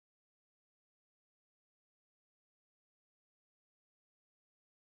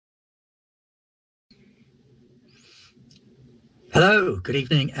Hello, good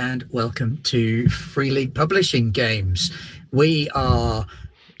evening, and welcome to Free League Publishing Games. We are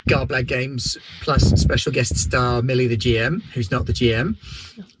Garblag Games plus special guest star Millie the GM, who's not the GM.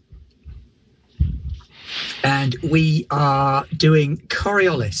 And we are doing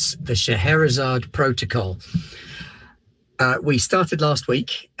Coriolis, the Scheherazade Protocol. We started last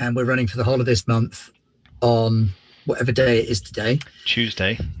week, and we're running for the whole of this month on whatever day it is today.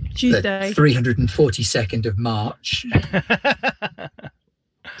 Tuesday. The 342nd of March.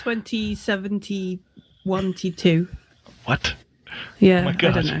 2071 to What? Yeah, Oh my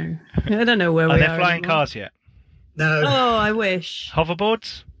God. I don't know. I don't know where we Are are. there flying anymore. cars yet? No, Oh, I wish.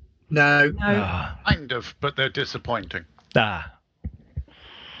 Hoverboards? no. No. Ah. Kind of, but they're disappointing. Ah.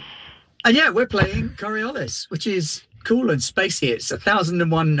 And yeah, we're playing Coriolis, which is cool and spacey. It's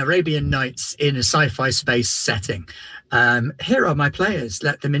 1001 Arabian Nights in a sci-fi space setting. Here are my players.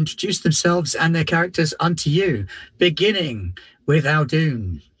 Let them introduce themselves and their characters unto you, beginning with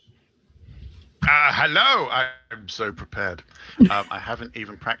Aldoon. Hello, I'm so prepared. I haven't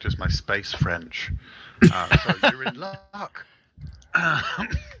even practiced my space French, so you're in luck.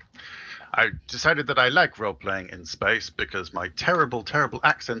 I decided that I like role-playing in space because my terrible, terrible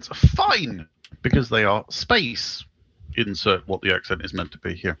accents are fine, because they are space. Insert what the accent is meant to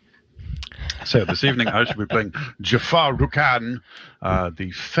be here. So this evening I shall be playing Jafar Rukan,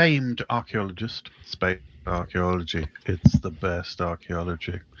 the famed archaeologist. Space archaeology. It's the best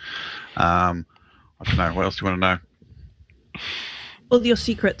archaeology. I don't know. What else do you want to know? All your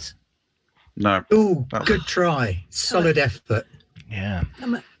secrets. No. Ooh, good try. Solid effort. Yeah.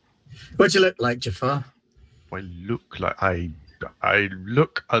 What do you look like, Jafar? I look like I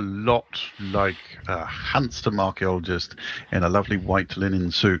look a lot like a handsome archaeologist in a lovely white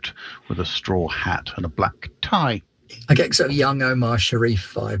linen suit with a straw hat and a black tie. I get sort of young Omar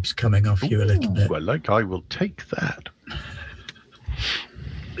Sharif vibes coming off you a little bit. Well, I will take that.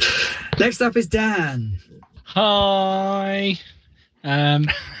 Next up is Dan. Hi. I'm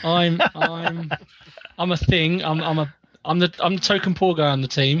a thing. I'm the token poor guy on the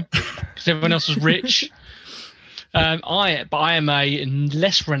team because everyone else is rich. I am a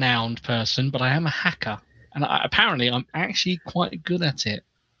less renowned person, but I am a hacker, and apparently I'm actually quite good at it.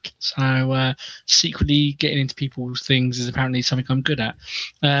 So secretly getting into people's things is apparently something I'm good at.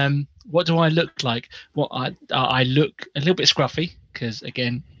 What do I look like? I look a little bit scruffy because,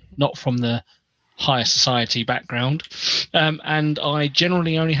 again, not from the higher society background, and I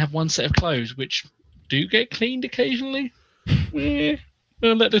generally only have one set of clothes, which do get cleaned occasionally. Yeah.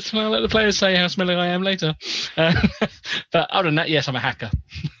 I'll let the players say how smelly I am later. But other than that, yes, I'm a hacker.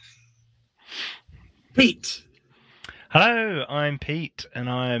 Pete. Hello, I'm Pete, and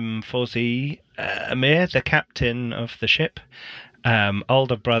I'm Fawzi Amir, the captain of the ship,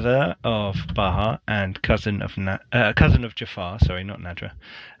 older brother of Baha and cousin of Jafar. Sorry, not Nadra.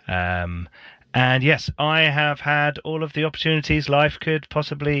 And yes, I have had all of the opportunities life could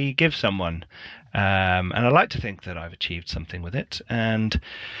possibly give someone. And I like to think that I've achieved something with it. And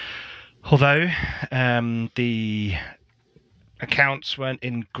although the accounts weren't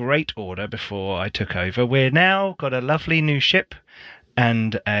in great order before I took over, we're now got a lovely new ship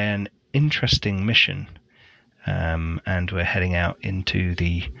and an interesting mission. And we're heading out into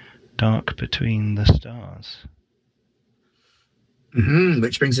the dark between the stars.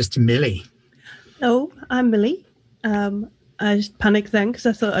 Which brings us to Millie. Oh, I'm Millie. I just panicked then because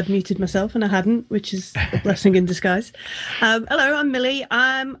I thought I'd muted myself and I hadn't, which is a blessing in disguise. Hello, I'm Millie.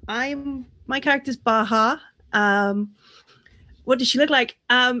 I'm my character's Baha. What does she look like?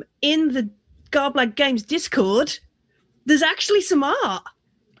 In the Garblag Games Discord, there's actually some art.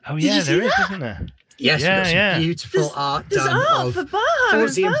 Oh Did you yeah, see there is, that? isn't there? Yes, Yeah, we've got some yeah. beautiful art There's done art of for Baha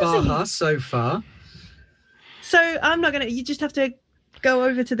Fawzi and Fawzi. Baha so far. So I'm not gonna. You just have to go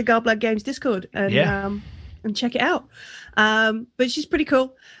over to the Garblag Games Discord and check it out. But she's pretty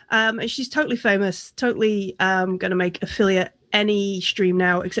cool. And she's totally famous. Totally gonna make affiliate any stream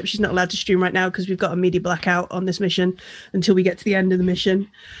now, except she's not allowed to stream right now because we've got a media blackout on this mission until we get to the end of the mission.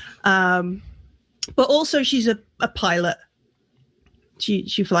 But also she's a pilot.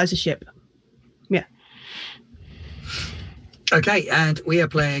 She flies a ship. Yeah. Okay, and we are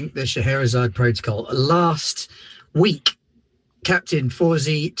playing the Scheherazade Protocol. Last week, Captain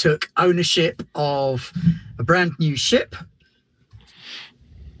Fawzi took ownership of a brand new ship.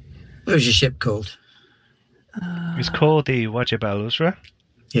 What was your ship called? It's called the Wajib al-Usra.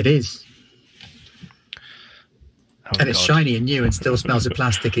 It is. Oh, And it's God. shiny and new and still smells of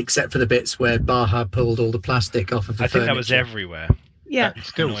plastic, except for the bits where Baha pulled all the plastic off of the I think that was furniture. everywhere. Yeah. It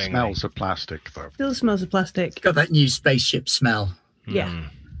still Annoyingly. smells of plastic, though. Still smells of plastic. Got that new spaceship smell. Yeah. Mm,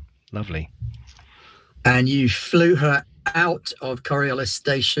 lovely. And you flew her out of Coriolis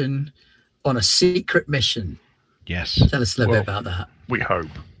Station on a secret mission. Yes. Tell us a little bit about that. We hope.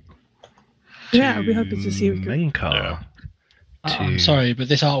 Yeah, I'll be hoping to see you. Menkar. Yeah. I'm sorry, but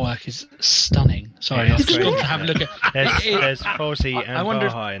this artwork is stunning. Sorry, Yeah, I've just it's got great. to have a look at. There's Fawzi and I wonder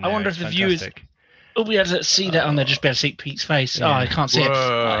if- Baha in I there. wonder It's if the viewers- fantastic. Oh, we had to see that on there. Just be able to see Pete's face. Yeah. Oh, I can't see it.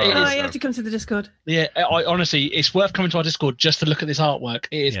 Whoa. It Oh, is- you have to come to the Discord. yeah, honestly, it's worth coming to our Discord just to look at this artwork.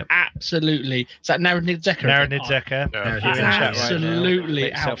 It is Yep. absolutely. Is that Naranid Zeka? Naranid Zeka. Yeah. If you're in chat right now, Absolutely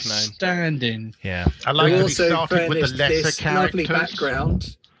make yourself known. outstanding. Yeah. I like We that he also started with the furnished lesser this lovely characters.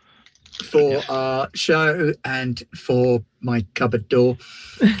 background for our show and for my cupboard door.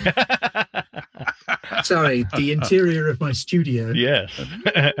 Sorry, the interior of my studio. Yes.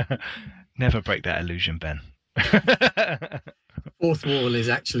 Never break that illusion, Ben. Fourth wall is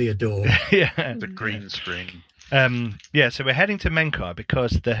actually a door. Yeah. The green screen. Yeah, so we're heading to Menkar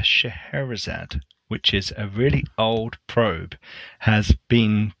because the Scheherazade, which is a really old probe, has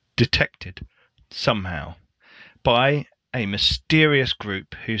been detected somehow by a mysterious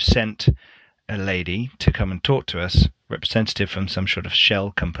group who sent a lady to come and talk to us, representative from some sort of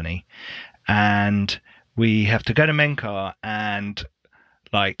shell company. And we have to go to Menkar and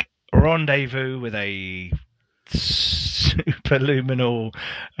rendezvous with a superluminal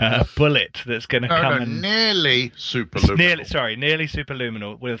bullet that's going to come and nearly superluminal. nearly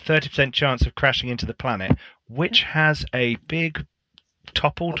superluminal with a 30% chance of crashing into the planet, which has a big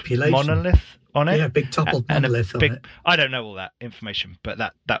toppled Population. monolith on it. Yeah, big toppled And a monolith on big, it. I don't know all that information, but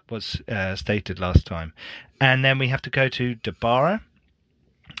that was stated last time. And then we have to go to Dabara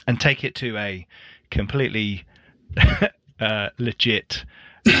and take it to a completely legit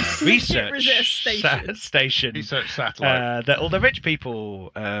research station Research satellite. that all the rich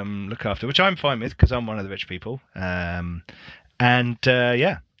people look after, which I'm fine with because I'm one of the rich people.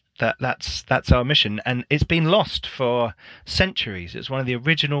 That's our mission, and it's been lost for centuries. It's one of the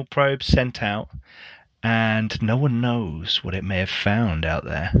original probes sent out, and no one knows what it may have found out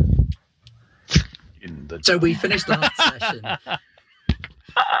there. In the So we finished last session.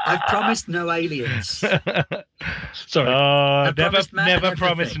 I've promised no aliens. Sorry. Oh, promised Matt never everything.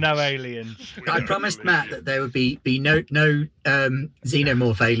 promised no aliens. I promised Matt that there would be no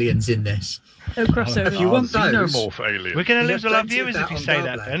xenomorph aliens in this. No crossover. If you want those, xenomorph alien. We're going to We lose have all our plenty of viewers that if you on say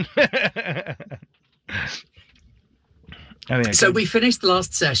that, Ben. Oh, yeah, So go. we finished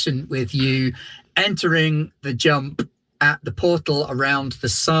last session with you entering the jump at the portal around the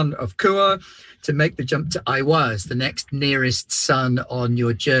sun of Kua to make the jump to Iwaz, the next nearest sun on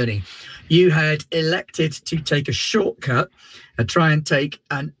your journey. You had elected to take a shortcut and try and take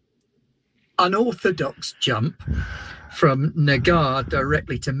an unorthodox jump from Nagar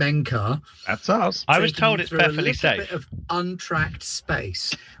directly to Menkar. That's us. I was taking told you it's through a perfectly little safe. bit of untracked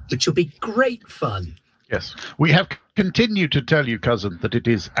space, which will be great fun. Yes. We have continued to tell you, cousin, that it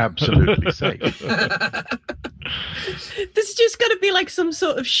is absolutely safe. There's just got to be like some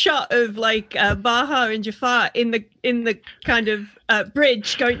sort of shot of like Baha and Jafar in the kind of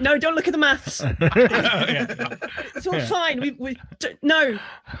bridge going, no, don't look at the maths. It's all fine. We no,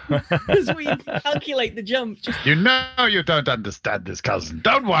 as we calculate the jump. Just You know you don't understand this, cousin.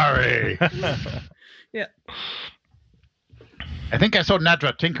 Don't worry. yeah. I think I saw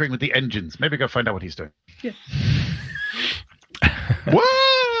Nadra tinkering with the engines. Maybe go find out what he's doing. Yeah.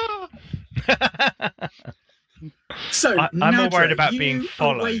 Whoa! So I'm more Nadra, worried about you being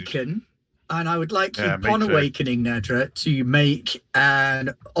followed. Awaken, and I would like you, Yeah, me upon too. awakening, Nadra, to make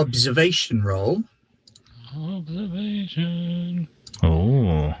an observation roll. Observation.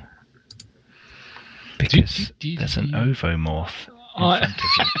 Oh. Because there's an ovomorph in I- front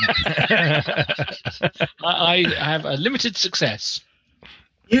of you. I have a limited success.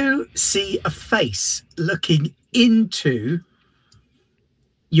 You see a face looking into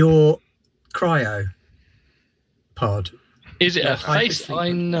your cryo pod. Is it Yeah, a face hypersleep.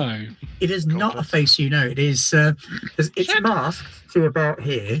 I know? It is not a face you know. It is. It's masked to about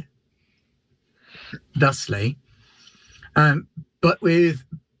here, thusly, but with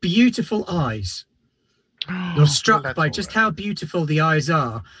beautiful eyes. You're struck Well, that's by all just right. how beautiful the eyes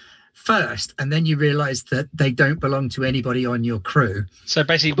are first, and then you realise that they don't belong to anybody on your crew. So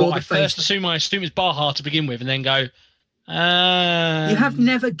basically, Or what the I first face. assume is Baha to begin with, and then go. You have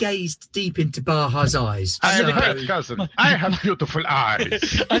never gazed deep into Baha's eyes. I so- have a cousin. I have beautiful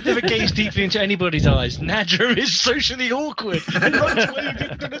eyes. I've never gazed deeply into anybody's eyes. Nadra is socially awkward. And not many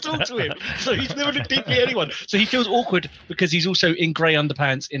people going to talk to him. So he's never looked deeply at anyone. So he feels awkward because he's also in grey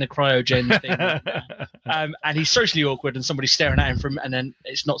underpants in a cryogen thing. And he's socially awkward and somebody's staring at him and then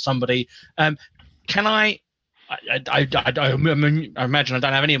it's not somebody. Can I I imagine I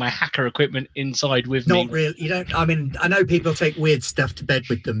don't have any of my hacker equipment inside with me. Not really. You don't. I mean, I know people take weird stuff to bed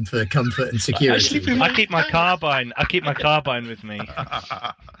with them for comfort and security. I keep my carbine. I keep my carbine with me.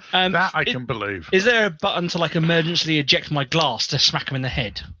 That I can believe. Is there a button to like emergency eject my glass to smack them in the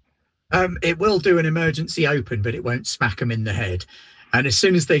head? It will do an emergency open, but it won't smack them in the head. And as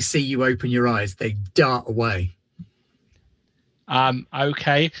soon as they see you open your eyes, they dart away.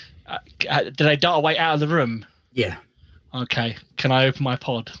 Okay. Do they dart away out of the room? Yeah. Okay. Can I open my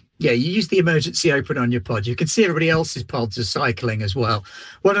pod? Yeah, you use the emergency open on your pod. You can see everybody else's pods are cycling as well.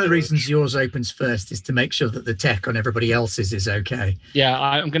 One of the reasons yours opens first is to make sure that the tech on everybody else's is okay. Yeah,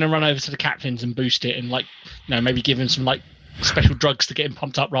 I'm going to run over to the captain's and boost it and, like, maybe give him some, like, special drugs to get him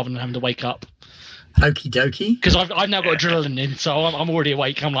pumped up rather than having to wake up. Okie dokie. Because I've now got adrenaline in, so I'm already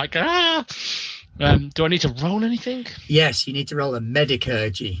awake. I'm like, ah! Do I need to roll anything? Yes, you need to roll a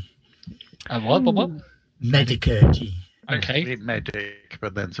medicurgy. What? Medicurgy. Okay. Medic,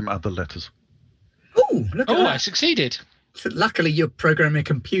 but then some other letters. Oh, look at that. I succeeded. So luckily, you're programming a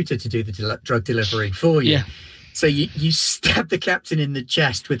computer to do the drug delivery for you. Yeah. So you stab the captain in the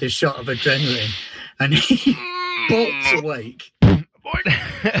chest with a shot of adrenaline, and he bolts awake.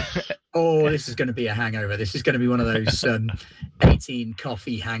 Oh, this is going to be a hangover. This is going to be one of those 18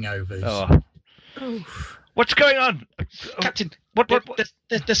 coffee hangovers. Oh. What's going on? Captain, what?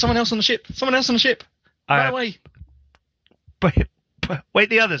 There's someone else on the ship. Someone else on the ship. Run away. Wait,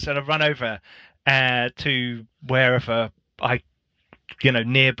 the others, and I run over to wherever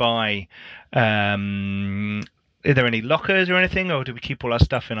nearby. Are there any lockers or anything, or do we keep all our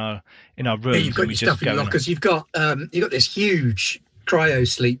stuff in our rooms? Yeah, you've got your stuff in your lockers. You've got this huge cryo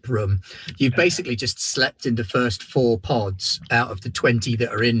sleep room. You've basically just slept in the first 4 pods out of the 20 that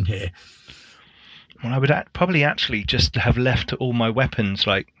are in here. Well, I would probably actually just have left all my weapons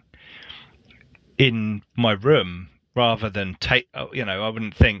in my room rather than take. I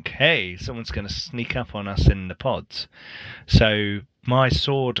wouldn't think, hey, someone's going to sneak up on us in the pods. So my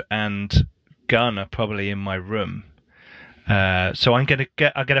sword and gun are probably in my room. So I'm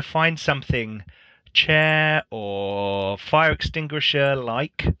gonna find something, chair or fire extinguisher,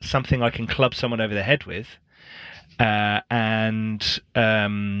 like something I can club someone over the head with, and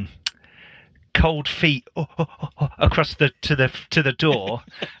cold feet across to the door,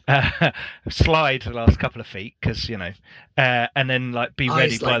 slide the last couple of feet because and then be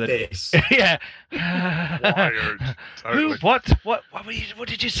ready by the this. Yeah. Wired. Totally. Who? What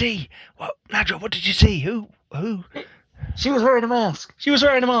did you see? What, Nadra? What did you see? Who? She was wearing a mask. She was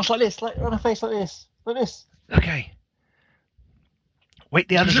wearing a mask like this, like on her face like this. Okay. Wake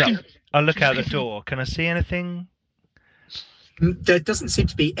the others up. I'll look out the door. Can I see anything? There doesn't seem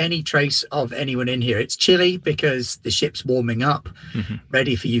to be any trace of anyone in here. It's chilly because the ship's warming up,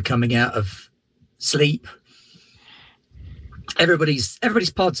 ready for you coming out of sleep. Everybody's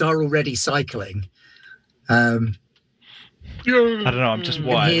pods are already cycling. I don't know. I'm just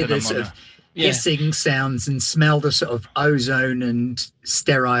wired. Hear the sort of hissing sounds and smell the sort of ozone and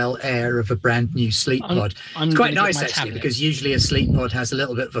sterile air of a brand new sleep pod. It's quite nice actually, because usually a sleep pod has a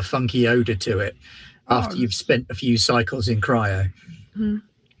little bit of a funky odor to it after you've spent a few cycles in cryo.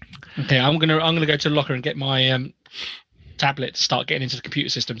 Okay, I'm gonna go to the locker and get my tablet to start getting into the computer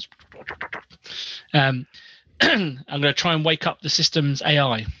systems. I'm gonna try and wake up the system's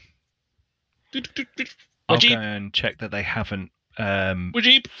AI. I'll go and check that they haven't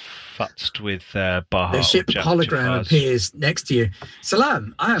Wajib futzed with Baha. The ship hologram appears next to you.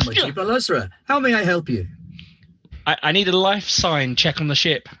 Salam, I am Wajib Al-Azra. How may I help you? I need a life sign check on the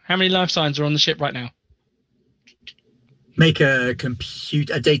ship. How many life signs are on the ship right now? Make a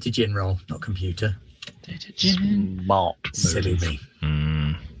data gen roll, not computer. Data gen. Smart. Silly me.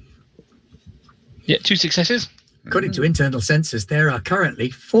 Yeah, 2 successes. According to internal sensors, there are currently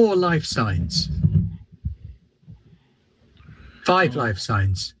 4 life signs. 5 life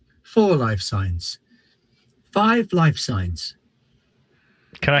signs. 4 life signs. 5 life signs.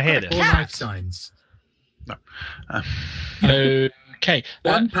 Can I hear this? 4 life signs. No. Okay.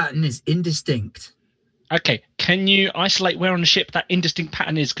 One pattern is indistinct. Okay. Can you isolate where on the ship that indistinct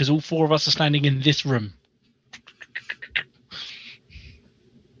pattern is? Because all 4 of us are standing in this room.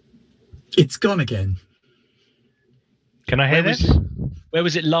 It's gone again. Can I hear this? Where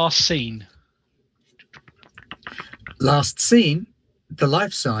was it last seen? Last seen, the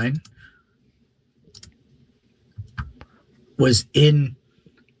life sign was in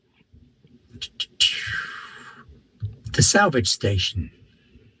the salvage station.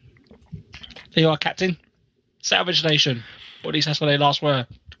 There you are, Captain. Salvage station. Or at least that's where they last were.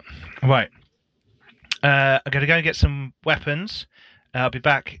 Right. I'm going to go and get some weapons. I'll be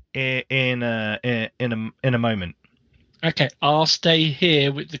back in a moment. Okay, I'll stay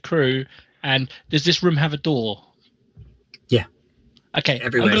here with the crew. And does this room have a door? Yeah. Okay.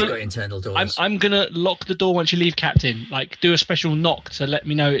 Everywhere's got internal doors. I'm gonna lock the door once you leave, Captain. Like, do a special knock to let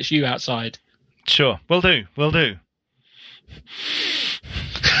me know it's you outside. Sure, will do.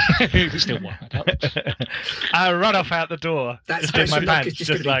 Still wired up. I run off out the door. That just in my special knock pants, is just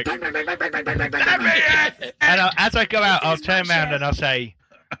just going like. to be bang, bang, bang, bang, bang, bang, bang, bang. And as I go out, I'll This is my turn around chef. and I'll say,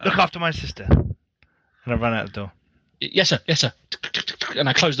 "Look after my sister," and I run out the door. Yes, sir. And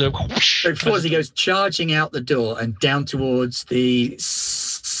I close the door. So Fawzi goes charging out the door and down towards the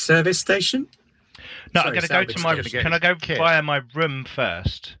service station. No, Sorry, I'm going to go to my. salvage Can I go Kit. via my room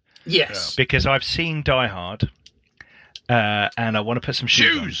first? Yes. Because I've seen Die Hard, and I want to put some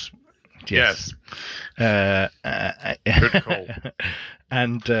shoes. Yes. On. Good call.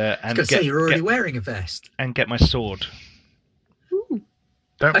 And I was going to say, you're already wearing a vest. and get my sword.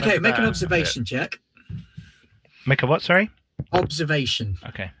 Don't Okay, mess make an that observation check. Make a what? Sorry. Observation.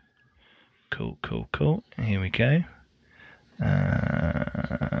 Okay. Cool. Here we go.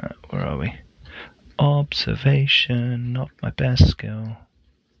 Where are we? Observation, not my best skill.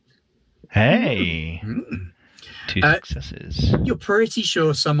 Hey, Mm. 2 successes. You're pretty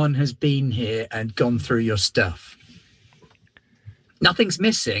sure someone has been here and gone through your stuff. Nothing's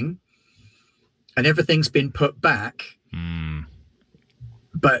missing, and everything's been put back.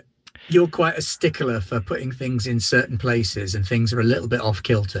 But you're quite a stickler for putting things in certain places, and things are a little bit off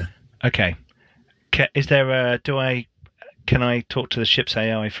kilter. Okay. Is there a? Can I talk to the ship's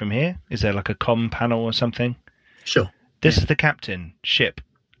AI from here? Is there like a comm panel or something? Sure. This is the captain. Ship.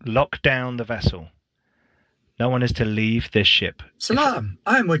 Lock down the vessel. No one is to leave this ship. Salam.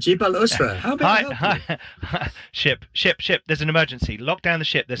 I'm Wajib al-Usra. How may I help you? Hi. Ship. There's an emergency. Lock down the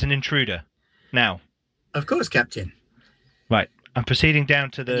ship. There's an intruder. Now. Of course, Captain. Right. I'm proceeding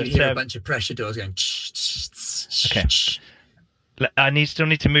down to And the. you hear a bunch of pressure doors going. Okay. I still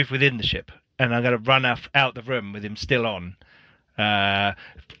need to move within the ship, and I'm going to run out the room with him still on,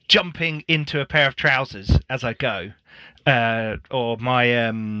 jumping into a pair of trousers as I go, or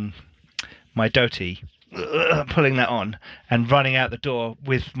my dhoti, pulling that on and running out the door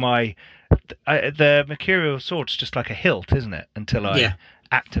with my the mercurial sword's just like a hilt, isn't it? Until I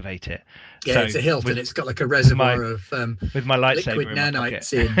activate it. Yeah, So it's a hilt, and it's got like a reservoir of with my lightsaber liquid in my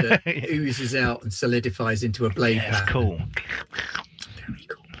nanites pocket. in that oozes out and solidifies into a blade Yeah, it's pattern. cool. Very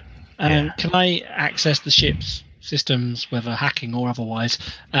cool. Can I access the ship's systems, whether hacking or otherwise,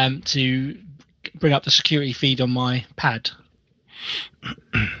 to bring up the security feed on my pad?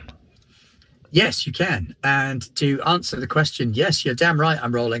 Yes, you can. And to answer the question, yes, you're damn right.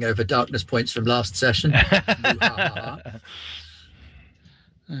 I'm rolling over darkness points from last session.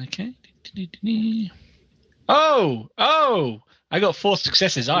 Okay. Oh! I got 4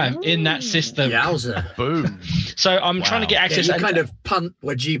 successes. I am in that system. Yowza. Boom. So I'm trying to get Yeah, access. you kind of punt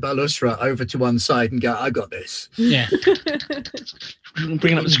Wajib al-Usra over to one side and go, I got this. Yeah.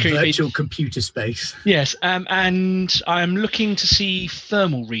 Bringing up the security feed. Virtual computer space. Yes, and I'm looking to see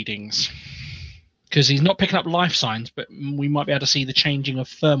thermal readings because he's not picking up life signs, but we might be able to see the changing of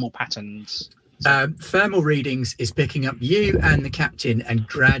thermal patterns. Thermal readings is picking up you and the captain and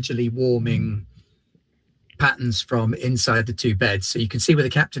gradually warming patterns from inside the 2 beds. So you can see where the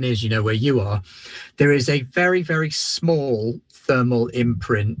captain is, you know where you are. There is a very, very small thermal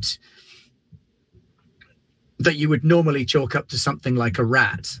imprint that you would normally chalk up to something like a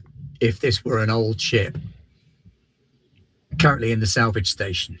rat if this were an old ship. Currently in the salvage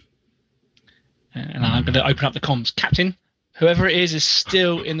station. And I'm going to open up the comms. Captain, whoever it is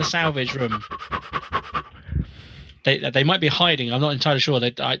still in the salvage room. They might be hiding. I'm not entirely sure.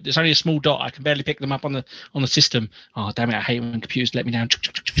 There's only a small dot. I can barely pick them up on the system. Oh, damn it. I hate when computers let me down.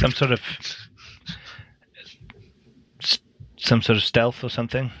 Some sort of stealth or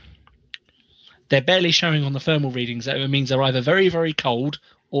something. They're barely showing on the thermal readings. That means they're either very, very cold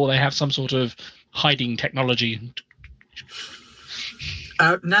or they have some sort of hiding technology.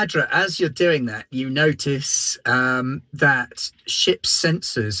 Nadra, as you're doing that, you notice that ship's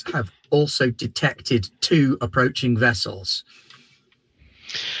sensors have also detected 2 approaching vessels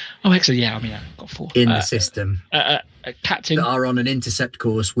Oh, excellent. Yeah, I mean, I've got 4. in the system Captain. that are on an intercept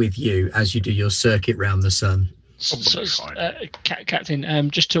course with you as you do your circuit round the sun.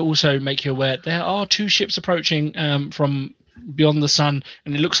 Captain, just to also make you aware, there are 2 ships approaching from beyond the sun,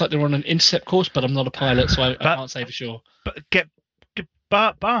 and it looks like they're on an intercept course, but I'm not a pilot, so I can't say for sure.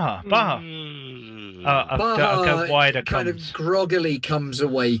 But Baha. I'll go wider. Kind of groggily comes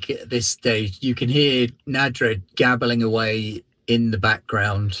awake at this stage. You can hear Nadra gabbling away in the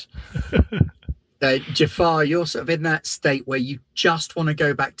background. Jafar, you're sort of in that state where you just want to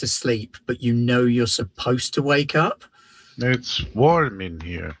go back to sleep, but you know you're supposed to wake up. It's warm in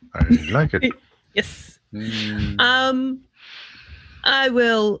here. I like it. Yes. Mm. I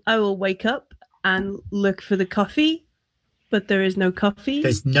will wake up and look for the coffee, but there is no coffee.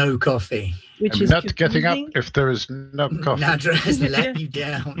 There's no coffee. Which I'm is not getting up confusing. if there is no coffee. Nadra has let you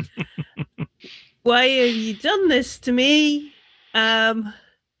down. Why have you done this to me?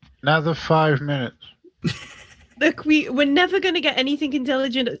 Another 5 minutes. Look, we're never going to get anything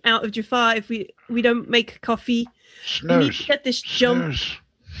intelligent out of Jafar if we don't make coffee. We need to Snooze. get this jump Snooze.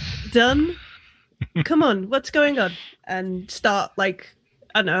 done. Come on, what's going on? And start like,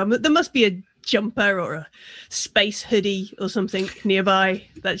 I don't know, there must be a jumper or a space hoodie or something nearby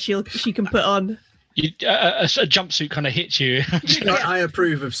that she can put on. A jumpsuit kind of hits you. I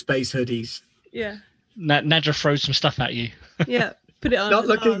approve of space hoodies. Yeah, Nadra throws some stuff at you. yeah, put it on. Not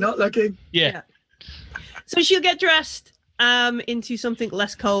looking, not looking. Yeah. So she'll get dressed into something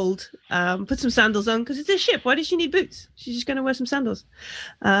less cold. Put some sandals on because it's a ship. Why does she need boots? She's just going to wear some sandals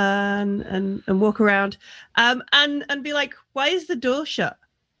and walk around and be like, "Why is the door shut?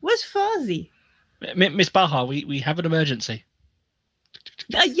 Where's Farzi?" Miss Baha, we have an emergency.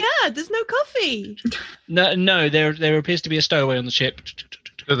 Yeah, there's no coffee. No, there appears to be a stowaway on the ship.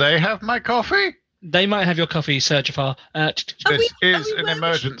 Do they have my coffee? They might have your coffee, Sir Jafar. This Are we is where an we should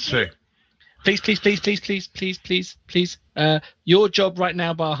emergency. Please. Your job right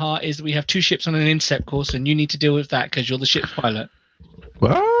now, Baha, is that we have 2 ships on an intercept course, and you need to deal with that because you're the ship's pilot.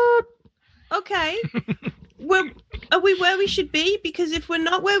 What? Okay. Are we where we should be? Because if we're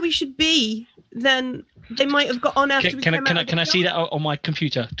not where we should be, then they might have got on after we came out of the Can I see dock. that on my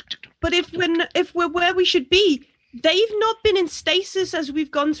computer? But if we're where we should be, they've not been in stasis as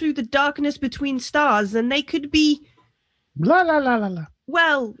we've gone through the darkness between stars, and they could be, La la la la la.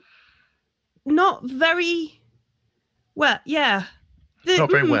 well, not very well. Yeah. Not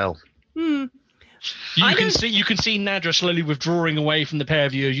very well. Hmm. You I can don't- see Nadra slowly withdrawing away from the pair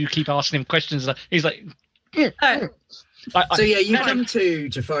of you as you keep asking him questions. He's like, So yeah, you come to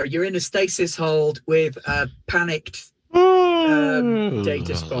Jafar. You're in a stasis hold with a panicked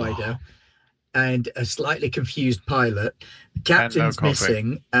data spider and a slightly confused pilot. The captain's coffee.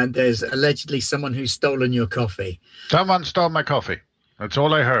 missing, and there's allegedly someone who's stolen your coffee. Someone stole my coffee. That's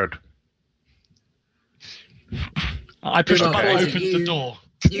all I heard. I pushed the Okay, button, so opened you- the door.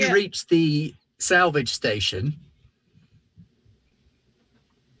 You Yeah. reach the salvage station.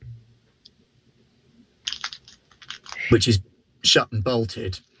 Which is shut and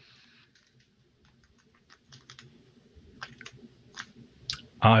bolted.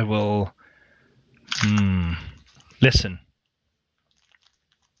 I will listen.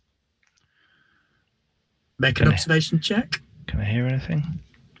 Make an Can I- observation check. Can I hear anything?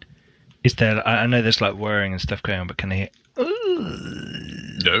 Is there? I know there's like whirring and stuff going on, but can I hear?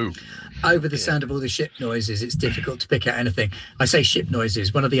 No. Over the sound of all the ship noises, it's difficult to pick out anything. I say ship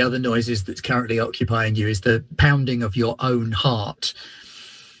noises. One of the other noises that's currently occupying you is the pounding of your own heart,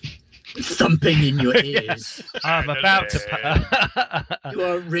 thumping in your ears. I'm about to. You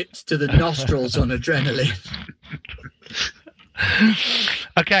are ripped to the nostrils on adrenaline.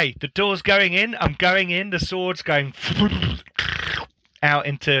 Okay, the door's going in. I'm going in. The sword's going out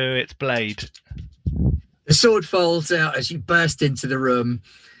into its blade. The sword folds out as you burst into the room.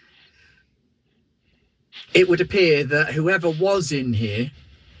 It would appear that whoever was in here,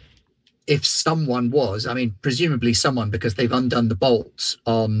 if someone was, I mean, presumably someone, because they've undone the bolts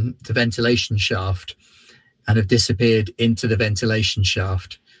on the ventilation shaft and have disappeared into the ventilation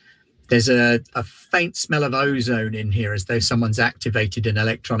shaft. There's a faint smell of ozone in here, as though someone's activated an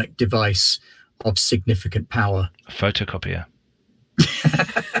electronic device of significant power. A photocopier.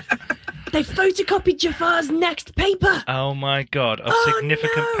 They photocopied Jafar's next paper. Oh my god, of Oh,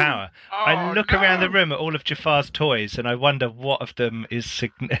 significant no. power. I look around the room at all of Jafar's toys and I wonder what of them is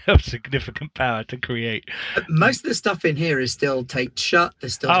of significant power to create. Most of the stuff in here is still taped shut.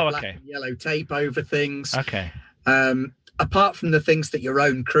 There's still Oh, black okay. and yellow tape over things. Okay. Apart from the things that your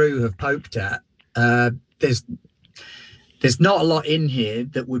own crew have poked at, there's not a lot in here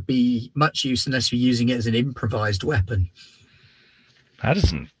that would be much use unless you're using it as an improvised weapon, That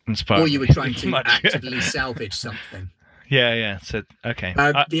doesn't inspire or you were me trying to much. actively salvage something. Yeah. So, okay.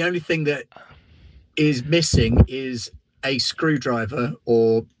 The only thing that is missing is a screwdriver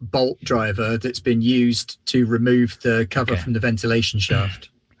or bolt driver that's been used to remove the cover Okay. from the ventilation shaft.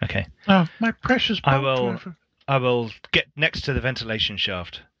 Okay. Oh, my precious I bolt will- driver. I will get next to the ventilation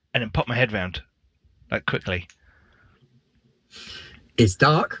shaft and then pop my head round, like quickly. It's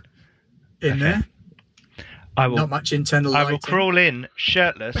dark in Okay. there. I will. Not much internal I lighting. will crawl in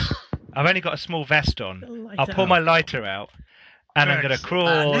shirtless I've only got a small vest on. Lighter. I'll pull my lighter out, and I'm going to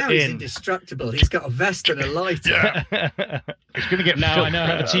crawl now he's in. indestructible. He's got a vest and a lighter. It's going to get Now I filthy. know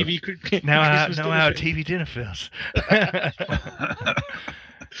how a TV. Now I Christmas know how a dinner TV dinner feels.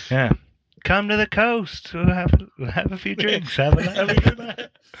 Yeah. Come to the coast. We'll have a few drinks. Have a laugh.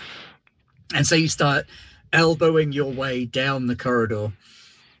 And so you start elbowing your way down the corridor.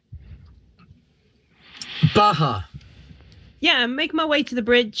 Baha. Yeah, make my way to the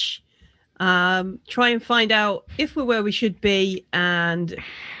bridge. Try and find out if we're where we should be, and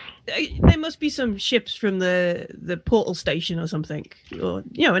there must be some ships from the portal station or something, or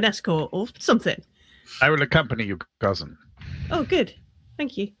an escort or something. I will accompany you, cousin. Oh, good,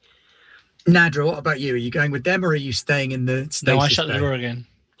 thank you. Nadra, what about you? Are you going with them, or are you staying in the stasis No, I shut bay? the door again.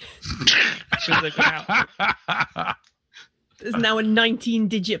 As soon as they got out. There's now a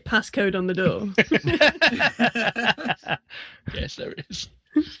 19-digit passcode on the door. Yes, there is.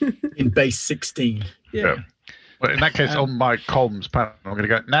 In base 16. Yeah. Well, in that case, on my comms panel, I'm going to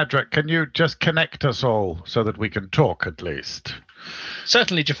go, Nadra, can you just connect us all so that we can talk at least?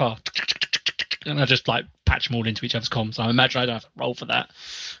 Certainly, Jafar. And I just patch them all into each other's comms. I imagine I don't have to roll for that.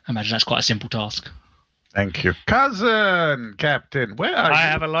 I imagine that's quite a simple task. Thank you. Cousin, Captain, where are you? I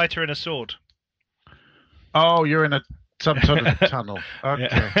have a lighter and a sword. Oh, you're in some sort of tunnel. Okay.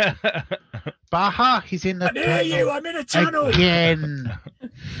 Yeah. Baha, he's in the I hear tunnel. you, I'm in a tunnel. Again.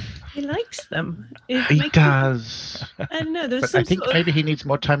 He likes them. It He makes does. I don't know. There's But some I think sort of, maybe he needs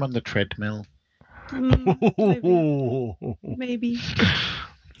more time on the treadmill. maybe.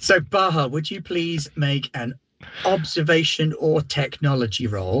 So, Baha, would you please make an observation or technology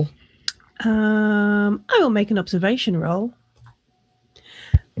roll? I will make an observation roll.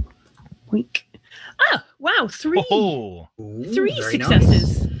 Wink. Oh, wow, 3. Oh. Ooh, 3 very nice.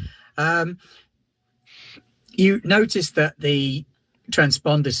 successes. You notice that the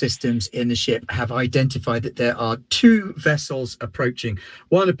transponder systems in the ship have identified that there are 2 vessels approaching.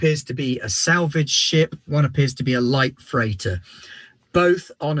 One appears to be a salvage ship. One appears to be a light freighter.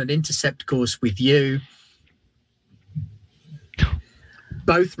 Both on an intercept course with you.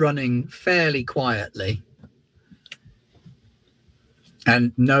 Both running fairly quietly.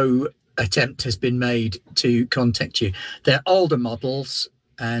 And no attempt has been made to contact you. They're older models,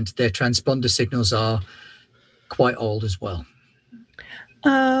 and their transponder signals are quite old as well.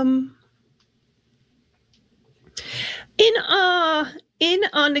 In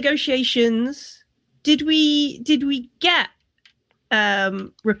our negotiations, did we get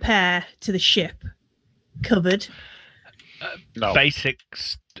repair to the ship covered? No. Basic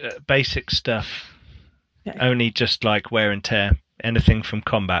stuff. Okay. Only just like wear and tear. Anything from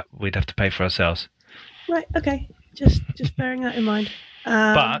combat, we'd have to pay for ourselves. Right. Okay. Just bearing that in mind.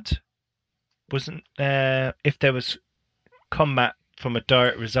 But wasn't if there was combat from a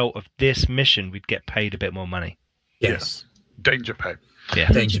direct result of this mission, we'd get paid a bit more money. Yes. Danger pay.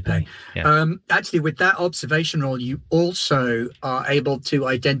 Yeah. Danger pay. Yeah. Actually, with that observation roll, you also are able to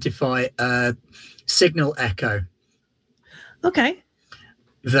identify a signal echo Okay.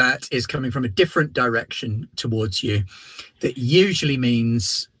 that is coming from a different direction towards you. That usually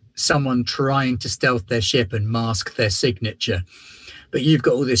means someone trying to stealth their ship and mask their signature. But you've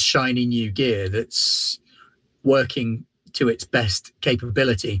got all this shiny new gear that's working to its best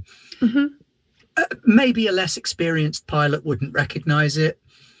capability. Mm-hmm. Maybe a less experienced pilot wouldn't recognize it,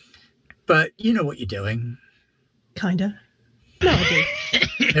 but you know what you're doing. Kinda. No, I do.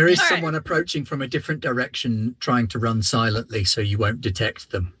 There is All right. someone approaching from a different direction trying to run silently so you won't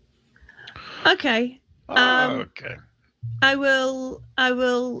detect them. Okay. Okay. I will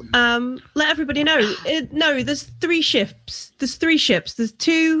let everybody know. No, there's 3 ships. There's 3 ships. There's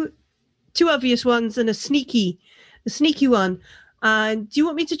two obvious ones and a sneaky one. Do you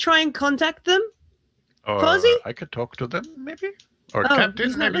want me to try and contact them? Or Fozzie? I could talk to them, maybe? Or Oh, Captain,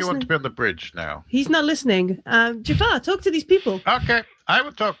 he's not maybe you want to listening. be on the bridge now. He's not listening. Jafar, talk to these people. Okay, I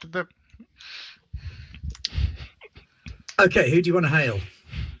will talk to them. Okay, who do you want to hail?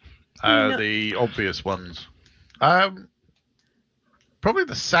 No. The obvious ones. Probably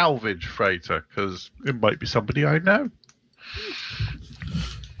the salvage freighter, because it might be somebody I know.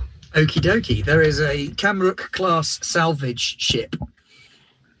 Okie dokie. There is a Kamruk class salvage ship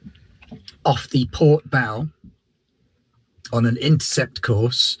off the port bow on an intercept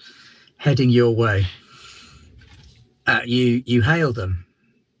course heading your way. You hail them.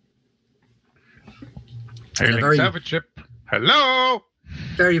 Hailing very- salvage ship. Hello!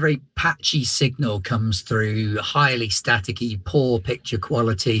 Very, very patchy signal comes through, highly staticky, poor picture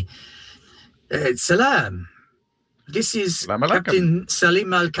quality. Salam. This is Salam alaikum. Captain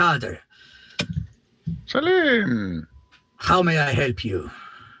Salim Al-Qadir. Salim! How may I help you?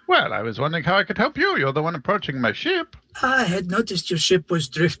 Well, I was wondering how I could help you. You're the one approaching my ship. I had noticed your ship was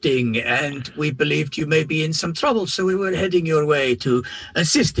drifting, and we believed you may be in some trouble, so we were heading your way to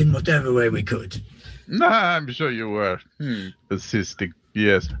assist in whatever way we could. No, I'm sure you were. Assisting.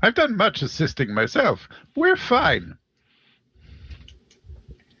 Yes. I've done much assisting myself. We're fine.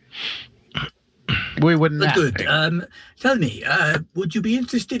 We were But napping. good. Tell me, would you be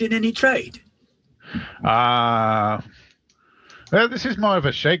interested in any trade? Well, this is more of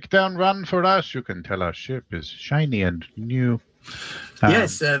a shakedown run for us. You can tell our ship is shiny and new.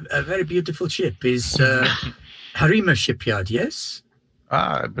 Yes, a very beautiful ship is Harima Shipyard, yes?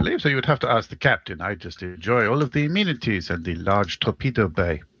 I believe so. You would have to ask the captain. I just enjoy all of the amenities and the large torpedo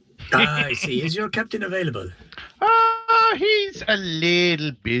bay. I see. Is your captain available? He's a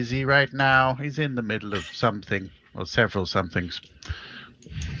little busy right now. He's in the middle of something or several somethings.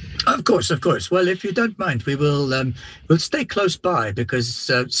 Of course. Well, if you don't mind, we'll stay close by because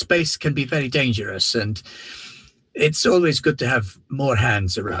space can be very dangerous, and it's always good to have more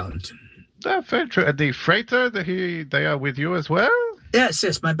hands around. Very true. And the freighter, they are with you as well?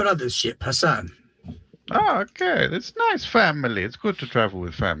 Yes, my brother's ship, Hassan. Oh, okay. It's nice family. It's good to travel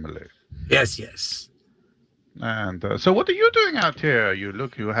with family. Yes. And so what are you doing out here? You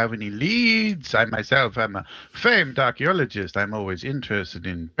have any leads? I myself am a famed archaeologist. I'm always interested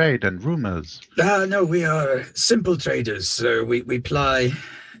in trade and rumors. No, we are simple traders. So we ply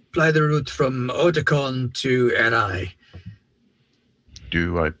the route from Otakon to Erai.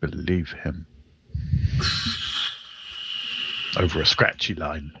 Do I believe him? Over a scratchy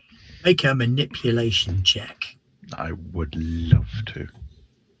line. Make a manipulation check. I would love to.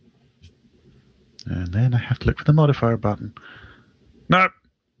 And then I have to look for the modifier button. No,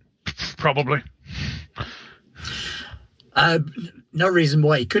 probably. No reason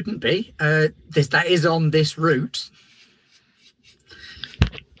why it couldn't be. That is on this route.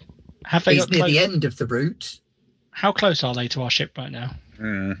 Have they He's got near close? the end of the route. How close are they to our ship right now?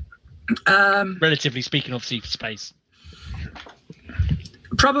 Relatively speaking, obviously, for space.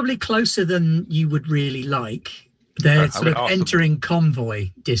 Probably closer than you would really like. They're sort of entering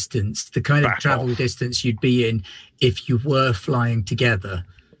convoy distance, the kind of travel distance you'd be in if you were flying together.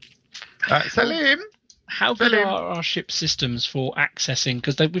 Salim? How good are our ship systems for accessing?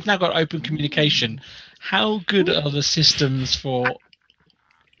 Because we've now got open communication. How good are the systems for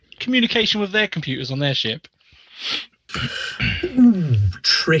communication with their computers on their ship?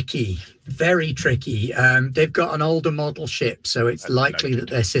 Tricky, very tricky. They've got an older model ship, so it's likely that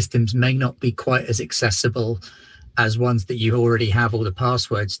their systems may not be quite as accessible as ones that you already have all the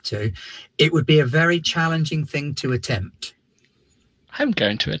passwords to. It would be a very challenging thing to attempt. I'm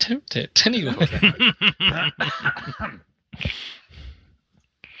going to attempt it anyway. Okay.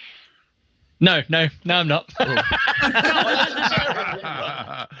 No, I'm not. You're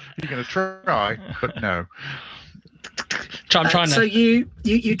going to try, but no. I'm trying So you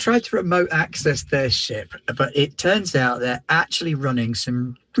tried to remote access their ship, but it turns out they're actually running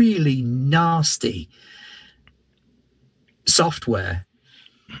some really nasty software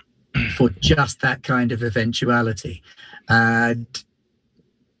for just that kind of eventuality. And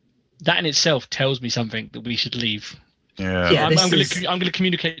that in itself tells me something that we should leave. Yeah. I'm going to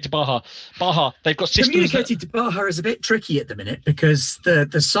communicate to Baha. Baha, they've got systems. Communicating to Baha is a bit tricky at the minute because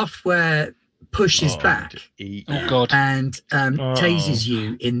the software pushes back. Oh God! And tases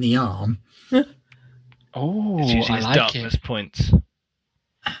you in the arm. Oh, It's using I his like darkness it. points.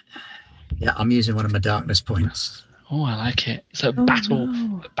 Yeah, I'm using one of my darkness points. Oh, I like it. So a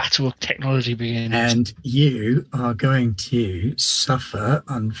battle of technology begins. And you are going to suffer,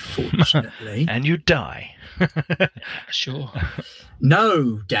 unfortunately. And you die. Sure.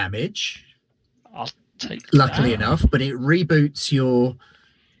 No damage, I'll take luckily that. enough, but it reboots your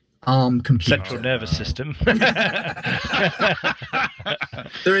ARM computer. Central nervous system.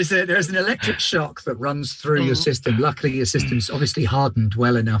 There's an electric shock that runs through your system. Luckily, your system's obviously hardened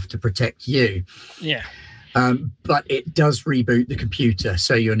well enough to protect you. Yeah. But it does reboot the computer,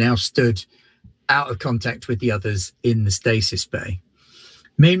 so you're now stood out of contact with the others in the stasis bay.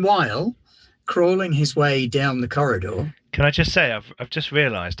 Meanwhile, crawling his way down the corridor. Can I just say, I've just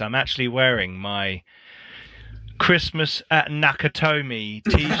realised I'm actually wearing my Christmas at Nakatomi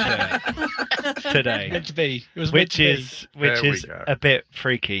T-shirt today, Meant to be. It was which meant to be. is a bit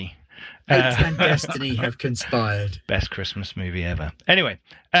freaky. Fate and destiny have conspired. Best Christmas movie ever. Anyway,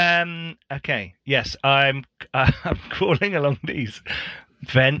 okay, yes, I'm crawling along these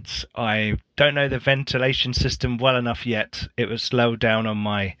vents. I don't know the ventilation system well enough yet. It was slowed down on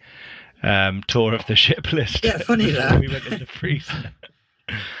my tour of the ship list. Yeah, funny that. We went in the freezer.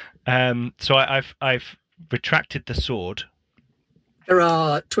 So I've retracted the sword There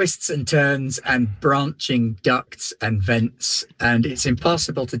are twists and turns and branching ducts and vents, and it's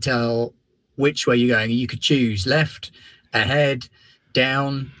impossible to tell which way you're going. You could choose left, ahead,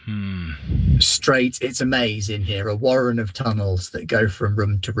 down, straight. It's a maze in here, a warren of tunnels that go from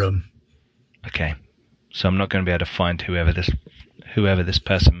room to room. Okay, so I'm not going to be able to find whoever this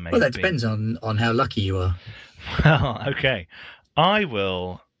person may be. Well, that depends on how lucky you are. Well, okay. I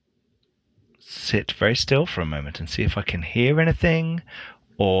will sit very still for a moment and see if I can hear anything,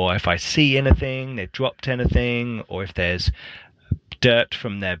 or if I see anything, they've dropped anything, or if there's dirt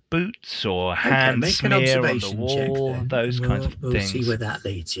from their boots or hand smear on the wall, those kinds of we'll things. See where that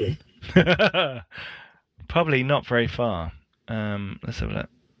leads you. Probably not very far. Let's have a look.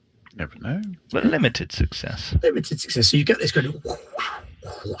 Never know. But limited success. Limited success. So you get this kind of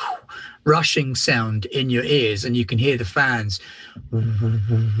rushing sound in your ears, and you can hear the fans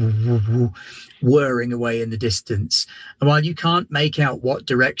whirring away in the distance. And while you can't make out what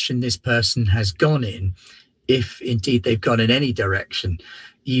direction this person has gone in, if indeed they've gone in any direction,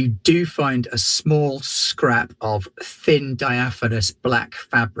 you do find a small scrap of thin, diaphanous black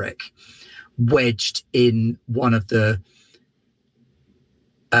fabric wedged in one of the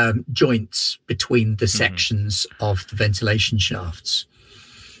joints between the sections of the ventilation shafts.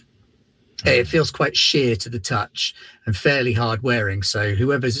 It feels quite sheer to the touch and fairly hard wearing, so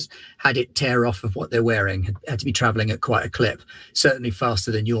whoever's had it tear off of what they're wearing had to be travelling at quite a clip, certainly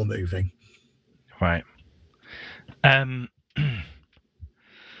faster than you're moving. Right. I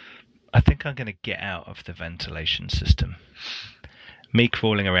think I'm going to get out of the ventilation system. Me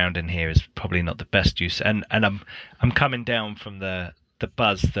crawling around in here is probably not the best use, and I'm coming down from the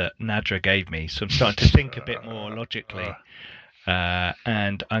buzz that Nadra gave me, so I'm starting to think a bit more logically,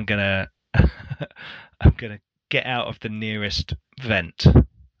 and I'm gonna get out of the nearest vent.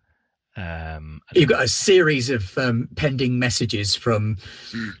 You've got a series of pending messages from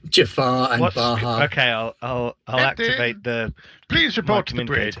Jafar and Baha. Okay, I'll activate the. Please report to the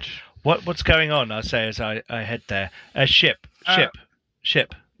bridge. What's going on? I say as I head there. Ship.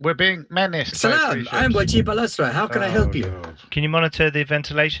 We're being menaced. Salam, I'm Wajib Al-Asra. How can I help you? No. Can you monitor the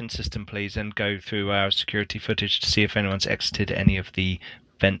ventilation system, please, and go through our security footage to see if anyone's exited any of the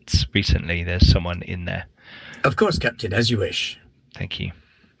vents recently? There's someone in there. Of course, Captain, as you wish. Thank you.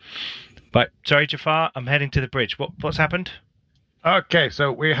 Right, sorry, Jafar, I'm heading to the bridge. What's happened? Okay,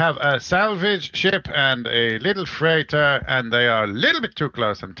 so we have a salvage ship and a little freighter, and they are a little bit too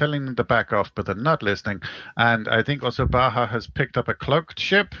close. I'm telling them to back off, but they're not listening. And I think also Baha has picked up a cloaked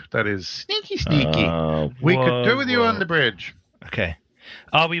ship that is sneaky. We could do with you on the bridge. Okay.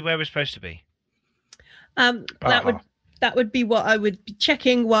 Are we where we're supposed to be? That would be what I would be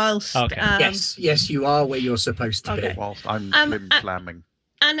checking whilst. Okay. Yes, you are where you're supposed to be. Whilst I'm flim-flamming.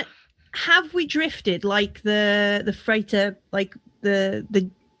 And have we drifted like the freighter, like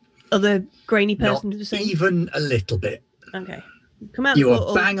the other grainy person Not was saying? even a little bit. Okay. Come out. You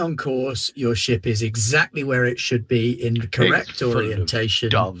are bang on course. Your ship is exactly where it should be in the correct orientation.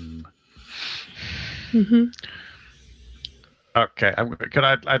 Done. Mm-hmm. Okay,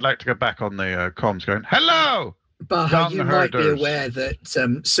 I'd like to go back on the comms going, hello! Baha, you might be aware that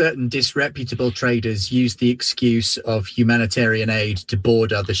certain disreputable traders use the excuse of humanitarian aid to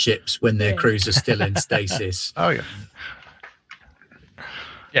board other ships when their crews are still in stasis. Oh, yeah.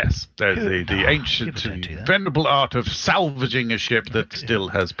 Yes, there's the ancient, venerable art of salvaging a ship that still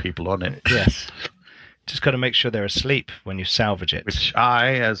has people on it. Yes. Just got to make sure they're asleep when you salvage it. Which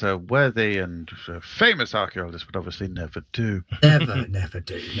I, as a worthy and famous archaeologist, would obviously never do. Never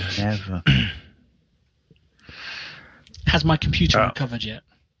do. No. Never. Has my computer recovered yet?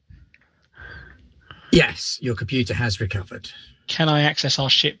 Yes, your computer has recovered. Can I access our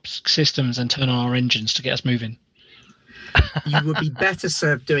ship's systems and turn on our engines to get us moving? You would be better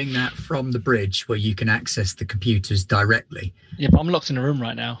served doing that from the bridge where you can access the computers directly. Yeah, but I'm locked in a room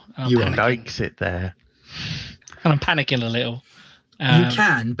right now. You likes it there. And I'm panicking a little. You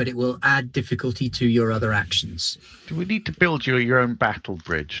can, but it will add difficulty to your other actions. Do we need to build you your own battle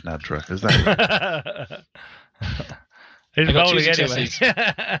bridge, Nadra? Is that Who's rolling anyway?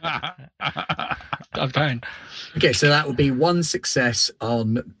 I'm going. Okay, so that will be one success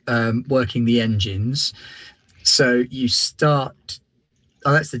on working the engines. So you start.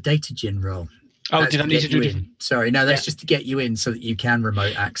 Oh, that's the data gen roll. Oh, That's did I need to do in. Sorry, no, that's just to get you in so that you can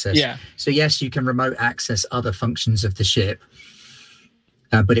remote access. Yeah. So yes, you can remote access other functions of the ship,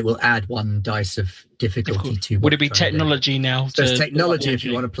 but it will add one dice of difficulty to. Would it be technology now? So it's technology if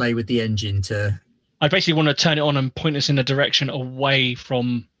you want to play with the engine to. I basically want to turn it on and point us in a direction away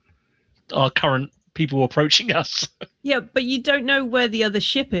from our current people approaching us. Yeah, but you don't know where the other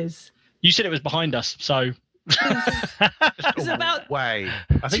ship is. You said it was behind us, so It's about way.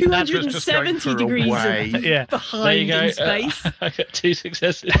 I think Nadra's just going 270 for a degrees way. Yeah. behind in space. I got 2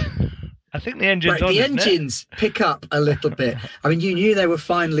 successes. I think the engine's Right, on, the isn't it? engines pick up a little bit. I mean, you knew they were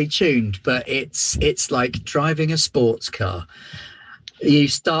finely tuned, but it's like driving a sports car. You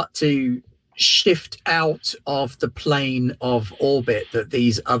start to shift out of the plane of orbit that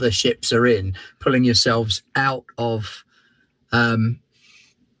these other ships are in, pulling yourselves out of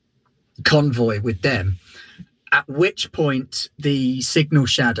convoy with them. At which point the signal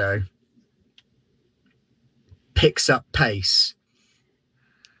shadow picks up pace.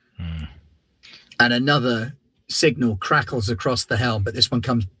 And another signal crackles across the helm, but this one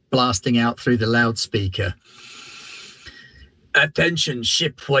comes blasting out through the loudspeaker. Attention,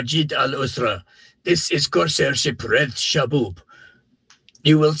 ship Wajid al-Usra. This is Corsair ship Red Shaboob.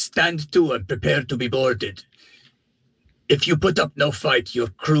 You will stand to and prepare to be boarded. If you put up no fight, your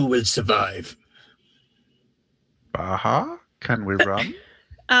crew will survive. Baha, can we run?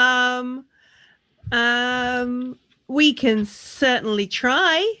 We can certainly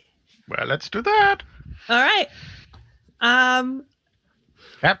try. Well, let's do that. All right.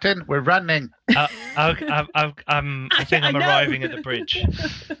 Captain, we're running. I think I'm I know. arriving at the bridge.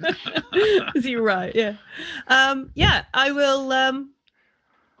 Is he right? Yeah. Yeah, I will.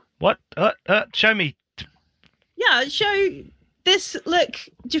 What? Show me. Yeah, show this. Look,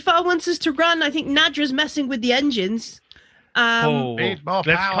 Jafar wants us to run. I think Nadra's messing with the engines. Need more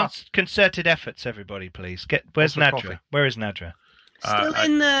Let's power. concerted efforts, everybody, please. Where's Also Nadra? coffee. Where is Nadra? Still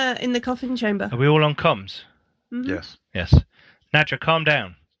in the coffin chamber. Are we all on comms? Mhm. Yes. Yes. Nadra, calm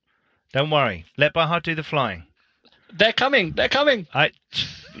down. Don't worry. Let Baha do the flying. They're coming.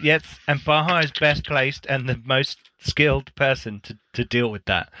 Yes, and Baha is best placed and the most skilled person to deal with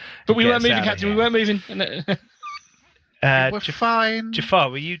that. But we Get weren't us moving, out of Captain. We here. weren't moving. We're fine. Jafar,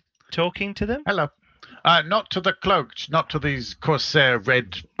 were you talking to them? Hello. Not to the cloaked, not to these Corsair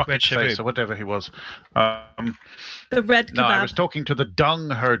red bucket face Shaboob. or whatever he was. The red kebab. No, I was talking to the dung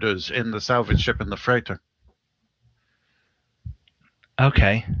herders in the salvage ship and the freighter.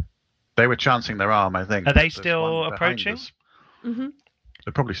 Okay. They were chancing their arm, I think. Are they There's still one behind approaching? us. Mm-hmm.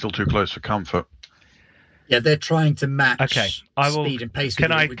 They're probably still too close for comfort. Yeah, they're trying to match Okay, I will- speed and pace. can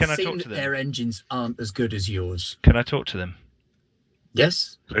with you. I- It would can I seem talk to that them? Their engines aren't as good as yours. Can I talk to them?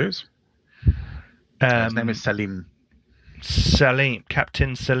 Yes. Please. His name is Salim. Salim.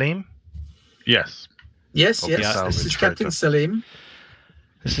 Captain Salim? Yes. Yes, Of yes. the This salvage is Captain freighter. Salim.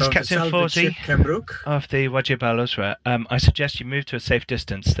 This is of the Captain salvage Fawzi ship Pembroke. of the Wajib al-Usra. I suggest you move to a safe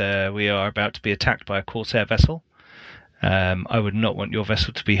distance. We are about to be attacked by a Corsair vessel. I would not want your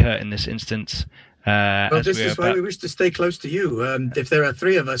vessel to be hurt in this instance. Well, as this we are is why about- we wish to stay close to you. If there are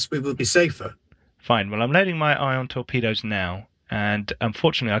 3 of us, we will be safer. Fine. Well, I'm loading my ion torpedoes now, and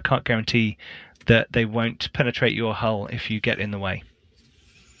unfortunately, I can't guarantee that they won't penetrate your hull if you get in the way.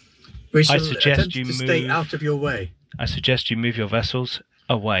 We shall suggest attempt you to stay move- out of your way. I suggest you move your vessels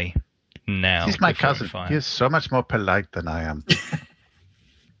away now. He's my before I cousin. fire. He is so much more polite than I am.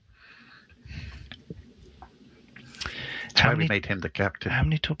 That's How why we many- made him the captain. How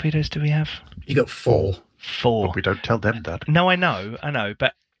many torpedoes do we have? You got 4. 4. But we don't tell them that. No, I know,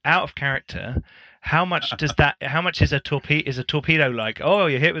 but out of character, how much does that? How much is a torpedo? Is a torpedo like? Oh,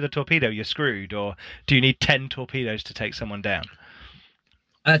 you're hit with a torpedo, you're screwed, or do you need 10 torpedoes to take someone down?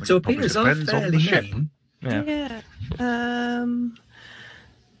 it Torpedoes are probably depends on the fairly ship. mean. Yeah. Yeah.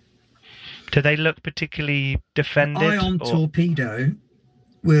 Do they look particularly defended? Ion or- torpedo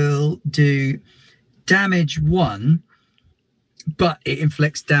will do damage 1, but it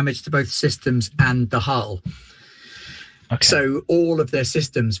inflicts damage to both systems and the hull. Okay. So all of their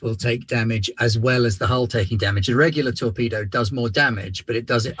systems will take damage as well as the hull taking damage. A regular torpedo does more damage, but it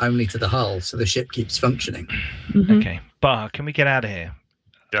does it only to the hull, so the ship keeps functioning. Okay, Bar, can we get out of here?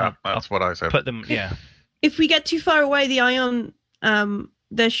 Yeah, that's what I said. Put them. Yeah. If we get too far away, the ion,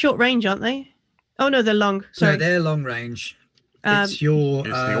 they're short range, aren't they? Oh no, they're long. Sorry. No, they're long range. Um, It's your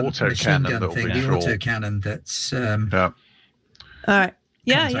It's the auto machine cannon gun that'll thing, be the short. auto cannon that's Yeah. all right.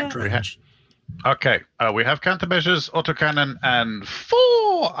 Yeah, yeah. contact range. Okay, we have countermeasures, autocannon, and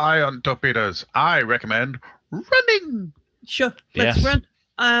 4 ion torpedoes. I recommend running. Sure. Let's Yes.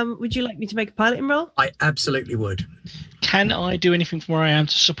 run. Would you like me to make a piloting roll? I absolutely would. Can I do anything from where I am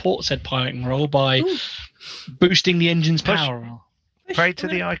to support said piloting roll by Ooh. boosting the engine's Push. power? Pray to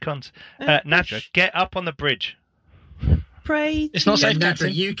the icons. Push. Nadra, get up on the bridge. Pray. It's to- not Yeah, safe, Nadra,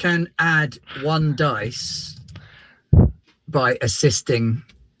 Captain. you can add 1 dice by assisting,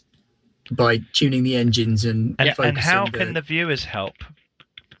 by tuning the engines and And focusing how can the viewers help?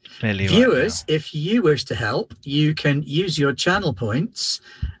 Really, right viewers, if you wish to help, you can use your channel points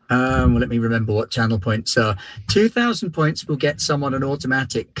Well, let me remember what channel points are. 2,000 points will get someone an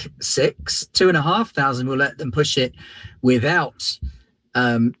automatic 6. 2,500 will let them push it without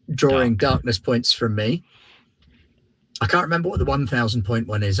drawing darkness points from me. I can't remember what the 1,000 point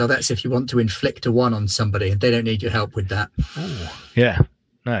one is. Oh, that's if you want to inflict a 1 on somebody. They don't need your help with that. Ooh. Yeah,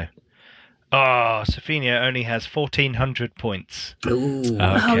 no. Oh, Sophia only has 1,400 points. Ooh. Okay.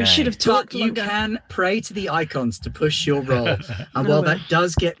 Oh, we should have talked But you longer. can pray to the icons to push your roll. And while that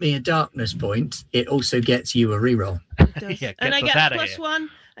does get me a darkness point, it also gets you a reroll. It does. Yeah, And I gets us get outta plus here. 1.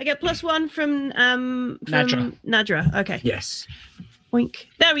 I get plus 1 from Nadra. Nadra. Okay. Yes. Wink.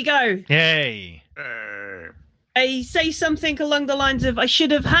 There we go. Yay. I say something along the lines of, I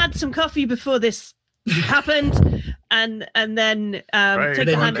should have had some coffee before this happened, and then take And the then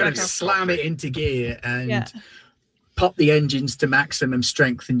you hand kind of back off. slam it into gear and Yeah. pop the engines to maximum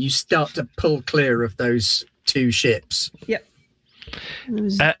strength, and you start to pull clear of those 2 ships. It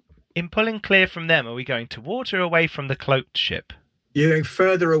was- In pulling clear from them, are we going towards or away from the cloaked ship? You're going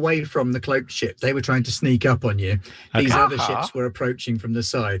further away from the cloaked ship. They were trying to sneak up on you. These Okay. other ships were approaching from the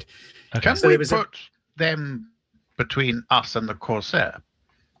side. Okay. Can So we there was put them between us and the Corsair?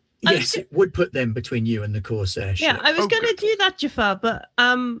 I was Yes, it would put them between you and the Corsair ship. yeah, I was Oh, going to good. do that, Jafar, but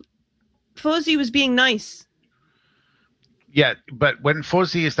Fawzi was being nice. Yeah, but when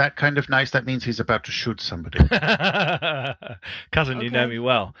Fawzi is that kind of nice, that means he's about to shoot somebody. Cousin, you know Okay. me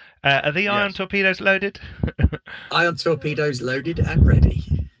well. Are the ion Yes. torpedoes loaded? Ion torpedoes loaded and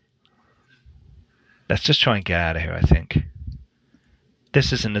ready. Let's just try and get out of here, I think.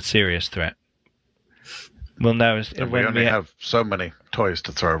 This isn't a serious threat. We'll know And we when only have so many toys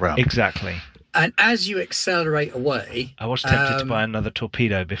to throw around. Exactly. And as you accelerate away, I was tempted to buy another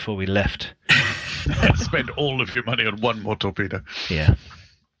torpedo before we left. Spend all of your money on one more torpedo. Yeah.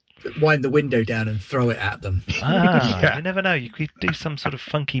 wind the window down and throw it at them. Ah, Yeah. you never know. You could do some sort of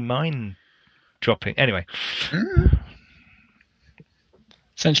funky mine dropping. Anyway.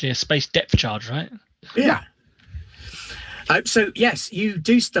 Essentially a space depth charge, right? Yeah. So, yes, you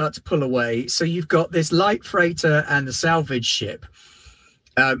do start to pull away. So you've got this light freighter and the salvage ship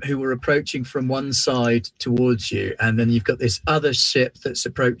who are approaching from one side towards you. And then you've got this other ship that's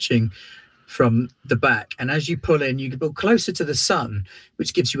approaching from the back. And as you pull in, you pull closer to the sun,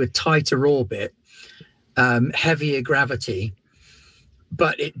 which gives you a tighter orbit, heavier gravity.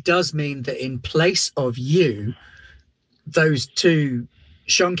 But it does mean that in place of you, those two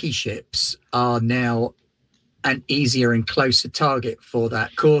shonky ships are now an easier and closer target for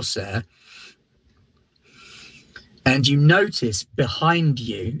that Corsair. And you notice behind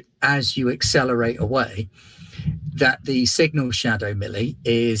you, as you accelerate away, that the signal shadow, Millie,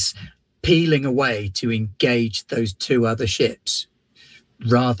 is peeling away to engage those two other ships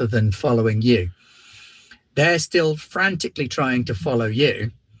rather than following you. They're still frantically trying to follow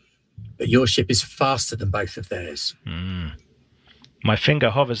you, but your ship is faster than both of theirs. My finger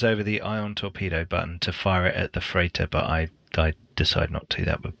hovers over the ion torpedo button to fire it at the freighter, but I decide not to.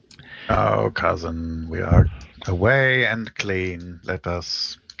 That would... Oh, cousin, we are away and clean. Let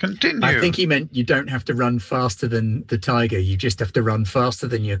us continue. I think he meant you don't have to run faster than the Tiger. You just have to run faster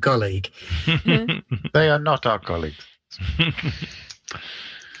than your colleague. They are not our colleagues.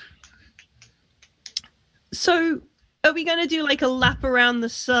 So, are we going to do like a lap around the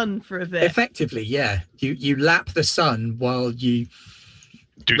sun for a bit? Effectively, yeah. You lap the sun while you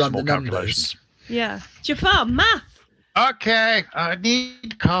Do run small the numbers. calculations. Yeah. Jafar, math. Okay, I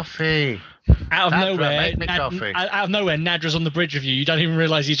need coffee. Out of Nadra, nowhere, make me coffee. out of nowhere, Nadra's on the bridge with you. You don't even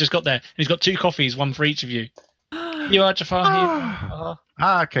realise he's just got there. He's got 2 coffees, one for each of you. You are Jafar.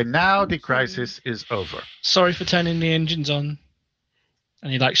 Okay, now the crisis is over. Sorry for turning the engines on.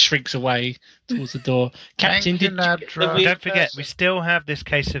 And he like shrinks away towards the door. Captain, you, did you get the Nadra. weird Don't forget, person? we still have this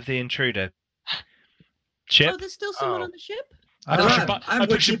case of the intruder. Chip? Oh, there's still someone Oh. on the ship? I Hello, push a bu- I'm I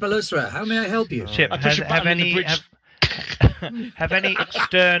push Witchy a- Balusra. How may I help you? Chip, I push a button and the bridge- have any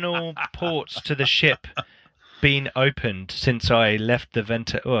external ports to the ship been opened since I left the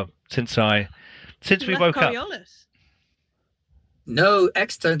since we Left woke up? Coriolis. No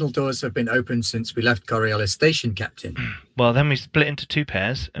external doors have been opened since we left Coriolis Station, Captain. Well, then we split into 2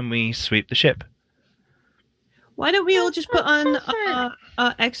 pairs and we sweep the ship. Why don't we all just put on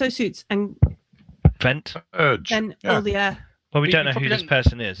our exosuits and Vent. Urge. then Yeah. all the air? Well, we We don't know who probably this don't-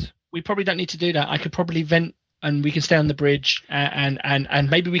 person is. We probably don't need to do that. I could probably vent, and we can stay on the bridge, and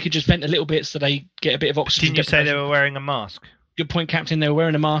maybe we could just vent a little bit so they get a bit of oxygen. Didn't you say they deprivation. were wearing a mask? Good point, Captain. They were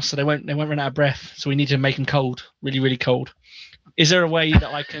wearing a mask, so they won't run out of breath. So we need to make them cold, really, really cold. Is there a way that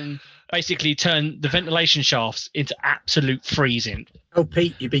I can basically turn the ventilation shafts into absolute freezing? Oh,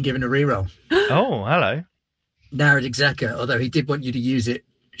 Pete, you've been given a reroll. Oh, hello. Narrowed Executor, although he did want you to use it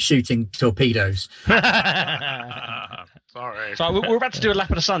shooting torpedoes. Sorry. So we're about to do a lap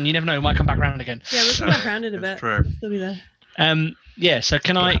of the sun. You never know, it might come back round again. Yeah, we'll come back around in a bit. True. Still be there. Yeah. So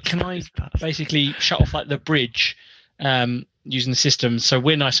can I basically shut off like the bridge using the system so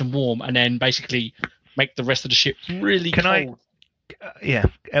we're nice and warm, and then basically make the rest of the ship really cold?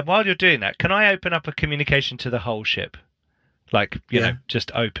 While you're doing that, can I open up a communication to the whole ship, like you know,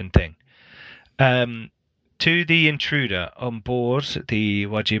 just open thing, to the intruder on board the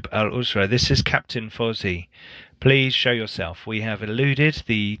Wajib Al-Usra? This is Captain Fawzi. Please show yourself. We have eluded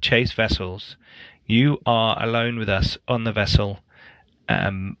the chase vessels. You are alone with us on the vessel.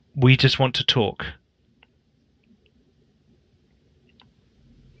 We just want to talk.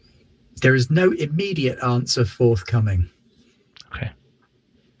 There is no immediate answer forthcoming.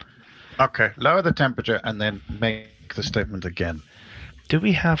 Okay, lower the temperature and then make the statement again. Do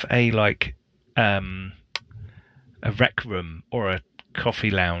we have a rec room or a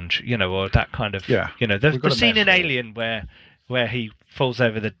coffee lounge, you know, or that kind of, you know, the scene in Alien where he falls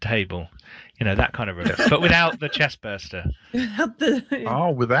over the table, you know, that kind of room, but without the chest burster. Without the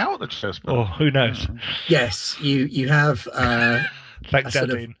chest burster. Or who knows? Yes, you have Thanks,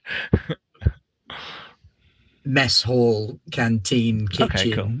 Dean. Mess hall, canteen,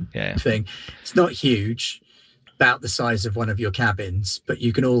 kitchen thing. It's not huge, about the size of one of your cabins, but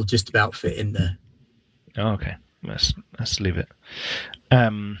you can all just about fit in there. Oh, okay. Let's leave it.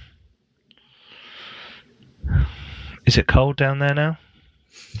 Is it cold down there now?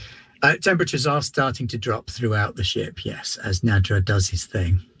 Temperatures are starting to drop throughout the ship, yes, as Nadra does his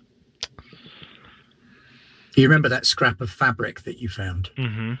thing. You remember that scrap of fabric that you found?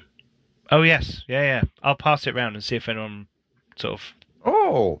 Mm-hmm. Oh, yes. Yeah. I'll pass it round and see if anyone sort of...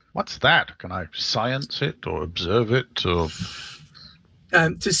 Oh, what's that? Can I science it or observe it? Or...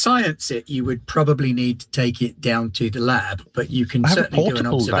 To science it, you would probably need to take it down to the lab, but you can certainly do an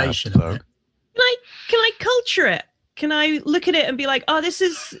observation of it. Can I culture it? Can I look at it and be like, oh, this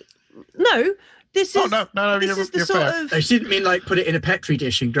is... No, this is... No, this is the sort of... I didn't mean like put it in a Petri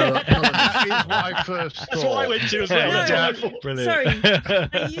dish and grow up colonies. That is what I first thought. That's what I went to as well. Brilliant. Sorry,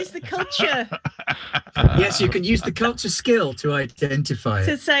 I use the culture Yes, you can use the culture skill to identify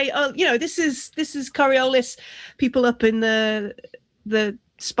to it. say, oh, you know, this is Coriolis. People up in the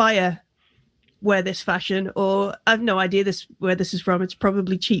Spire wear this fashion, or I've no idea where this is from. It's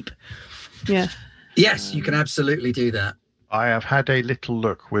probably cheap. Yeah. Yes, you can absolutely do that. I have had a little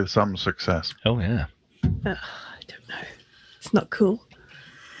look with some success. Oh, yeah. I don't know. It's not cool.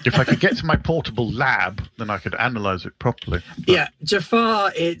 If I could get to my portable lab, then I could analyze it properly. Yeah,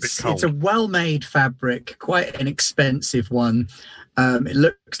 Jafar, it's a well-made fabric, quite an expensive one. It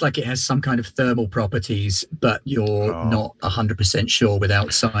looks like it has some kind of thermal properties, but you're not 100% sure without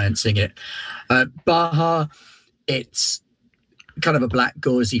sciencing it. Baha, it's kind of a black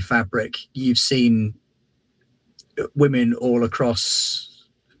gauzy fabric. You've seen women all across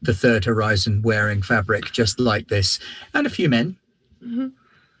the Third Horizon wearing fabric just like this, and a few men. Mm-hmm.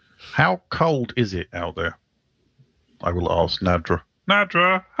 How cold is it out there? I will ask Nadra.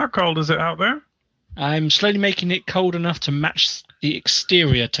 Nadra, how cold is it out there? I'm slowly making it cold enough to match the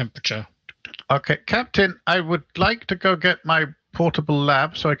exterior temperature. Okay, Captain, I would like to go get my portable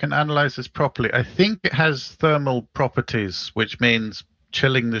lab so I can analyze this properly. I think it has thermal properties, which means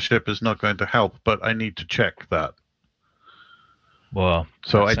chilling the ship is not going to help, but I need to check that. Well,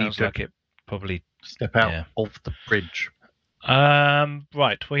 so I sounds need to like it probably step out of the bridge. Right.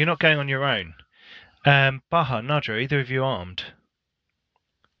 Well, you're not going on your own. Baha, Nadra, either of you armed?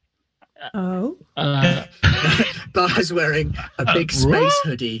 Oh. Baha's wearing a big space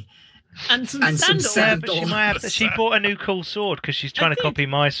hoodie. And some sandals. Yeah, but she bought a new cool sword because she's trying to copy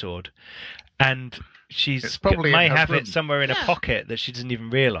my sword. And she's may have it somewhere in a pocket that she doesn't even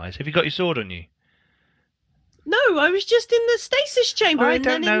realise. Have you got your sword on you? No, I was just in the stasis chamber. I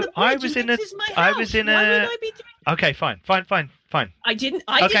don't know. I was in a. Why would I be doing... Okay, fine. I didn't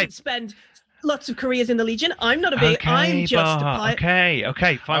spend lots of careers in the Legion. I'm not a big. I'm just a pilot.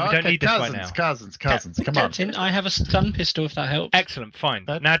 Okay, fine. We don't need this right now. Cousins. Come Captain, on. I have a stun pistol if that helps. Excellent, fine.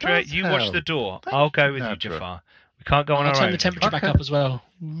 Nadra, you watch the door. I'll go with you, Jafar. We can't go on our own. I'll turn the temperature back up as well.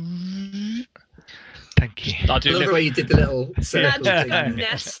 Thank you. I love the way you did the little circle thing.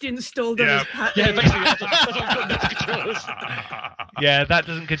 Nest installed on his pack. Yeah, basically that's what I've got Nest controllers. Yeah, that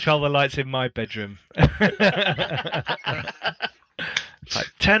doesn't control the lights in my bedroom.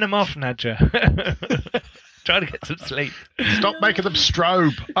 Like, turn them off, Nadja. Try to get some sleep. Stop making them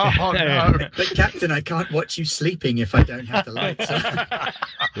strobe. Oh, no. But, Captain, I can't watch you sleeping if I don't have the lights on.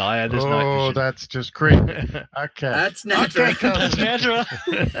 Liar, there's night vision. Oh, that's just creepy. Okay. That's Nadra. That's Nadra.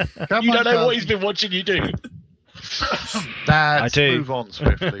 Come You on, don't know what Cousins. he's been watching you do. Let's do. move on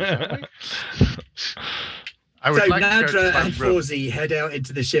swiftly, shall we? I would So like to go to Nadra my and room. Fawzi head out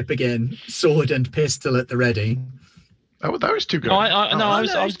into the ship again, sword and pistol at the ready. Oh, those two guys. No, I no,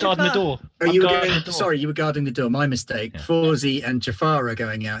 was it's guarding the Jafar. door. Oh, I'm you were guarding going, the door. sorry, you were guarding the door. My mistake. Yeah. Fawzi and Jafar are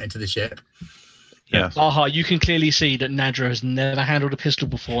going out into the ship. Yes. Aha, you can clearly see that Nadra has never handled a pistol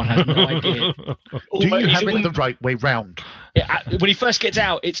before and has no idea. Do you have it the right way round? Yeah, when he first gets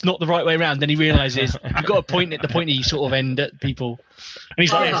out, it's not the right way around. Then he realizes you've got to point at the pointy sort of end at people. And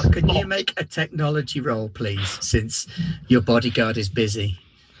he's like, Baha, can you make a technology roll, please, since your bodyguard is busy?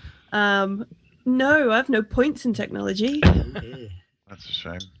 No, I have no points in technology. That's a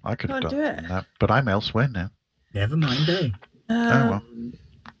shame. I could have Can't done do it. that, but I'm elsewhere now. Never mind, eh? well.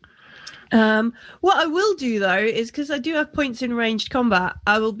 What I will do though is because I do have points in ranged combat,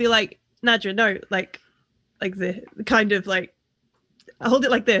 I will be like, Nadra, no, like the kind of like, I hold it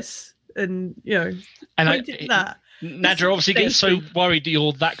like this, and and point it at that. Nadra obviously gets so worried that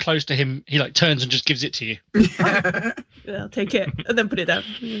you're that close to him, he like turns and just gives it to you. Yeah, I'll take it and then put it down.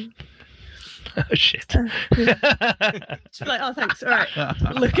 Oh shit! Just be like, oh, thanks. All right,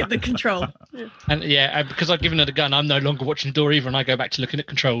 look at the control. Yeah. And because I've given her the gun, I'm no longer watching the door either, and I go back to looking at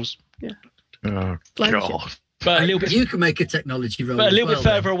controls. Oh, Flying God. But a little bit, You can make a technology roll. but a little as bit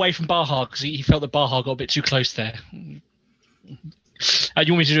well, further away from Baha because he felt that Baha got a bit too close there. You want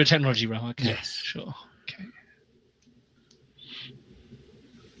me to do a technology roll? Okay, Yes. sure. Okay.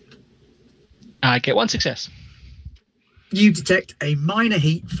 I get one success. You detect a minor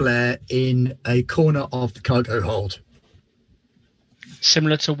heat flare in a corner of the cargo hold.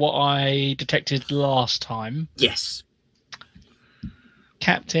 Similar to what I detected last time. Yes.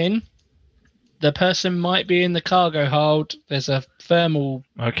 Captain, the person might be in the cargo hold. There's a thermal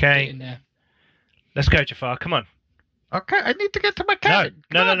bit Okay, in there. let's go, Jafar. Come on. Okay, I need to get to my cabin.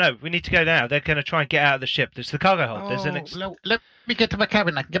 No. We need to go now. They're going to try and get out of the ship. There's the cargo hold. There's an. Let me get to my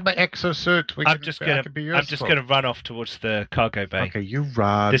cabin. I can get my exosuit. I'm just gonna run off towards the cargo bay. Okay, you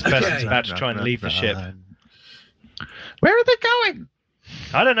run. This person's Okay. about to try and leave the ship. Where are they going?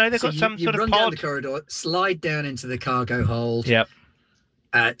 I don't know. They've So got some you sort of run down the pod. corridor, slide down into the cargo hold, Yep.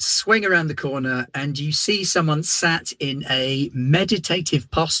 swing around the corner, and you see someone sat in a meditative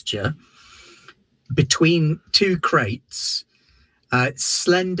posture between two crates,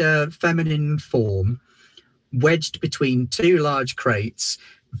 slender feminine form, wedged between two large crates,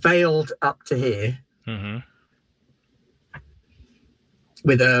 veiled up to here, hmm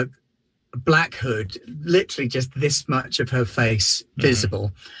with a black hood, literally just this much of her face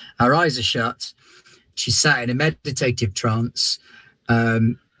visible. Her eyes are shut. She's sat in a meditative trance.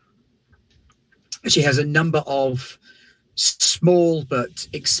 She has a number of small but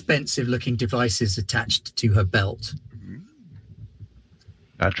expensive looking devices attached to her belt.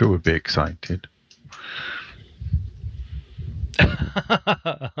 Nadra would be excited.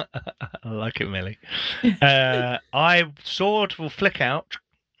 I like it, Millie. Sword will flick out,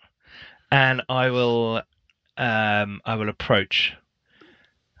 and I will approach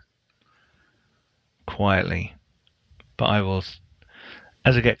quietly, but I will,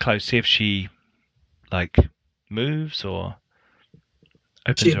 as I get close, see if she moves or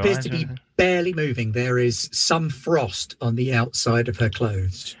opens She her appears eyes to or be anything. barely moving. There is some frost on the outside of her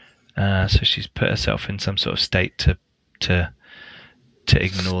clothes. So she's put herself in some sort of state to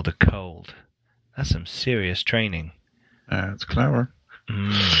ignore the cold. That's some serious training. It's clever.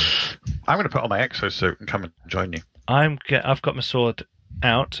 Mm. I'm going to put on my exosuit and come and join you. I've got my sword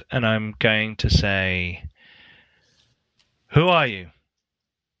out, and I'm going to say, "Who are you?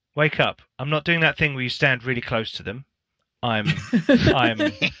 Wake up! I'm not doing that thing where you stand really close to them. I've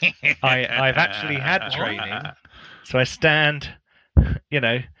actually had training, so I stand,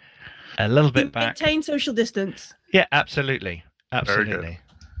 a little bit back. Maintain social distance. Yeah, absolutely. Very good.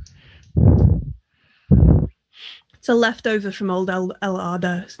 It's a leftover from old El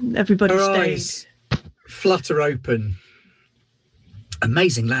Arda. Everybody Her stayed. eyes flutter open.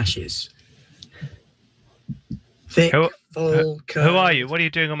 Amazing lashes. Thick, full, Who are you? What are you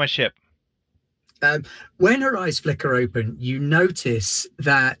doing on my ship?" When her eyes flicker open, you notice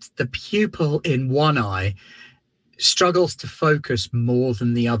that the pupil in one eye struggles to focus more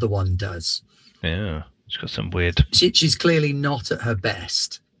than the other one does. Yeah, she's got some weird. She's clearly not at her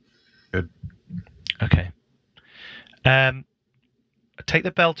best. Okay. I take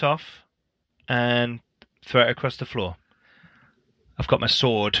the belt off and throw it across the floor. I've got my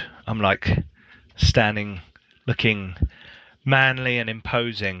sword. I'm standing, looking manly and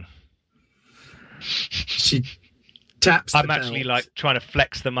imposing. She taps the I'm actually belt, trying to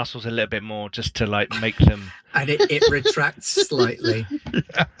flex the muscles a little bit more just to make them. and it retracts slightly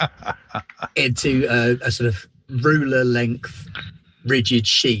into a sort of ruler length rigid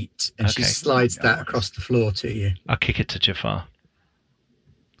sheet, and she Okay. slides that across the floor to you. I'll kick it to Jafar.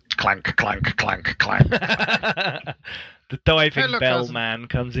 Clank, clank, clank, clank. The diving Hey, look, bell cousin. man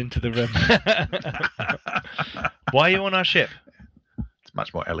comes into the room. Why are you on our ship? It's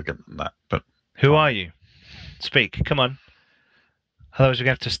much more elegant than that, but Who are you? Speak, come on. Otherwise we're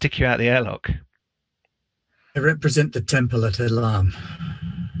going to have to stick you out the airlock. I represent the temple at Elam.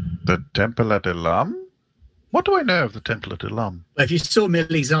 the Temple at Elam? What do I know of the Temple at Elam? If you saw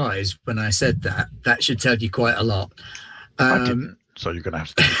Millie's eyes when I said that, that should tell you quite a lot. I didn't, so you're going to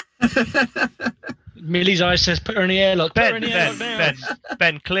have to. Millie's eye says, "Put her in the airlock. Put her in the airlock now."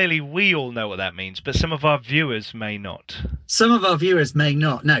 Ben, clearly we all know what that means, but some of our viewers may not. Some of our viewers may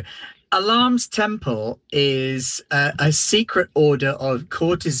not know. Alam's temple is a secret order of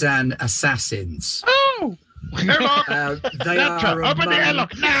courtesan assassins. Oh! Airlock! They Natra, are open the among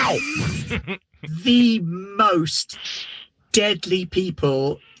airlock now! the most deadly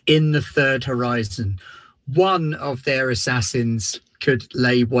people in the Third Horizon. One of their assassins could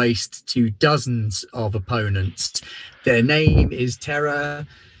lay waste to dozens of opponents. Their name is Terra.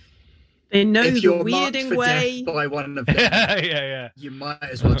 They know If the you're marked weirding for way. death by one of them, yeah. you might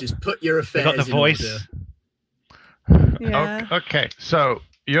as well just put your They affairs got the in voice. order. Yeah. Okay, so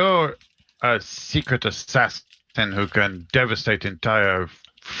you're a secret assassin who can devastate entire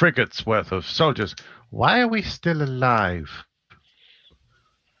frigates worth of soldiers. Why are we still alive?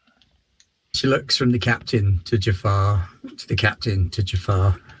 She looks from the captain to Jafar, to the captain to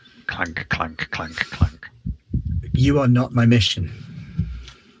Jafar. Clank, clank, clank, clank. You are not my mission.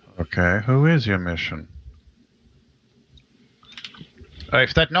 Okay, who is your mission?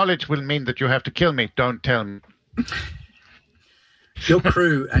 If that knowledge will mean that you have to kill me, don't tell me. Your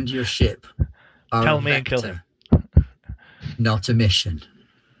crew and your ship are Tell a me and kill vector, not a mission.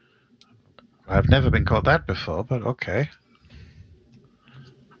 I've never been called that before, but okay.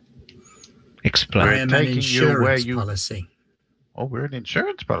 Explain. I am an taking you where insurance you- policy. Oh, we're an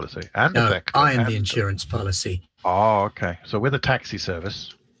insurance policy. And a No, vector. I am and- the insurance policy. Oh, okay. So we're the taxi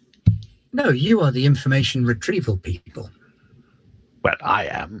service. No, you are the information retrieval people. Well, I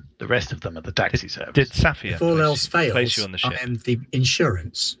am. The rest of them are the taxi service. Did Safia If all place- else place fails, you on the ship? I am the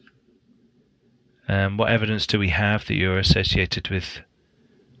insurance. What evidence do we have that you're associated with?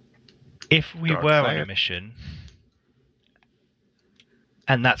 If we Dark were on side. a mission,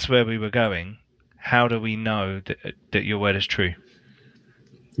 and that's where we were going, how do we know that your word is true?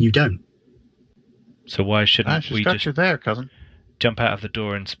 You don't. So why shouldn't She's we got just you there, cousin. jump out of the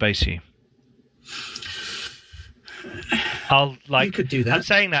door and space you? I'll You could do that. I'm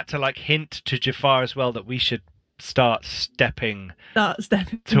saying that to hint to Jafar as well that we should start stepping Start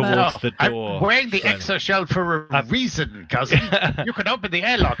stepping towards back. the door. I'm wearing the slowly. exoshell for a I've- reason, cousin. You can open the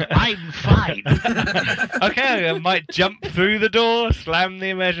airlock. I'm fine. Okay, I might jump through the door, slam the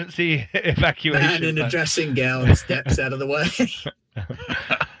emergency evacuation. Man in a button. dressing gown steps out of the way.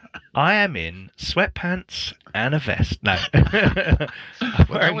 I am in sweatpants and a vest. No, I'm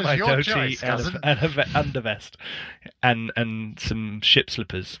wearing was my your dhoti choice, and cousin. a undervest and some ship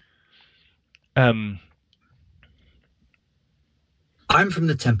slippers. I'm from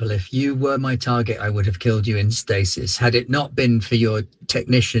the temple. If you were my target, I would have killed you in stasis. Had it not been for your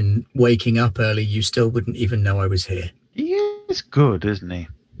technician waking up early, you still wouldn't even know I was here. He is good, isn't he?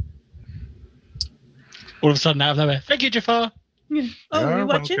 All of a sudden, out of nowhere. Thank you, Jafar. Oh, You're we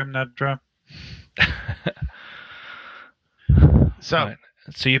watching? welcome, Nadra. So, Right.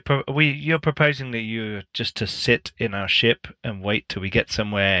 So you're proposing that you're just to sit in our ship and wait till we get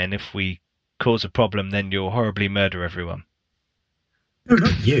somewhere, and if we cause a problem, then you'll horribly murder everyone. No,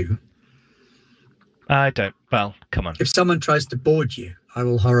 not you. I don't. Well, come on. If someone tries to board you, I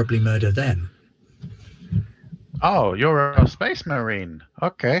will horribly murder them. oh, you're a space marine.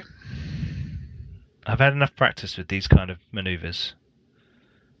 Okay. I've had enough practice with these kind of maneuvers.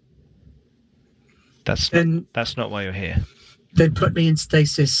 That's not why you're here. Then put me in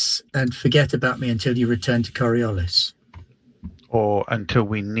stasis and forget about me until you return to Coriolis. Or until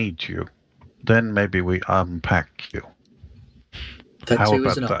we need you. Then maybe we unpack you. That How too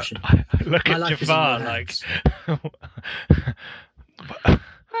is about an that? option. Look My at life is in Jafar your like.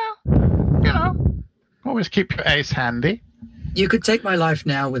 Well, always keep your ace handy. You could take my life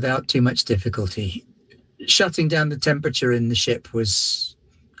now without too much difficulty. Shutting down the temperature in the ship was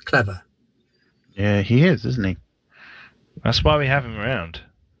clever. Yeah, he is, isn't he? That's why we have him around.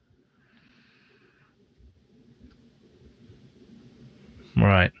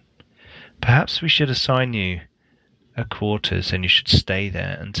 Right. Perhaps we should assign you a quarters and you should stay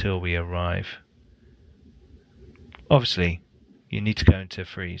there until we arrive. Obviously, you need to go into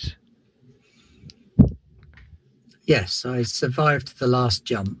freeze. Yes, I survived the last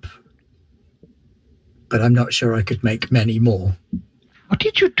jump, but I'm not sure I could make many more. How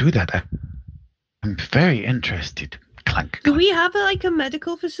did you do that? I'm very interested. Clank. Do we have like a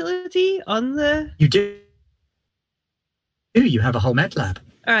medical facility on the? You do. You have a whole med lab.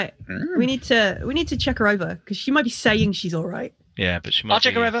 All right, we need to check her over because she might be saying she's all right. Yeah, but she might. I'll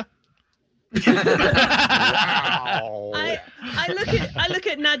check her over. Wow. I look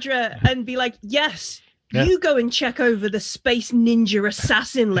at Nadra and be like, yes, Yeah. you go and check over the space ninja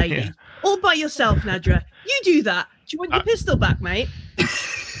assassin lady. Yeah. All by yourself, Nadra. You do that. Do you want your pistol back, mate?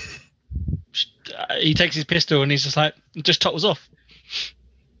 He takes his pistol and he's just like, just topples off.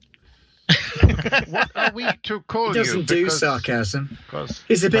 What are we to call He you? doesn't do sarcasm. Because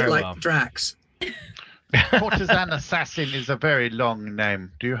He's a bit Very like well. Drax. courtesan assassin is a very long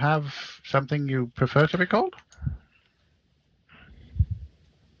name. Do you have something you prefer to be called?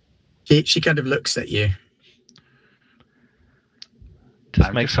 She kind of looks at you. Just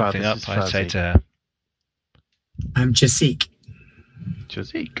I'm make just rather something up, this is I'd say fuzzy. to her. I'm Jasik.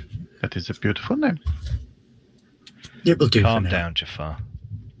 Jazik. That is a beautiful name. It will do Calm for now. down, Jafar.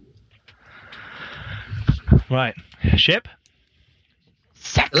 Right. Ship?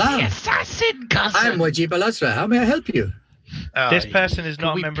 Hello. assassin, I'm Wajib Al-Azra. How may I help you? This person is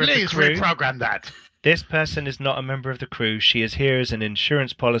not a member of the please crew. reprogram that? This person is not a member of the crew. She is here as an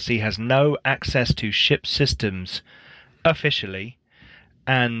insurance policy, has no access to ship systems officially,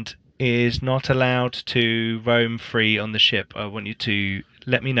 and is not allowed to roam free on the ship. I want you to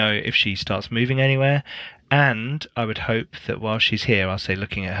let me know if she starts moving anywhere, and I would hope that while she's here, I'll say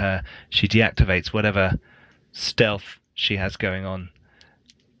looking at her, she deactivates whatever stealth she has going on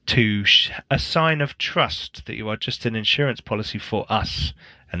to a sign of trust that you are just an insurance policy for us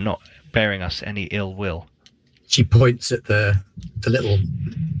and not bearing us any ill will. She points at the little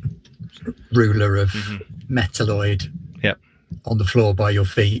ruler of metalloid Yep. on the floor by your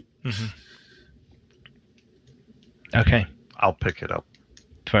feet. Okay, I'll pick it up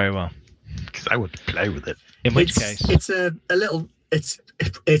very well. because I would play with it. In which case, It's a little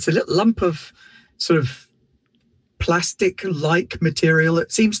lump of sort of plastic-like material.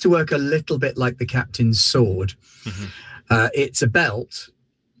 It seems to work a little bit like the captain's sword. It's a belt,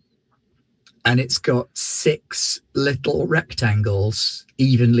 and it's got 6 little rectangles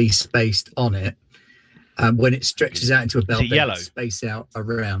evenly spaced on it. When it stretches out into a belt, it they yellow? space out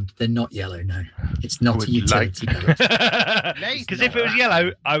around. They're not yellow, no. It's not would a utility belt. because if it was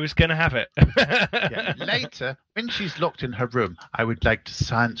yellow, I was going to have it. Yeah. Later, when she's locked in her room, I would like to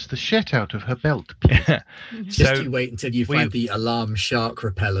science the shit out of her belt. Please. Just So you wait until you we- find the alarm shark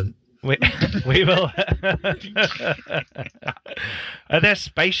repellent. we will. Are there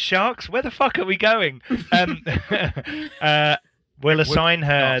space sharks? Where the fuck are we going? We'll Would assign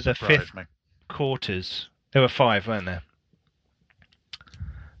her not the surprise 5th me. quarters. There were 5, weren't there?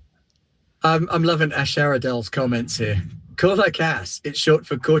 I'm loving Asharadel's comments here. Call her Cass. It's short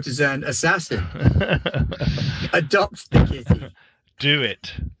for courtesan assassin. Adopt the kitty. Do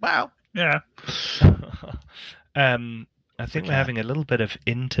it. Wow. Yeah. I think we're having a little bit of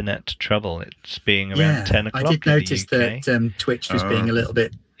internet trouble. It's being around 10 o'clock. I did in notice the UK. that Twitch was being a little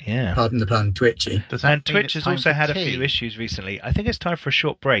bit, Yeah. pardon the pun, twitchy. Does that And mean Twitch it's has time also for had a tea? few issues recently. I think it's time for a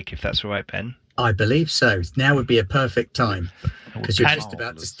short break, if that's all right, Ben. I believe so. Now would be a perfect time because you're And- just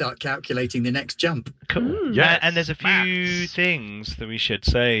about to start calculating the next jump. Cool. Yes, And there's a few Max. things that we should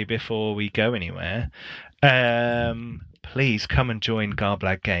say before we go anywhere. Please come and join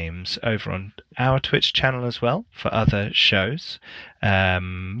Garblag Games over on our Twitch channel as well for other shows.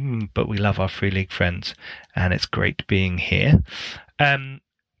 But we love our Free League friends, and it's great being here.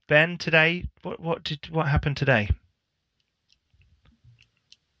 Ben, today, what happened today?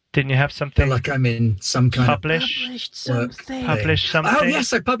 Didn't you have I feel something like I'm in some kind published? Published something. Published something? Oh,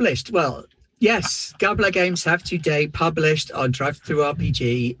 yes, I published. Well, yes, Garbler Games have today published on Drive Through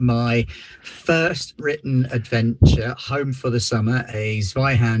RPG my first written adventure, Home for the Summer, a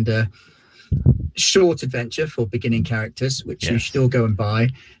Zweihander short adventure for beginning characters, which you Yes. should all go and buy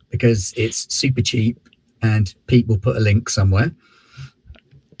because it's super cheap and Pete will put a link somewhere.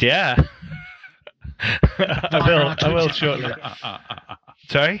 Yeah. I will shortly.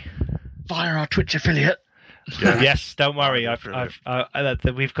 Sorry? Via our Twitch affiliate. Yes, don't worry.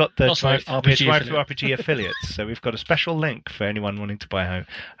 We've got the Oh, sorry, Drive RPG Through RPG affiliates, so we've got a special link for anyone wanting to buy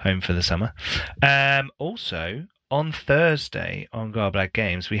Home for the Summer. Also, on Thursday on Garblag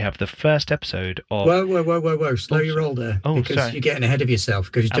Games, we have the first episode of. Whoa. Slow your roll there. Oh, because sorry. you're getting ahead of yourself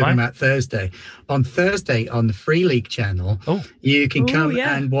because you're Am talking I? about Thursday. On Thursday on the Free League channel, Oh. you can Oh, come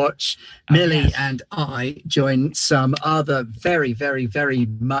yeah. and watch Oh, Millie yes. and I join some other very, very, very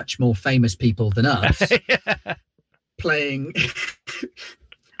much more famous people than us playing.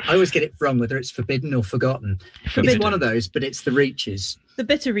 I always get it wrong whether it's Forbidden or Forgotten. Forbidden. It's one of those, but it's the Reaches. The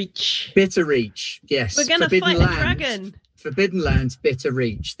Bitter Reach. Bitter Reach, yes. We're going to Forbidden fight a Lands. dragon. Forbidden Lands, Bitter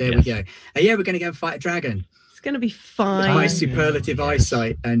Reach. There we go. Yeah, we're going to go and fight a dragon. It's going to be fine. My superlative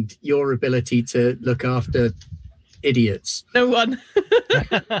eyesight and your ability to look after idiots. No one.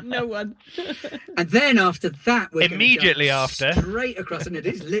 No one. And then after that, we're Immediately gonna after. straight across, and it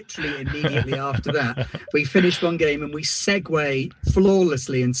is literally immediately after that, we finish one game and we segue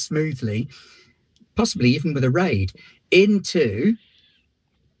flawlessly and smoothly, possibly even with a raid, into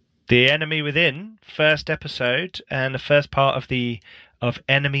The Enemy Within, first episode, and the first part of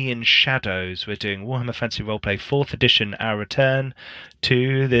Enemy in Shadows. We're doing Warhammer Fantasy Roleplay 4th edition, our return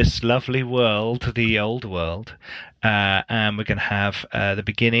to this lovely world, the old world. And we're going to have the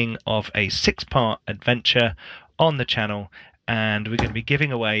beginning of a 6-part adventure on the channel. And we're going to be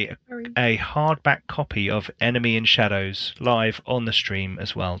giving away a hardback copy of Enemy in Shadows live on the stream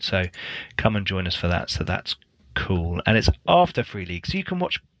as well. So come and join us for that. So that's cool. And it's after Free League, so you can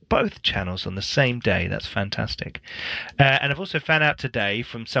watch both channels on the same day. That's fantastic. And I've also found out today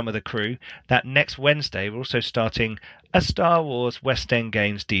from some of the crew that next Wednesday we're also starting a Star Wars West End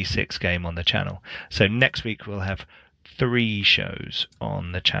Games D6 game on the channel. So next week we'll have 3 shows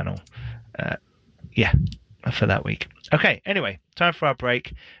on the channel. For that week. Okay, anyway, time for our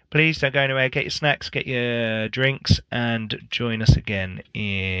break. Please don't go anywhere. Get your snacks, get your drinks, and join us again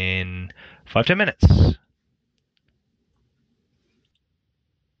in 5-10 minutes.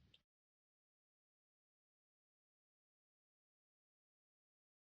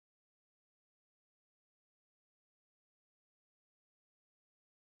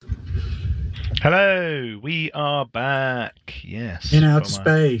 Hello, we are back. Yes. In Outer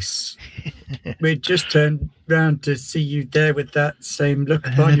Space. We just turned round to see you there with that same look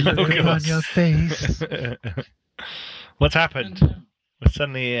on your face. What's happened? We're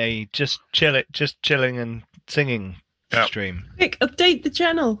suddenly just chilling and singing stream. Quick, update the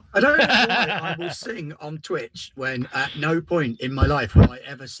channel. I don't know why I will sing on Twitch when at no point in my life will I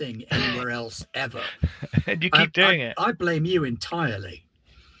ever sing anywhere else ever. And you keep doing it. I blame you entirely.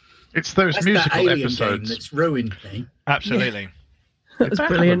 It's those That's musical that Alien episodes. game that's ruined me. Absolutely. That was Did that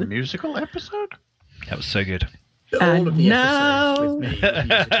brilliant. have a musical episode? That was so good. All of the now-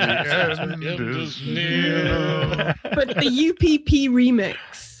 episodes with me. were musically- But the UPP remix.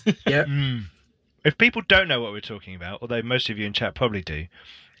 Yeah. If people don't know what we're talking about, although most of you in chat probably do,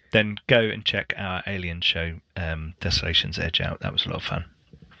 then go and check our Alien show, Desolation's Edge out. That was a lot of fun.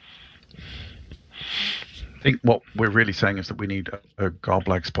 I think what we're really saying is that we need a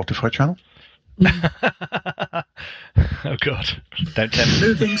Garblag Spotify channel. Oh God! Don't tempt me.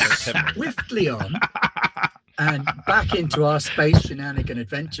 Moving swiftly on and back into our space shenanigan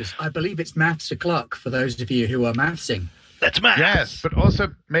adventures. I believe it's maths o'clock for those of you who are mathsing. Let's maths. Yes, but also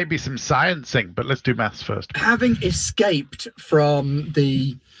maybe some sciencing. But let's do maths first. Having escaped from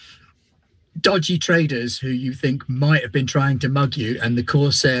the dodgy traders who you think might have been trying to mug you, and the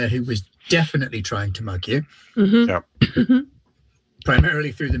Corsair who was definitely trying to mug you,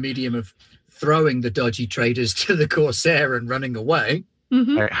 primarily through the medium of throwing the dodgy traders to the Corsair and running away.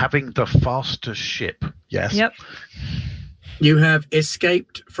 Having the fastest ship. Yes. Yep. You have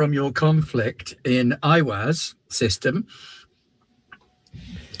escaped from your conflict in Iwaz system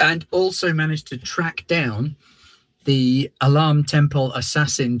and also managed to track down the Alarm Temple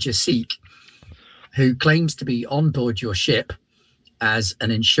assassin Jasik, who claims to be on board your ship as an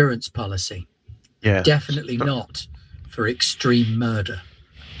insurance policy. Yeah. Definitely not for extreme murder.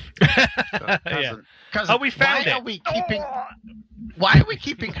 Yeah. Oh, we found it. Why are we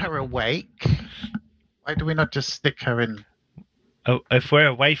keeping her awake? Why do we not just stick her in? Oh, if we're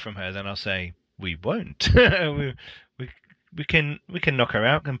away from her, then I'll say we won't. we can knock her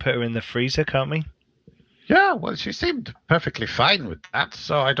out and put her in the freezer, can't we? Yeah, well, she seemed perfectly fine with that,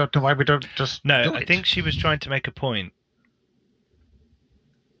 so I don't know why we don't just No, do I it. think she was trying to make a point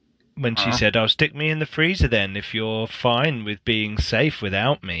when she said, "Oh, stick me in the freezer then if you're fine with being safe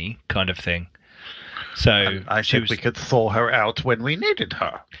without me," kind of thing. So And I she think we could thaw her out when we needed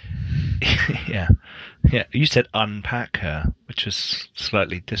her. yeah. You said unpack her, which was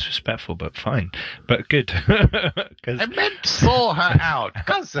slightly disrespectful, but fine, but good. 'Cause- I meant thaw her out,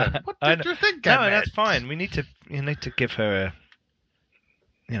 cousin. What did you think? No, I meant? that's fine. You need to give her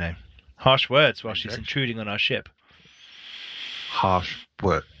harsh words while she's intruding on our ship. Harsh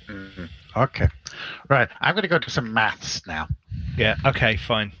word. Okay. Right. I'm going to go to some maths now. Yeah. Okay.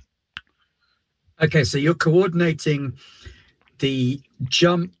 Fine. Okay, so you're coordinating the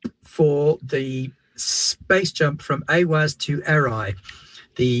jump for the space jump from Awaz to Eri.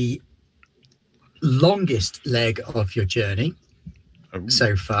 The longest leg of your journey Oh.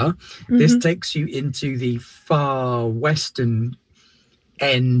 so far. This takes you into the far western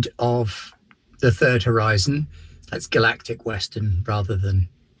end of the third horizon. That's galactic western rather than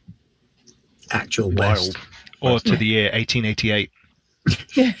actual west. Wild. Or to the year 1888.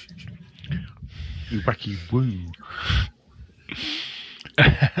 Yeah. Wacky woo.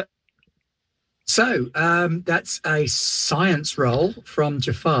 So that's a science roll from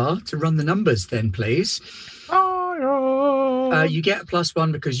Jafar to run the numbers then, please. You get a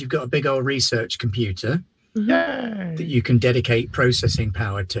 +1 because you've got a big old research computer that you can dedicate processing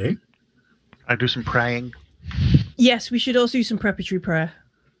power to. I do some praying. Yes, we should also do some preparatory prayer.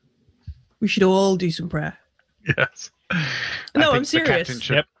 We should all do some prayer. Yes. No, I I'm think the serious. captain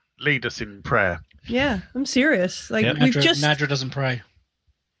should lead us in prayer. Yeah, I'm serious. Like Yep. we've just Nadra doesn't pray.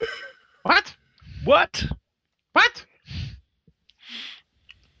 What? What? What?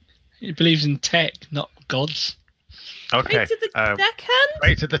 He believes in tech, not gods. Okay. pray to the deckhand.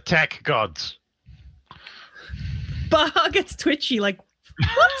 Pray to the tech gods. Baha gets twitchy. Like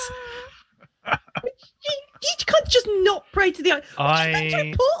what? you can't just not pray to the. Just went through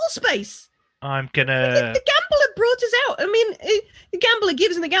portal space. I'm The gonna. gambler brought us out. I mean, the gambler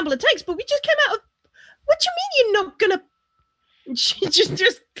gives and the gambler takes, but we just came out of. What do you mean you're not gonna? She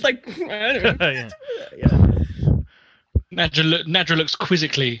just like. I don't know. Yeah. Nadra looks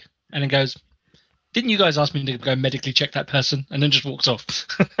quizzically and then goes, "Didn't you guys ask me to go medically check that person?" And then just walks off.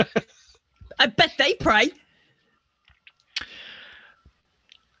 I bet they pray.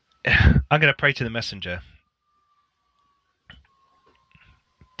 I'm going to pray to the messenger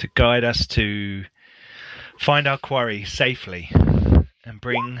to guide us to find our quarry safely and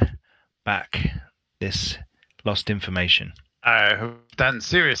bring back this lost information. I have done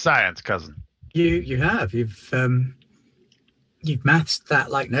serious science, cousin. You have. You've mathsed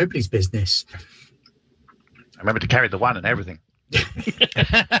that like nobody's business. I remember to carry the one and everything.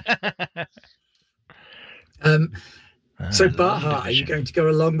 So, Baha, are you going to go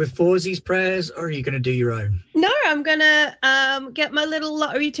along with Forzy's prayers, or are you going to do your own? No, I'm gonna get my little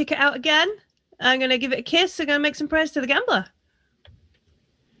lottery ticket out again. I'm gonna give it a kiss. I'm gonna make some prayers to the gambler.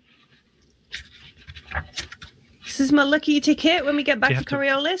 This is my lucky ticket when we get back Do you to have to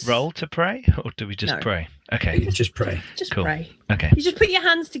Coriolis. Roll to pray, or do we just No. pray? You Okay, can just pray. Just cool. pray. Okay. You just put your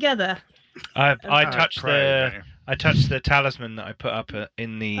hands together. I touched Pray, I touched the talisman that I put up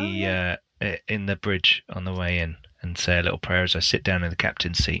in the Oh, yeah. in the bridge on the way in, and say a little prayer as I sit down in the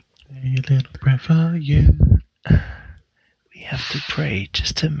captain's seat. a little prayer for you. We have to pray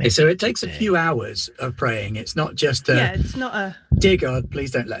just to make. So it takes a day. few hours of praying. It's not just Yeah, it's not a. dear God,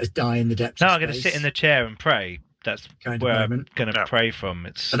 please don't let us die in the depths No, of I'm going to space sit in the chair and pray. That's kind of where moment. I'm going to Yeah. pray from.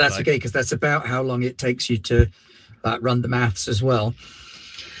 It's But that's like- okay, because that's about how long it takes you to run the maths as well.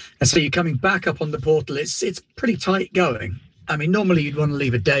 And so you're coming back up on the portal. It's pretty tight going. I mean, normally you'd want to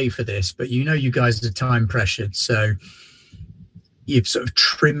leave a day for this, but you know you guys are time pressured, so you've sort of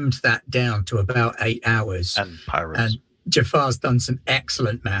trimmed that down to about 8 hours. And pirates. And Jafar's done some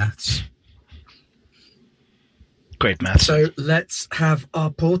excellent maths. great maths. So let's have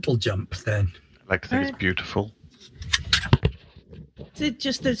our portal jump then. I like to think it's beautiful. It's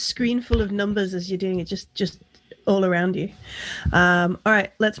just a screen full of numbers as you're doing it, just all around you. All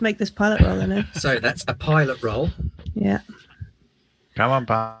right, let's make this pilot roll then. So that's a pilot roll, Yeah. Come on,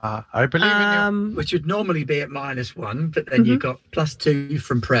 Bar. I believe in you. which would normally be at -1, but then you got +2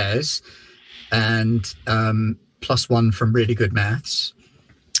 from prayers and +1 from really good maths.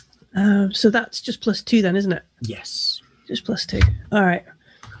 So that's just +2 then, isn't it? Yes. Just +2. All right.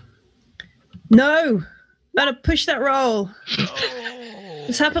 No, better push that roll.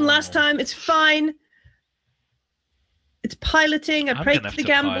 This happened last time. It's fine. It's piloting. I I'm prayed gonna to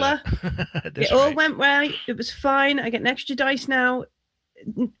the have to gambler. pilot at this It all rate. went right. It was fine. I get an extra dice now.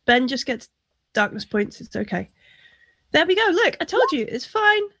 Ben just gets darkness points. It's okay. There we go. Look, I told you. It's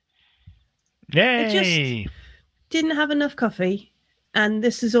fine. Yay! Didn't have enough coffee, and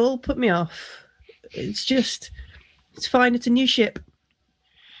this has all put me off. It's fine. It's a new ship.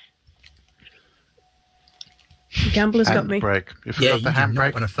 The gambler's got me. Handbrake. You Yeah, forgot you the do not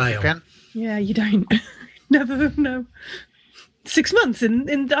handbrake want to fail. again? Yeah, you don't. Never know. 6 months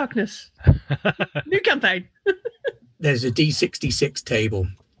in darkness. New campaign. There's a D66 table.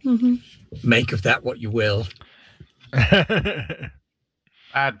 Mm-hmm. Make of that what you will.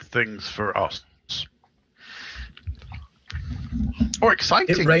 Add things for us. Or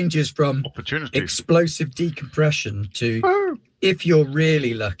exciting It ranges from opportunities. explosive decompression to, Oh, if you're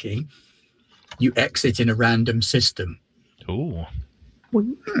really lucky, you exit in a random system. Ooh,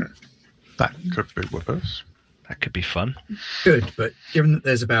 that could be with us. that could be fun. Good, but given that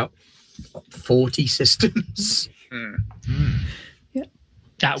there's about 40 systems.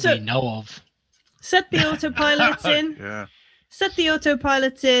 That So- we know of. Set the autopilot in. Yeah. Set the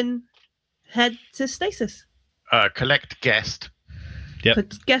autopilot in. Head to stasis. Collect guest. Yep.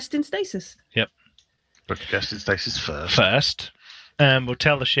 Put guest in stasis. But guest in stasis first. First, we'll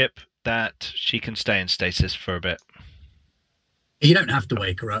tell the ship that she can stay in stasis for a bit. You don't have to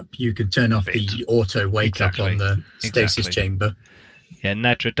wake her up. You can turn off the auto wake up on the stasis Exactly. chamber. Yeah,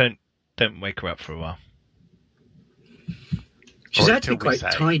 Nadra, don't wake her up for a while. She's Or actually until we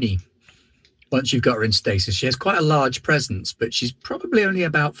quite say. tiny. Once you've got her in stasis, she has quite a large presence, but she's probably only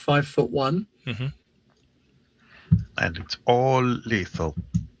about 5'1". And it's all lethal.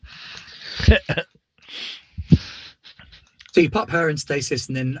 So you pop her in stasis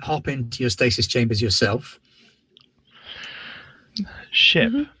and then hop into your stasis chambers yourself. Ship,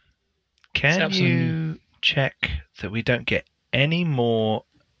 Mhm. can Set up some- you check that we don't get any more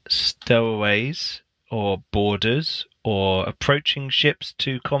stowaways or boarders or approaching ships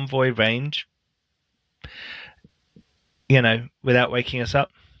to convoy range? Without waking us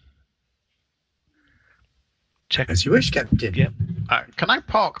up? Check. As you wish, Captain. Yep. Can I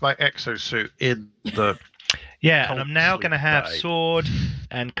park my exosuit in the... Yeah, and I'm now Cold going to have sleep sword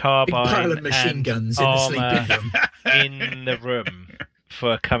and Big carbine pile of machine and guns in the armor sleeping room. in the room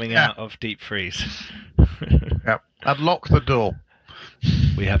for coming out of deep freeze. Yep. And lock the door.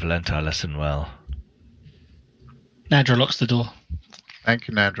 We have learnt our lesson well. Nadra locks the door. Thank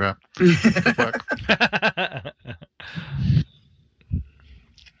you, Nadra. Good work.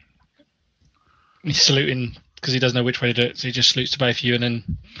 He's saluting because he doesn't know which way to do it, so he just salutes to both of you and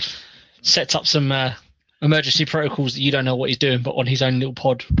then sets up some emergency protocols that you don't know what he's doing, but on his own little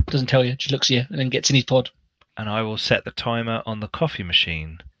pod. Doesn't tell you, just looks at you and then gets in his pod. And I will set the timer on the coffee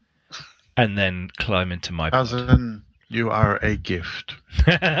machine and then climb into my pod. Cousin, you are a gift.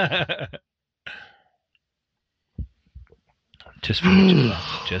 Just for you,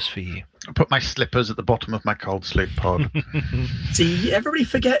 Jafar. Just for you. I put my slippers at the bottom of my cold sleep pod. See, everybody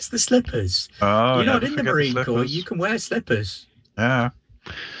forgets the slippers. Oh, You're not never in the forget Marine Corps. slippers. You can wear slippers Yeah.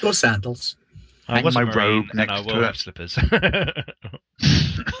 or sandals. I Hang was my a Marine robe and I next will to have it. slippers.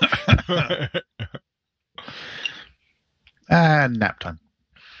 And nap time.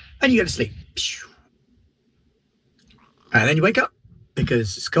 And you go to sleep. And then you wake up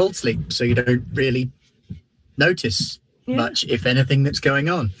because it's cold sleep, so you don't really notice Yeah. much, if anything, that's going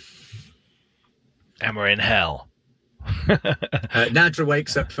on. And we're in hell. Nadra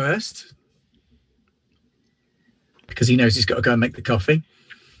wakes up first because he knows he's got to go and make the coffee.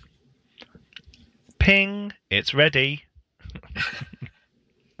 Ping, it's ready.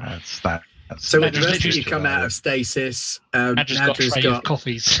 That's that. So when the Nadra's rest of you literally come out of stasis, Nadra's got a Nadra's tray of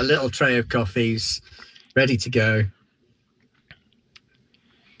coffees. a little tray of coffees ready to go.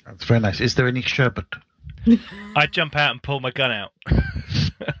 That's very nice. Is there any sherbet? I jump out and pull my gun out.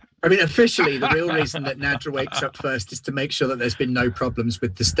 I mean, officially, the real reason that Nadra wakes up first is to make sure that there's been no problems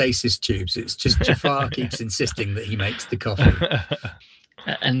with the stasis tubes. It's just Jafar keeps insisting that he makes the coffee.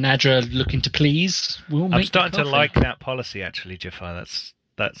 And Nadra, looking to please, will make I'm the starting to coffee. like that policy, actually, Jafar.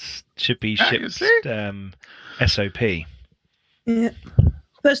 That's should be Ah, you shipped see? SOP. Yeah.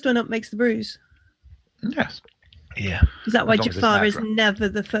 First one up makes the bruise. Yes. Yeah. Is that why As long as it's Jafar is Nadra. never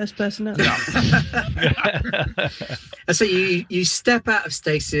the first person up? And so you step out of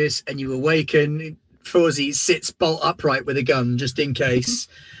stasis and you awaken. Fawzi sits bolt upright with a gun just in case,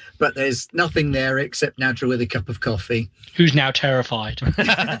 but there's nothing there except Nadra with a cup of coffee. Who's now terrified? Try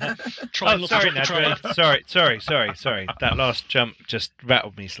Oh, and look sorry, at the controller. Nadra. Sorry. That last jump just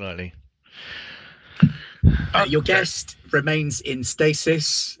rattled me slightly. Your guest remains in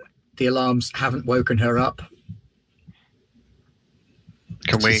stasis. The alarms haven't woken her up.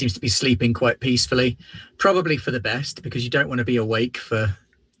 Can She we? seems to be sleeping quite peacefully, probably for the best, because you don't want to be awake for,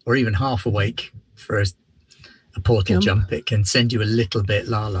 or even half awake for a portal jump. It can send you a little bit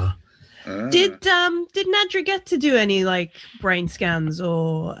la-la. Did Nadra get to do any like brain scans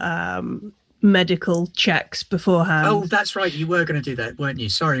or medical checks beforehand? Oh, that's right. You were going to do that, weren't you?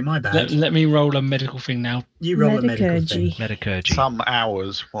 Sorry, my bad. Let me roll a medical thing now. You roll a medical Medicurgy. thing. Medicurgy. Some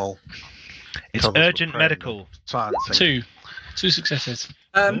hours while It's Covers urgent were medical. sciencing. Two successes.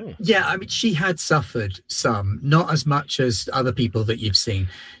 Ooh. Yeah, I mean, she had suffered some, not as much as other people that you've seen.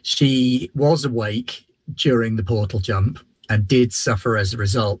 She was awake during the portal jump and did suffer as a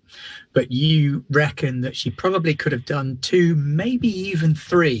result. But you reckon that she probably could have done 2, maybe even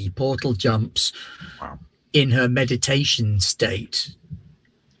 3 portal jumps Wow. in her meditation state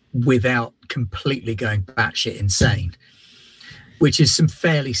without completely going batshit insane, which is some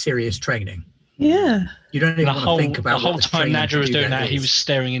fairly serious training. Yeah. You don't even The want to think about the whole what the time training Nadra to was do doing that, he is. was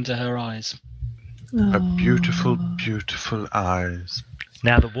staring into her eyes. Her Oh. beautiful, beautiful eyes.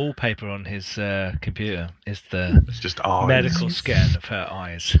 Now the wallpaper on his computer is the It's just eyes. medical scan of her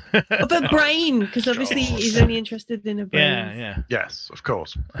eyes. Of her brain, because obviously God. he's only interested in her brain. yeah. Yes, of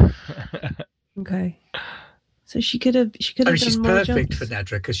course. Okay. So she could have Oh, done she's more perfect jumps. for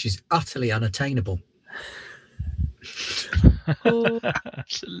Nadra because she's utterly unattainable. Oh,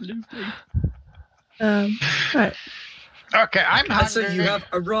 Absolutely. right. Okay, I'm And hungry. so you have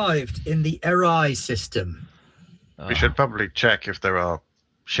arrived in the Erai system. We should probably check if there are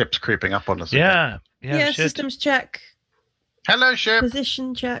ships creeping up on us. again. Yeah, we should. Systems check, Hello, ship.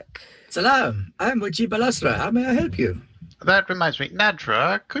 position check. Salam, I'm Wajib Al-Asra. How may I help you? That reminds me,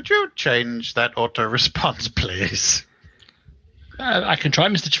 Nadra, could you change that auto response, please? I can try,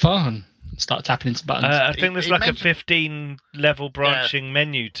 Mr. Javan. Start tapping into buttons. I think there's He like a mentioned- 15-level branching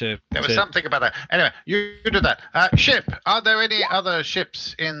menu to. There was something about that. Anyway, you do that. Ship, are there any other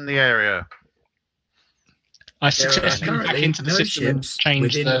ships in the area? I There are successfully back currently into the no system and ships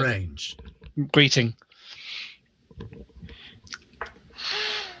changed within the range. greeting.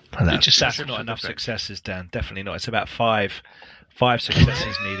 That's ships not are enough different. successes, Dan. Definitely not. It's about five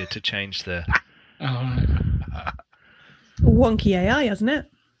successes needed to change the. Oh, right. Wonky AI, hasn't it?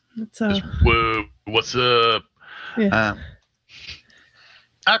 That's, Whoa, what's up? yeah.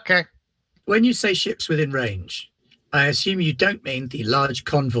 Okay. When you say ships within range, I assume you don't mean the large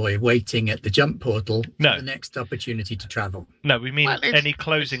convoy waiting at the jump portal No. for the next opportunity to travel. No, we mean Well, it's- any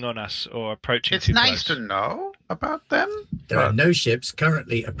closing on us or approaching It's too nice close. to know about them. There are but no ships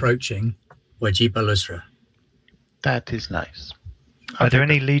currently approaching Wajib Al-Usra. That is nice. Are there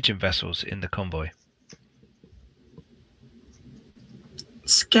any Legion vessels in the convoy?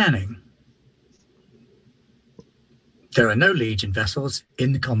 Scanning. There are no Legion vessels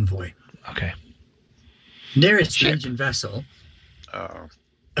in the convoy. Okay. Nearest Ship. Legion vessel, Oh,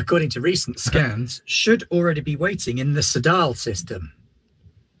 according to recent scans, should already be waiting in the Sadal system.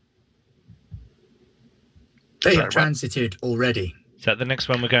 They Sorry, have what? transited already. Is that the next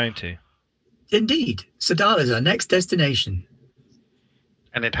one we're going to? Indeed, Sadal is our next destination.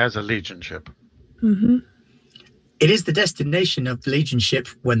 and it has a Legion ship. Mm-hmm. It is the destination of the Legion ship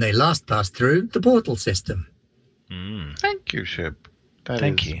when they last passed through the portal system. Mm. Thank you, ship. That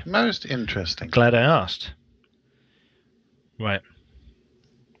Thank is you. most interesting. Glad I asked. Right.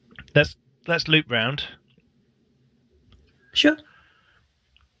 Let's loop round. Sure.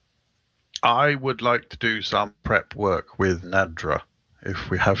 I would like to do some prep work with Nadra if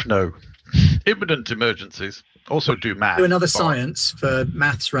we have no imminent emergencies. Also do math. Do another but- science for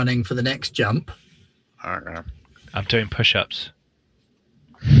maths running for the next jump. I don't know. I'm doing push-ups.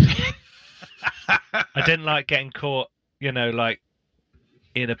 I didn't like getting caught, like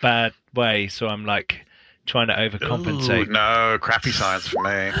in a bad way, so I'm like trying to overcompensate. Ooh, no, crappy science for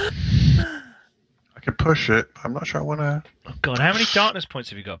me. I can push it. I'm not sure I want to. Oh, God, how many darkness points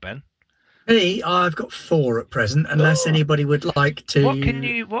have you got, Ben? Me, I've got 4 at present, unless anybody would like to.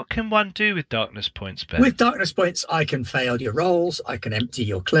 What can one do with darkness points, Ben? With darkness points, I can fail your rolls, I can empty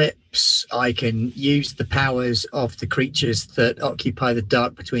your clips, I can use the powers of the creatures that occupy the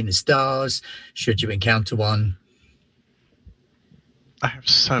dark between the stars, should you encounter one. I have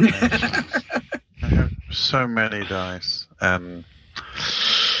so many. I have so many dice.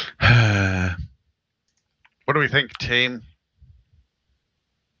 What do we think, team?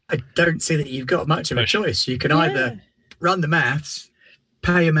 I don't see that you've got much of a Push. choice. You can either run the maths,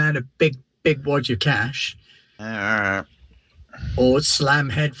 pay a man a big wad of cash, Yeah, or slam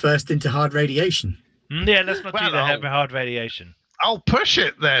head first into hard radiation. Yeah, let's not do Well, the I'll- hard radiation. I'll push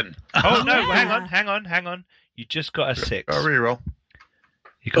it then. Oh, no, Yeah. hang on. You just got a 6. A reroll.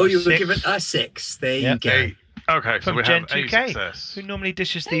 You got Oh, a you were 6 given a 6. There Yep. you go. Eight. Okay, so from we Gen have a 2K, success. who normally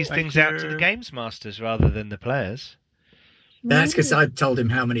dishes these Thank things out to you. the games masters rather than the players. That's because I told him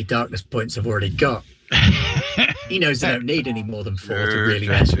how many darkness points I've already got. He knows I don't need any more than 4 to really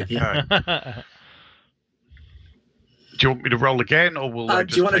mess with you. Okay. Do you want me to roll again, or will I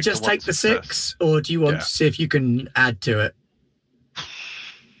Do you want to just one take the success? 6, or do you want Yeah. to see if you can add to it?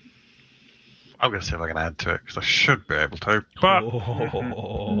 I'm going to see if I can add to it because I should be able to. But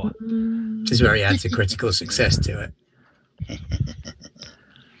Oh. Which is where he adds a critical success to it.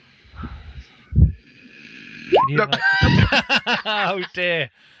 Can you oh dear.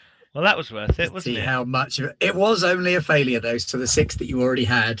 Well, that was worth it, wasn't See it? how much of it. It was only a failure, though, so the 6 that you already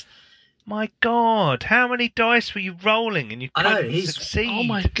had. My God, how many dice were you rolling and you I know, couldn't he's- succeed? Oh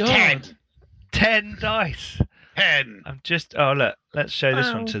my god. 10. 10 dice. 10. I'm just. Oh look, let's show this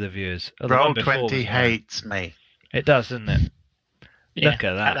one Wow. to the viewers. Oh, the Roll one before 20 was mine. hates me. It does, doesn't it? Yeah, Look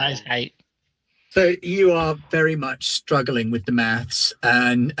at that. That is 8. So you are very much struggling with the maths,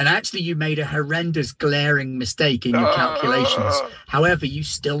 and actually you made a horrendous, glaring mistake in your calculations. However, you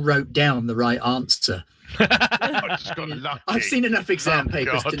still wrote down the right answer. I just got lucky. I've seen enough exam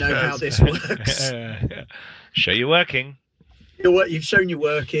papers God, to know yes. how this works. Show you working. You've shown you're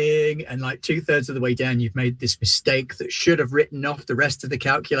working, and like 2/3 of the way down, you've made this mistake that should have written off the rest of the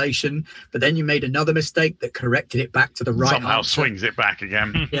calculation, but then you made another mistake that corrected it back to the right Somehow answer. swings it back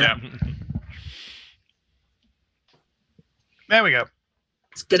again. Yeah. There we go.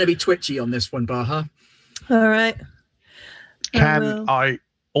 It's going to be twitchy on this one, Baha. All right. Can I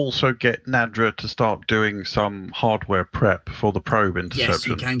also get Nadra to start doing some hardware prep for the probe interception? Yes,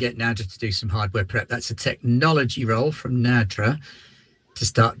 you can get Nadra to do some hardware prep. That's a technology role from Nadra to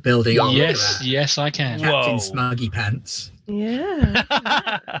start building on Yes, I can. Captain Whoa. Smuggy Pants.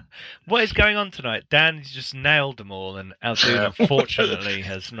 Yeah. What is going on tonight? Dan's just nailed them all, and Altoon, unfortunately,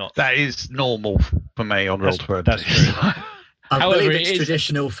 has not. That is normal for me on Roll20. That's true. I However, believe it it's is-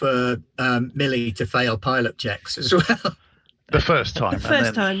 traditional for Millie to fail pilot checks as well. The first time. The and first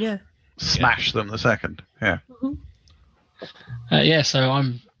then time, yeah. Smash them the second. Yeah. So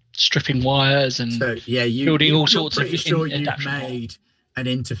I'm stripping wires and So yeah, Building all you're sorts of pretty sure you've adaptation. made an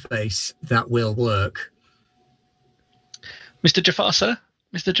interface that will work. Mr. Jafar,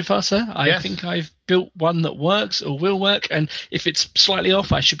 I Yes. think I've built one that works or will work, and if it's slightly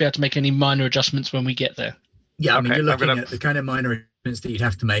off, I should be able to make any minor adjustments when we get there. Yeah, I mean, Okay, you're I'm looking gonna- at the kind of minor adjustments that you'd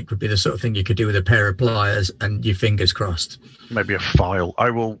have to make would be the sort of thing you could do with a pair of pliers and your fingers crossed. Maybe a file. I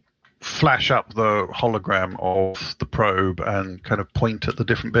will flash up the hologram of the probe and kind of point at the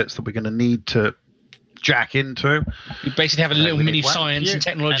different bits that we're going to need to jack into. We basically have a little we mini need one science here, and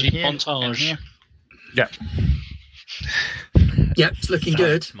technology and here, montage. and here. Yeah. Yep, it's looking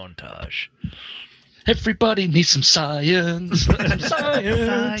good. Science montage. Everybody needs some science.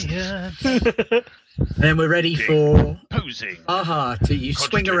 Science. Then we're ready for Posing. Aha, to you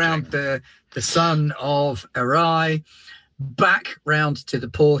swing Cogitating. around the sun of Arai, back round to the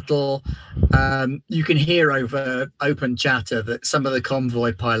portal. You can hear over open chatter that some of the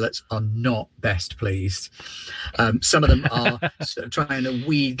convoy pilots are not best pleased. Some of them are sort of trying to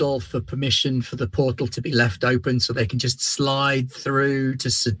wheedle for permission for the portal to be left open so they can just slide through to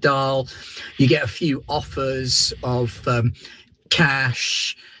Sadal. You get a few offers of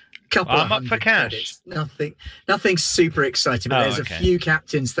cash. Couple I'm of up for hundred cash. credits. Nothing super exciting, but Oh, there's okay. a few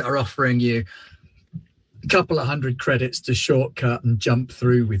captains that are offering you a couple of hundred credits to shortcut and jump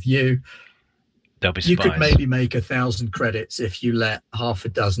through with you. There'll be You spies. could maybe make 1,000 credits if you let half a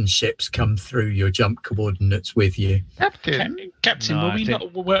dozen ships come through your jump coordinates with you. Captain. Captain, No, were I we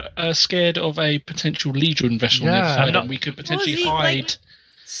think- not scared of a potential Legion vessel Yeah. nearby I'm not- that we could potentially Was he, like- hide?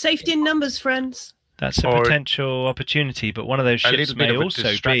 Safety in numbers, friends. That's a Or- potential opportunity, but one of those A ships little bit may of a also be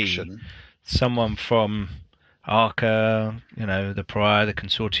distraction. someone from Arca, the Pariah, the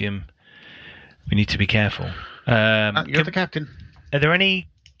Consortium. We need to be careful. You're the captain. Are there any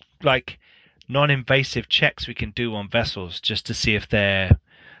non-invasive checks we can do on vessels just to see if they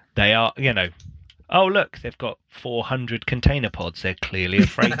are, oh look, they've got 400 container pods, they're clearly a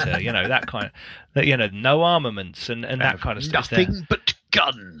freighter, that kind of, no armaments and that kind of stuff. Nothing but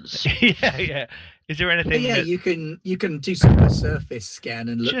guns. Yeah. Is there But anything yeah, that, you can do some of a surface scan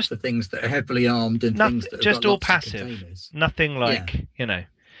and look Just- for things that are heavily armed and Nothing- things that have just got all lots of passive. containers. nothing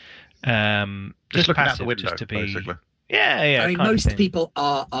Just looking out passive, the window, just to be, basically. yeah, I mean, kind of most thing. people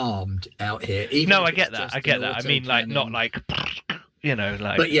are armed out here. Even No, if I get it's that. just I get an that. I mean, not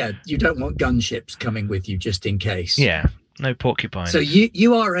autocannon. But yeah, you don't want gunships coming with you just in case. yeah, no porcupines. So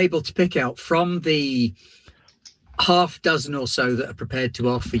you are able to pick out from the half dozen or so that are prepared to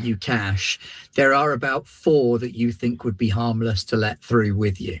offer you cash. There are about 4 that you think would be harmless to let through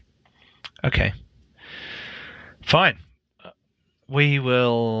with you. Okay. Fine. We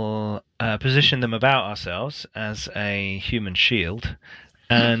will position them about ourselves as a human shield,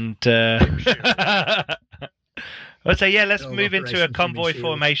 and I'd say, yeah, let's Little move into a Operation convoy Human Shield.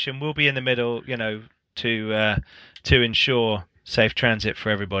 formation. We'll be in the middle, to ensure safe transit for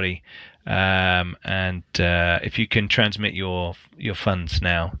everybody. And if you can transmit your funds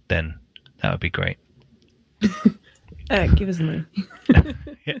now, then that would be great. Give us the money.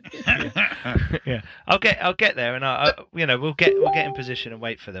 Yeah, I'll get there, and we'll get in position and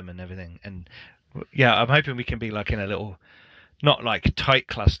wait for them and everything. And yeah, I'm hoping we can be like in a little, not like tight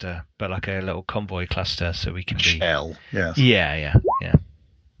cluster, but like a little convoy cluster, so we can be. Shell. Yes. Yeah.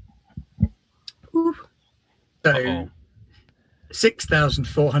 Ooh. So Uh-oh.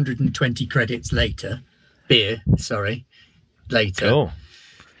 6,420 credits later. Later. Cool.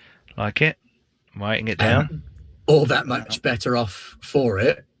 Like it. Writing it down. All that much better off for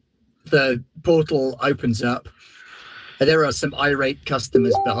it. the portal opens up, and there are some irate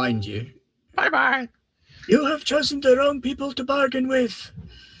customers behind you. Bye-bye. You have chosen the wrong people to bargain with.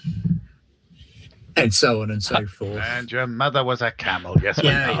 And so on and so forth. And your mother was a camel. Yes, we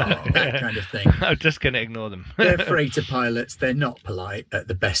know. Yeah, that kind of thing. I'm just going to ignore them. They're freighter pilots. They're not polite at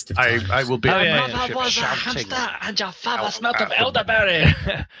the best of times. I will be Oh, on yeah, the yeah. ship was a shouting. hamster and your father Ow, smelt of ow. elderberry.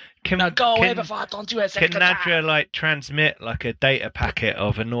 Can, Now go away can- before I don't do a Can second Nadra like transmit like a data packet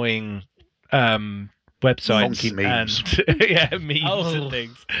of annoying websites Funky memes. and yeah, memes Oh. and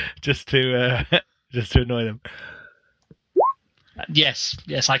things just to annoy them? Yes,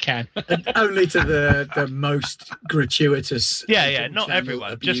 I can. And only to the most gratuitous. Yeah, open not channel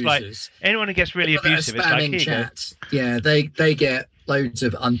everyone. Just like abusers. anyone who gets really People that are abusive, it's like, spamming here you go. chats. Yeah, they get loads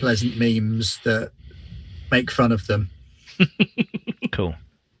of unpleasant memes that make fun of them. Cool.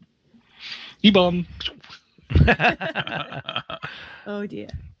 E-bomb. Oh dear.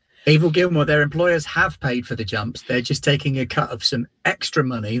 Evil Gilmore, their employers have paid for the jumps. They're just taking a cut of some extra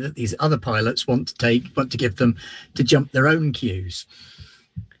money that these other pilots want to give them to jump their own queues.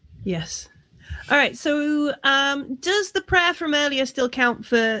 Yes. All right. So, does the prayer from earlier still count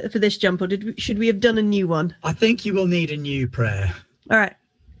for this jump, or should we have done a new one? I think you will need a new prayer. All right.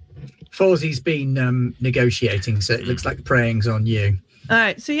 Forzie's been negotiating, so it looks like the praying's on you. All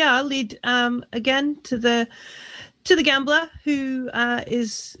right. So yeah, I'll lead again to the gambler who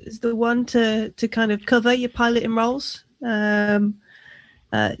is the one to kind of cover your piloting roles.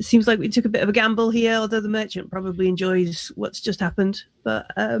 It seems like we took a bit of a gamble here, although the merchant probably enjoys what's just happened. But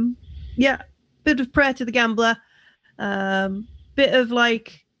yeah, bit of prayer to the gambler. Bit of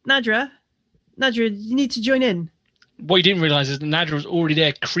like Nadra, you need to join in. What you didn't realise is that Nadra was already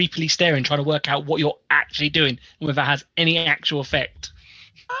there, creepily staring, trying to work out what you're actually doing and whether it has any actual effect.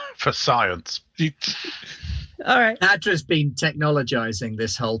 For science. All right. Nadra's been technologizing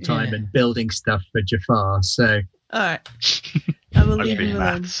this whole time Yeah. and building stuff for Jafar, so All right. I will I've leave been him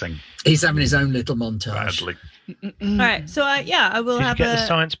alone. mathsing he's having his own little montage. badly. All right. So I will Did you have get a. the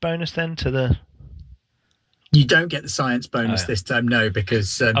science bonus then to the? You don't get the science bonus Oh. this time, no,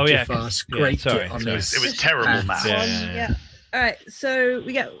 because Oh, yeah, Jafar 'cause- scraped yeah, sorry, it on sorry. his. It was terrible maths. Yeah, One, yeah, yeah. All right. So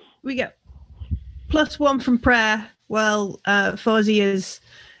we get +1 from prayer. Well, Fozzie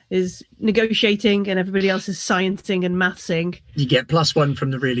is negotiating, and everybody else is sciencing and mathsing. You get +1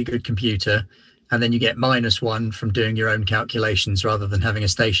 from the really good computer, and then you get -1 from doing your own calculations rather than having a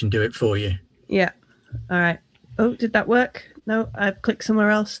station do it for you. Yeah. All right. Oh, did that work? No, I've clicked somewhere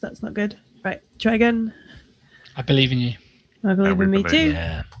else. That's not good. Right. Try again. I believe in you. I believe we in me believe. too.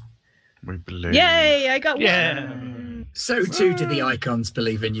 Yeah. We believe. Yay! I got Yeah. one. So too do the icons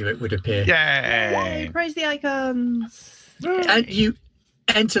believe in you, it would appear. Yay! Yay! Praise the icons. And you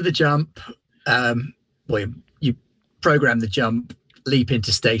enter the jump. You program the jump, leap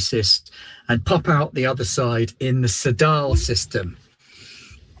into stasis, and pop out the other side in the Sadal system.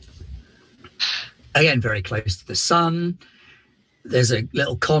 Again, very close to the sun. There's a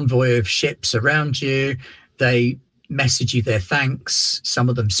little convoy of ships around you. They message you their thanks. Some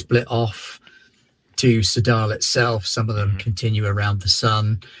of them split off to Sadal itself. Some of them continue around the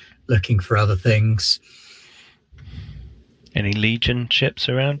sun, looking for other things. Any Legion ships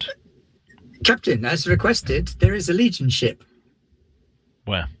around? Captain, as requested, there is a Legion ship.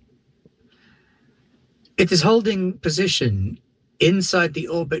 Where? It is holding position inside the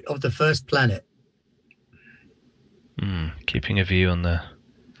orbit of the first planet. Keeping a view on the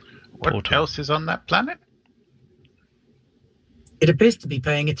What portal. else is on that planet? It appears to be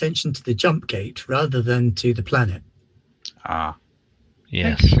paying attention to the jump gate rather than to the planet. Ah,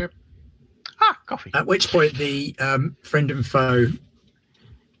 Yes. ship. Ah, coffee. At which point the friend and foe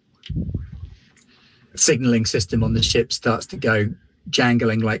signaling system on the ship starts to go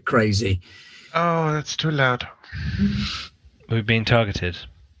jangling like crazy. Oh, that's too loud. We've been targeted.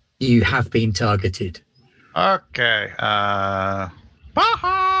 You have been targeted. Okay. Baha!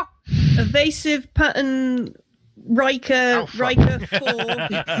 Evasive pattern Riker Alpha.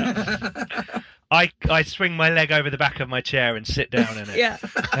 4. I swing my leg over the back of my chair and sit down in it. Yeah.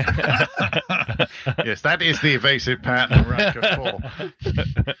 Yes, that is the evasive pattern Riker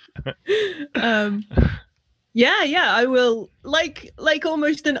 4. Yeah, I will like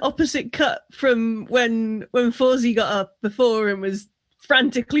almost an opposite cut from when Fawzi got up before and was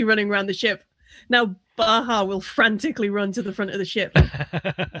frantically running around the ship. Now Baha will frantically run to the front of the ship,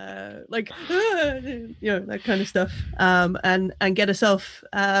 that kind of stuff, and get herself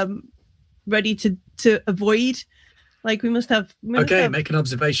ready to avoid. Like we must have. Make an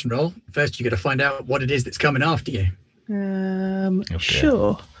observation roll. First, you got to find out what it is that's coming after you.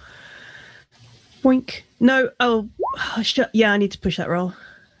 Sure. Boink. No. Oh, yeah. I need to push that roll.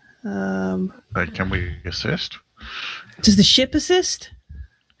 Can we assist? Does the ship assist?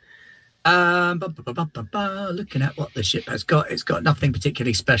 Looking at what the ship has got, it's got nothing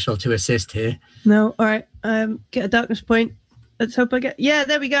particularly special to assist here. No. All right. Get a darkness point. Let's hope I get. Yeah,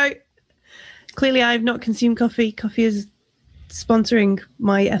 there we go. Clearly, I have not consumed coffee. Coffee is sponsoring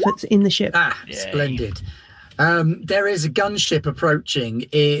my efforts in the ship. Yay. Splendid. There is a gunship approaching.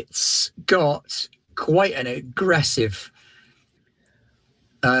 It's got quite an aggressive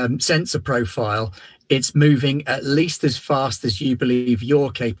sensor profile. It's moving at least as fast as you believe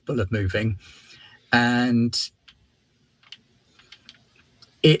you're capable of moving. And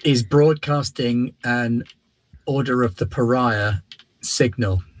it is broadcasting an Order of the Pariah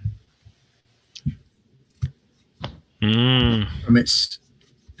signal. From its...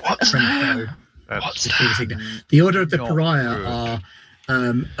 What's that? The Order of the Pariah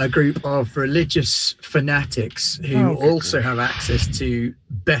are a group of religious fanatics who also have access to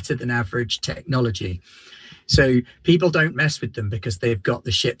better than average technology. So people don't mess with them because they've got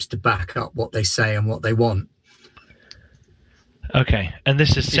the ships to back up what they say and what they want. Okay, and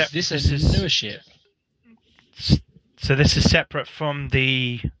this is This is a newer ship. So this is separate from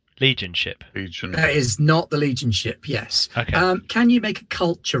the Legion ship. Legion. That is not the Legion ship, yes. Okay. Can you make a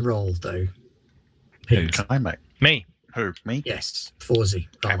culture roll, though? Who? Can I make? Me. Who? Me? Yes, Forzy,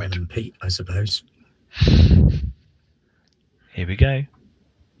 rather Damn it. than Pete, I suppose. Here we go.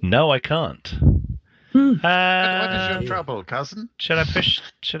 No, I can't. What is your trouble, cousin? Should I push?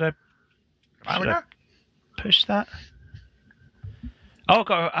 Should I push that? Oh,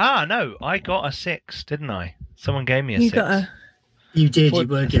 no! I got a 6, didn't I? Someone gave me a 6. You did. What- You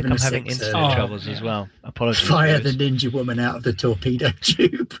were I think given I'm a having 6. internet troubles as well. Apologies. Fire the guys. ninja woman out of the torpedo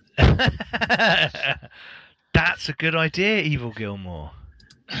tube. That's a good idea, Evil Gilmore.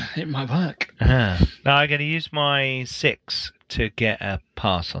 It might work. Now I'm going to use my 6 to get a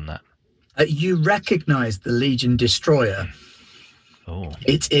pass on that. You recognise the Legion destroyer. Oh.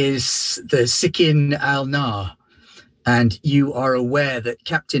 It is the Sikin Al-Nar, and you are aware that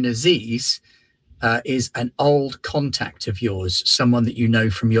Captain Aziz is an old contact of yours, someone that you know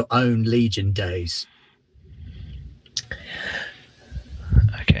from your own Legion days.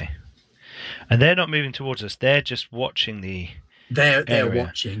 Okay. And they're not moving towards us. They're just watching the They're area.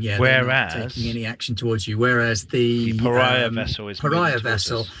 watching, yeah. Whereas- they're not taking any action towards you. Whereas the Pariah vessel is moving Pariah towards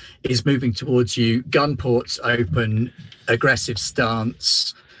vessel us. is moving towards you. Gun ports open, aggressive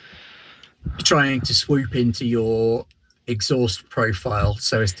stance, trying to swoop into your exhaust profile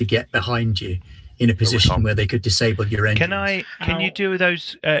so as to get behind you in a position where they could disable your engines. Can you do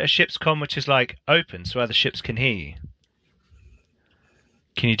those ship's comm which is like open so other ships can hear you?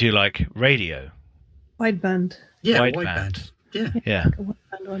 Can you do like radio? Wideband. Yeah, wideband. wideband. Yeah. Yeah. A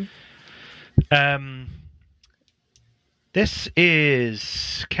wideband one. This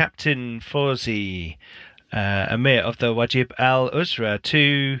is Captain Forzy Amir of the Wajib Al Uzra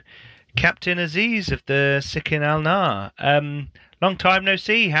to Captain Aziz of the Sikin Al Nar. Long time no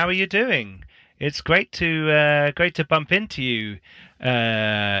see. How are you doing? It's great to bump into you.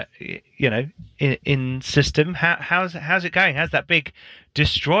 In system. How's it going? How's that big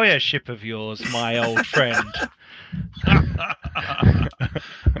destroyer ship of yours, my old friend?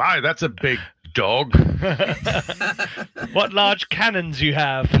 My, that's a big dog. What large cannons you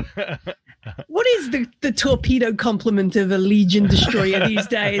have? What is the torpedo complement of a Legion destroyer these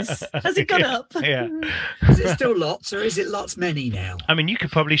days? Has it gone up? Yeah. Is it still lots, or is it lots many now? I mean, you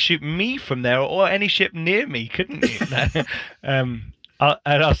could probably shoot me from there, or any ship near me, couldn't you?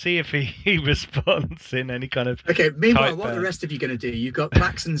 I'll see if he responds in any kind of. Okay, meanwhile, type, what are the rest of you going to do? You've got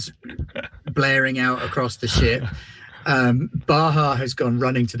klaxons blaring out across the ship. Baha has gone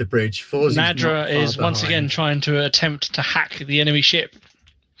running to the bridge. Forzy's not Nadra far is once behind. again trying to attempt to hack the enemy ship.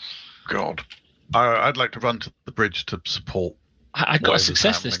 God. I'd like to run to the bridge to support. I got a Whatever's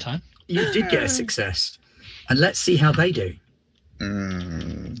success this happening. time. You did get a success. And let's see how they do.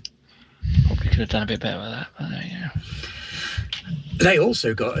 Probably could have done a bit better with that, but there you go. They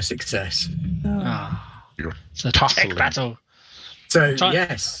also got a success. It's a tech battle. So, Try-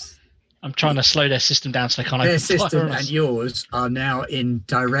 yes, I'm trying to slow their system down so they can't their open fire system on us. and yours are now in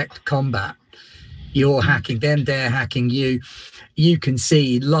direct combat. You're hacking them, they're hacking you. You can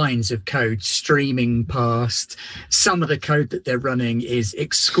see lines of code streaming past. Some of the code that they're running is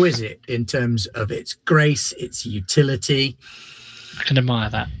exquisite in terms of its grace, its utility. I can admire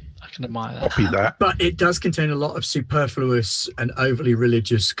that. Copy that. But it does contain a lot of superfluous and overly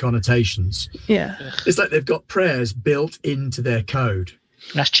religious connotations. Yeah. It's like they've got prayers built into their code.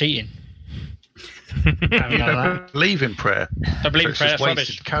 That's cheating. I don't know You that. don't believe in prayer. I believe in It's prayer. just It's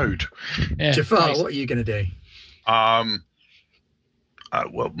wasted rubbish. code. Yeah, Jafar, waste. what are you going to do?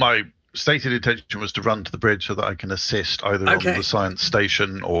 Well, my stated intention was to run to the bridge so that I can assist either on the science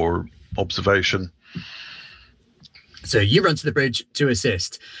station or observation. So you run to the bridge to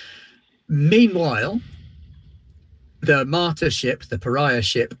assist. Meanwhile, the martyr ship, the pariah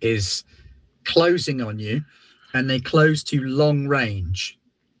ship, is closing on you, and they close to long range.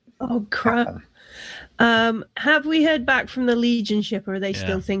 Oh, crap. Have we heard back from the Legion ship, or are they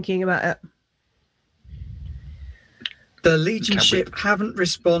still thinking about it? The Legion ship haven't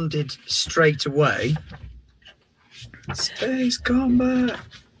responded straight away. Space combat.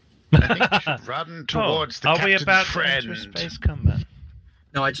 I think we should run towards the captain's Are we about friend. to enter space combat?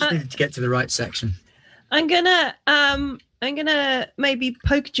 No, I just needed to get to the right section. I'm gonna maybe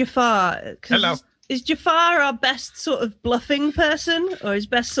poke Jafar. Hello. Is Jafar our best sort of bluffing person, or his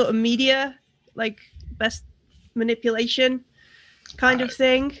best sort of media, like best manipulation kind of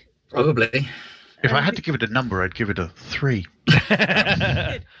thing? Probably. If I had to give it a number, I'd give it a 3.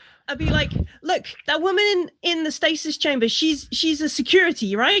 I'd be like, look, that woman in the stasis chamber, she's a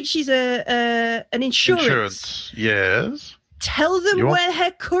security, right? She's an insurance. Yes. Tell them we're her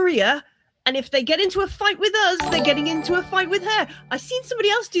courier, and if they get into a fight with us, they're getting into a fight with her. I've seen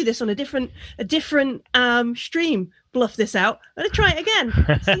somebody else do this on a different stream. Bluff this out. I'm gonna try it again.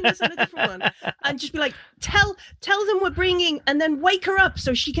 I've seen this on a different one, and just be like, tell them we're bringing, and then wake her up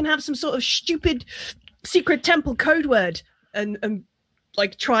so she can have some sort of stupid secret temple code word, and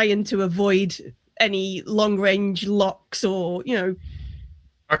like trying to avoid any long range locks or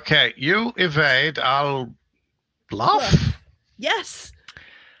Okay, you evade. I'll bluff. Yes.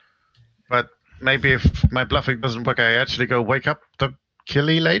 But maybe if my bluffing doesn't work, I actually go wake up the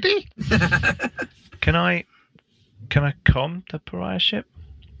killy lady. Can I comm the pariah ship?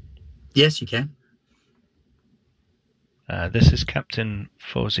 Yes, you can. This is Captain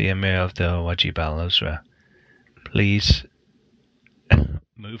Fawzi Amir of the Wajib al-Usra. Please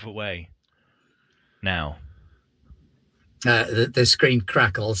move away now. The screen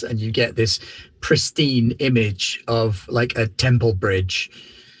crackles, and you get this pristine image of like a temple bridge.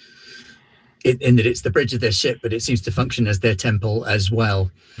 In that it's the bridge of their ship, but it seems to function as their temple as well.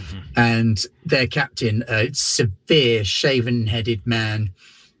 Mm-hmm. And their captain, a severe, shaven-headed man,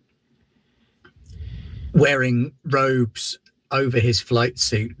 wearing robes over his flight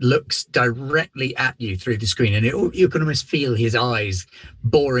suit, looks directly at you through the screen, and you can almost feel his eyes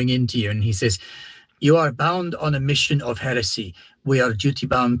boring into you. And he says, "You are bound on a mission of heresy. We are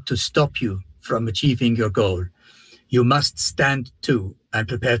duty-bound to stop you from achieving your goal. You must stand to and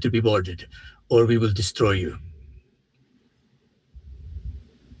prepare to be boarded, or we will destroy you."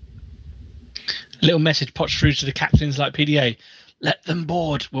 A little message pops through to the captains like PDA. Let them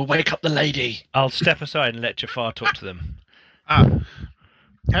board. We'll wake up the lady. I'll step aside and let Jafar talk to them.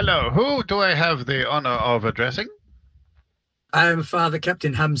 Hello. Who do I have the honor of addressing? I am Father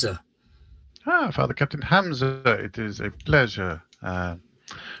Captain Hamza. Father Captain Hamza. It is a pleasure.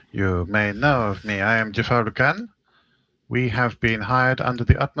 You may know of me. I am Jafar Khan. We have been hired under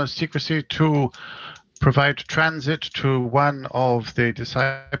the utmost secrecy to provide transit to one of the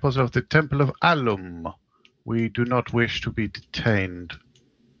disciples of the Temple of Alum. We do not wish to be detained.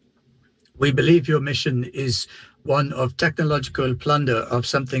 We believe your mission is one of technological plunder of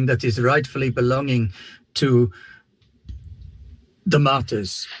something that is rightfully belonging to the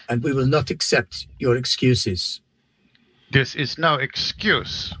martyrs, and we will not accept your excuses. This is no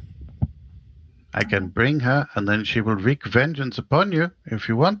excuse. I can bring her, and then she will wreak vengeance upon you if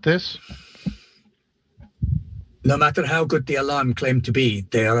you want this. No matter how good the alarm claimed to be,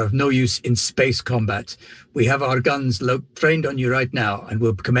 they are of no use in space combat. We have our guns trained on you right now, and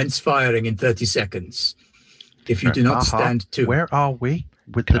will commence firing in 30 seconds. If you do not stand to... Where are we?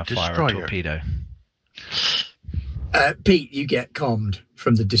 With Can the I fire destroyer. a torpedo? Pete, you get commed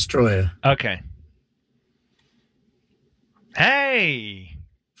from the destroyer. Okay. Hey!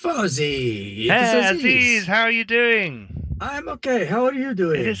 Fawzi! Hey, Aziz, how are you doing? I'm okay. How are you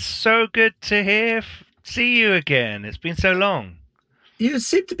doing? It is so good to see you again. It's been so long. You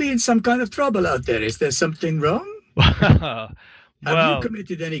seem to be in some kind of trouble out there. Is there something wrong? Well, have you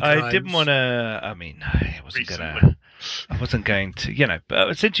committed any crimes? I didn't want to. I mean, I wasn't going to.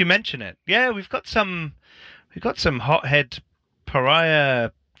 But since you mention it, yeah, we've got some hothead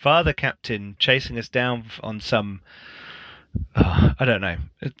pariah father captain chasing us down on some. I don't know.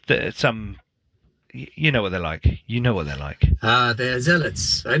 Some. You know what they're like. They're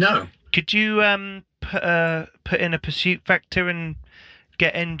zealots. I know. Could you put in a pursuit vector and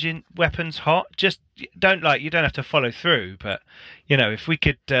get engine weapons hot? Just you don't have to follow through, but if we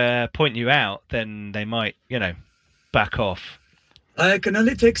could point you out, then they might back off. I can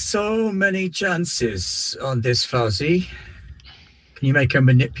only take so many chances on this, Fawzi. Can you make a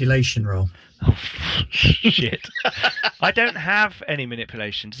manipulation roll? Oh, shit. I don't have any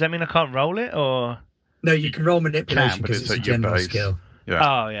manipulation. Does that mean I can't roll it, or...? No, you can roll manipulation but because it's a general base. skill. Yeah.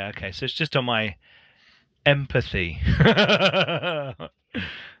 Oh, yeah, okay. So it's just on my empathy.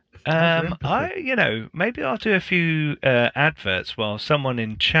 Maybe I'll do a few adverts while someone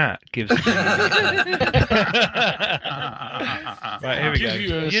in chat gives me... Right, here we go.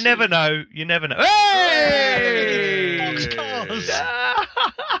 You never know. Hey!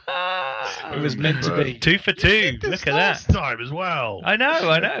 It was meant to be. 2 for 2. Look at that. Time as well. I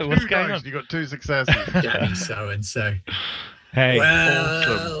know. What's going on? You got 2 successes. Damn so and so. Hey.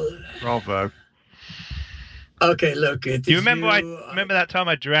 Well, Bravo. okay. Look, Do you remember? Remember that time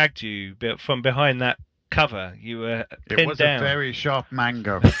I dragged you from behind that cover? You were pinned It was down. a very sharp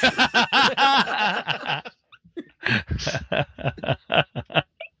mango.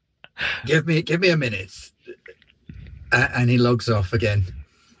 Give me a minute. And he logs off again.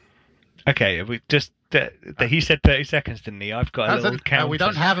 Okay, we just. He said 30 seconds, didn't he? I've got a little counter. We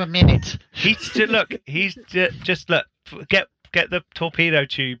don't have a minute. He's just look. Get the torpedo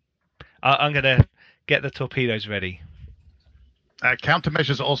tube. I'm gonna get the torpedoes ready.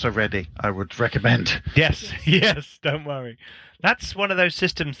 Countermeasures also ready. I would recommend. Yes. Don't worry. That's one of those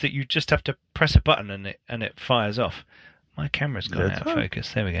systems that you just have to press a button and it fires off. My camera's gone out of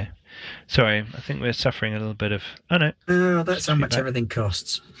focus. There we go. Sorry, I think we're suffering a little bit of. Oh no. Oh, that's how much everything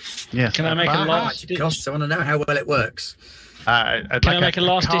costs. Yes. Can I make a How last? much it costs? I want to know how well it works. Can I make a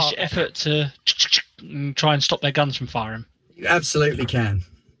last-ditch effort to try and stop their guns from firing? You absolutely can.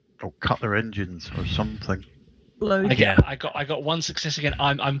 Or cut their engines or something. Load. Yeah. I got 1 success again.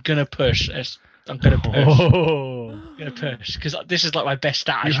 I'm gonna push. I'm gonna push. Oh. I'm gonna push because this is like my best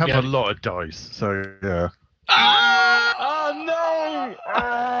stat. You have a lot of dice, so yeah. Oh no!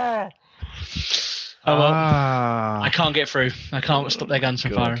 Oh well. I can't get through. I can't stop their guns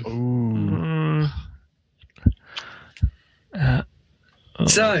from firing. Ooh.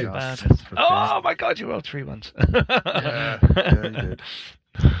 So, Oh my god, you rolled 3 ones. Yeah, you did.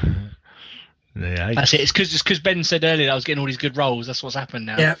 Yeah, That's it. It's because Ben said earlier that I was getting all these good rolls. That's what's happened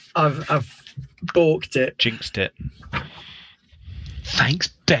now. yeah, I've balked it. jinxed it. Thanks,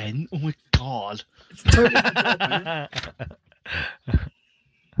 Ben. Oh my god. It's totally my job, man.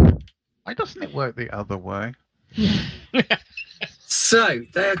 Why doesn't it work the other way? So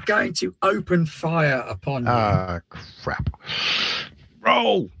they are going to open fire upon you Crap.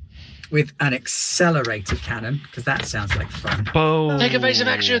 Roll! with an accelerated cannon, because that sounds like fun. Boom. Take evasive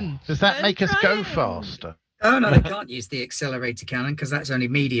action. Does that make us go trying. faster? Oh no, they can't use the accelerated cannon because that's only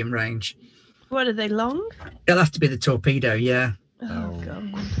medium range. What are they long? It'll have to be the torpedo, yeah. Oh,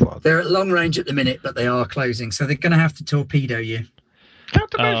 God. Fuck. They're at long range at the minute, but they are closing, so they're going to have to torpedo you.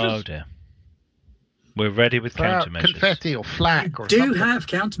 Countermeasures. Oh dear. We're ready with countermeasures. Confetti or flak or Do something. have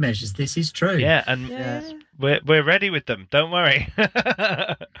countermeasures. This is true. Yeah, and Yeah. we're ready with them. Don't worry.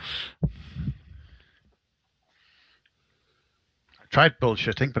 I tried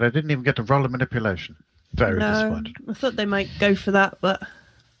bullshitting, but I didn't even get to roll a manipulation. Very No, disappointed. I thought they might go for that, but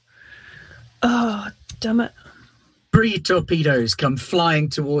oh, damn it! 3 torpedoes come flying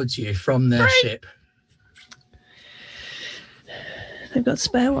towards you from their ship. They've got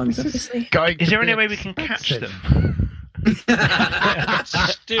spare ones, obviously. Is there any way we can catch them?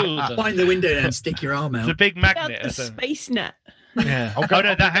 Still the- Find the window and stick your arm It's a out. big Without magnet. the Or something. space net. Yeah. I'll go, Oh no,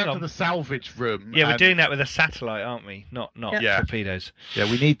 I'll go hang down to on. the salvage room. Yeah, we're and- doing that with a satellite, aren't we? Not Yeah. torpedoes. Yeah,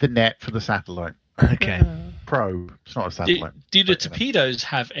 we need the net for the satellite. Okay. Probe. It's not a Do, satellite. do the But, you know, torpedoes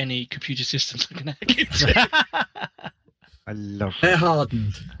have any computer systems I can hack into? I love They're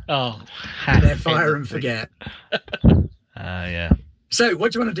hardened. Oh, They're fire and forget. Yeah. So,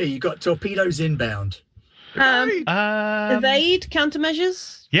 what do you want to do? You've got torpedoes inbound. Evade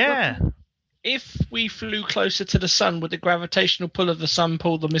countermeasures. Yeah. if we flew closer to the sun, would the gravitational pull of the sun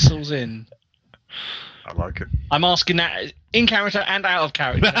pull the missiles in? I like it. I'm asking that in character and out of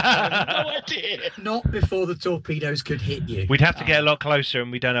character. I have no idea. Not before the torpedoes could hit you. We'd have to get a lot closer,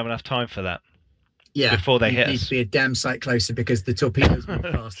 and we don't have enough time for that. Yeah, before they you hit need us. to be a damn sight closer because the torpedoes move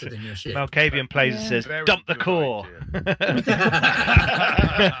faster than your ship. Malkavian plays and says, Very dump the good core.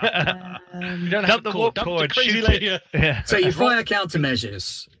 You don't Dump have the the warp dump core the and crazy shoot lady. it. Yeah. So you fire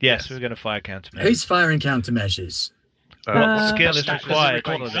countermeasures. Yes, we're going to fire countermeasures. Who's firing countermeasures? What skill is Stack required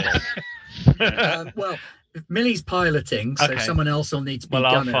was for required. this? Well, Millie's piloting, so Okay. someone else will need to be Well,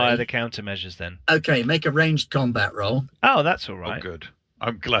 I'll gunnery. fire the countermeasures then. Okay, make a ranged combat roll. Oh, that's all Oh, right. good.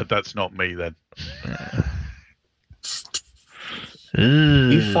 I'm glad that's not me then.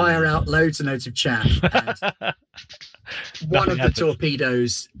 You fire out loads and loads of chaff. And one of the happens.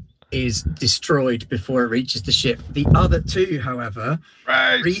 torpedoes is destroyed before it reaches the ship. The other two, however,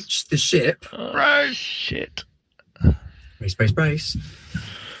 Brace! reach the ship. Oh, shit. Brace.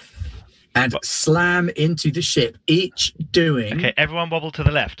 And slam into the ship, each doing... Okay, everyone wobble to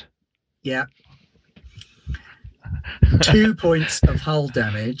the left. Yeah. 2 points of hull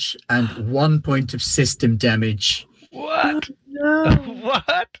damage and 1 point of system damage. What? No. What?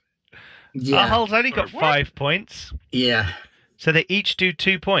 Our Yeah. hull's only got 5 points. Yeah. So they each do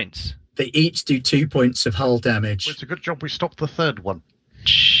 2 points. They each do 2 points of hull damage. Well, it's a good job we stopped the third one.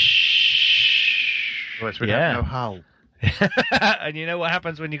 Otherwise we'd Yeah. have no hull. And you know what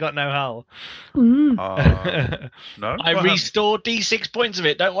happens when you got no hull? Mm. No? I What restored D6 points of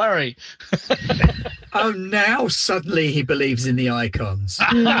it. Don't worry. Oh, now suddenly he believes in the icons.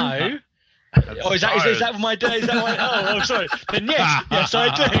 No. happened? Oh, is that my day? Is that my? Oh, sorry. Then yes, I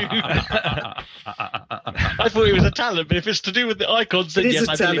do. I thought it was a talent, but if it's to do with the icons, then It is yes,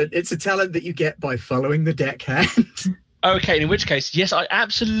 a I talent. believe. It's a talent that you get by following the deckhand. Okay, in which case, yes, I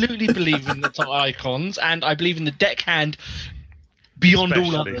absolutely believe in the icons, and I believe in the deckhand beyond all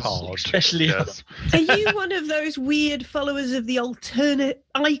Especially others. hard. Especially Yes. Are you one of those weird followers of the alternate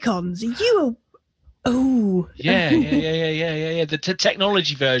icons? Are you a... Oh. Yeah. The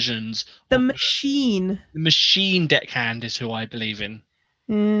technology versions. The of machine. the machine deckhand is who I believe in.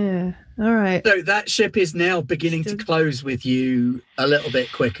 Yeah. All right. So that ship is now beginning to close with you a little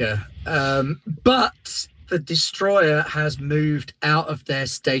bit quicker. But the destroyer has moved out of their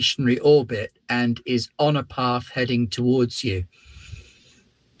stationary orbit and is on a path heading towards you.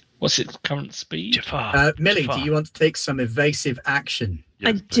 What's its current speed? Jafar. Millie, Jafar. do you want to take some evasive action?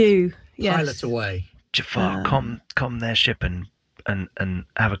 I do. Yes. Pilot away. Jafar, calm their ship and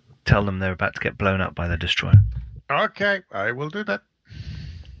tell them they're about to get blown up by the destroyer. Okay, I will do that.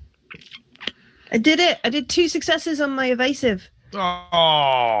 I did it. I did 2 successes on my evasive.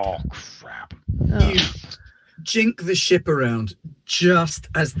 Oh, crap. Oh. You jink the ship around just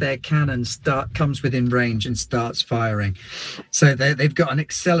as their cannon comes within range and starts firing. So they've got an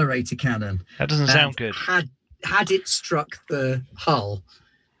accelerator cannon. That doesn't sound good. Had it struck the hull,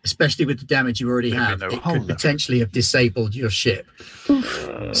 especially with the damage you already There'd be have, no it hull could left. potentially have disabled your ship.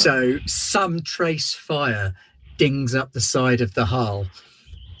 So some trace fire dings up the side of the hull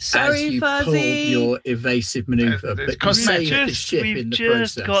as Sorry, you pulled Fuzzy. your evasive maneuver, It's but you saved the We've ship in the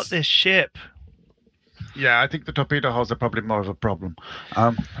just process. got this ship. Yeah, I think the torpedo holes are probably more of a problem.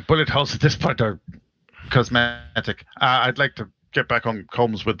 Bullet holes at this point are cosmetic. I'd like to get back on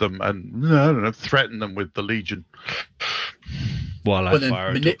comms with them and, I don't know, threaten them with the Legion. While I Well, then fire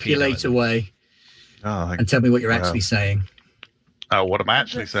a manipulate torpedo away Oh, and tell me what you're actually saying. what am I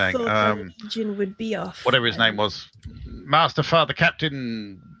actually saying? Thought the Legion would be off. Whatever his name was. Master Father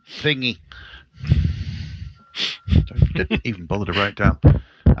Captain Thingy. Didn't even bother to write down.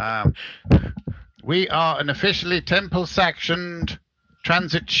 We are an officially temple-sanctioned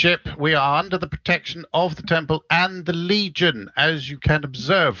transit ship. We are under the protection of the temple and the Legion, as you can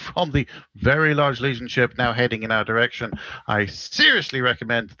observe from the very large Legion ship now heading in our direction. I seriously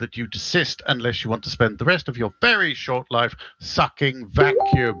recommend that you desist unless you want to spend the rest of your very short life sucking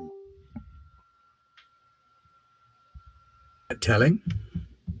vacuum. Telling?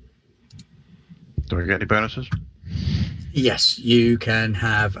 Do we get any bonuses? Yes, you can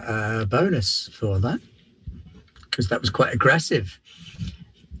have a bonus for that because that was quite aggressive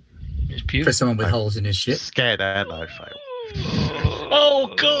It's for beautiful. someone with holes in his ship. Scared and I failed.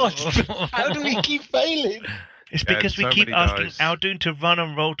 Oh God! How do we keep failing? It's Yeah, because we so keep many asking dice. Aldoon to run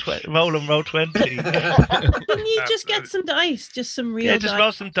and roll and roll 20. Can you just get some dice? Just some real Yeah, dice. just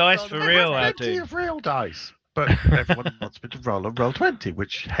roll some dice for real, Plenty Aldoon. of real dice. But everyone wants me to roll and roll 20,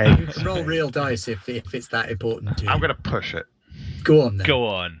 which hates Roll me. real dice if it's that important to you. I'm going to push it Go on then. Go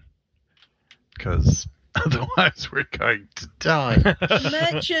on. because otherwise we're going to die.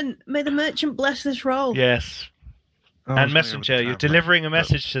 Merchant, may the merchant bless this roll. Yes. Oh, And it's messenger, me you're with the delivering a tablet.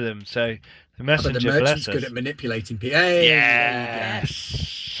 message to them, so the But the messenger merchant's bless good us. at manipulating people. Hey,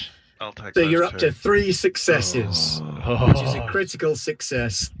 Yes. I'll take So those you're up two. to 3 successes, which is a critical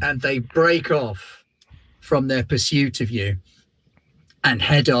success, and they break off from their pursuit of you and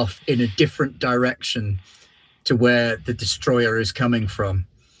head off in a different direction to where the destroyer is coming from.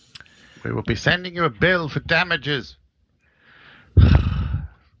 We will be sending you a bill for damages. I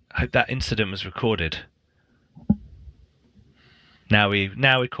hope that incident was recorded. Now we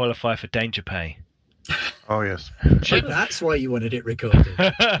qualify for danger pay. Oh, yes. But that's why you wanted it recorded.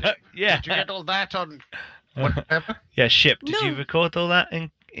 Yeah. Did you get all that on whatever? Yeah, ship. Did you No. record all that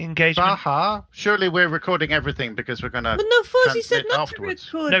engagement? Baha? Surely we're recording everything because we're going to But no, Fawzi said transmit not afterwards.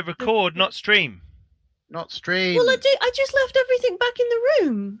 to record. No, record, not stream. not stream. Well, I just left everything back in the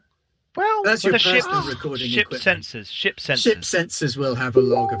room. Well, That's Well, your the ship, personal recording ship equipment. sensors. Ship sensors. Ship sensors will have a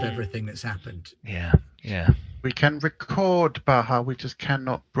log of everything that's happened. Yeah, yeah. we can record, Baha. We just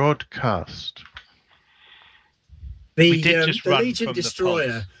cannot broadcast. We did just The run Legion from the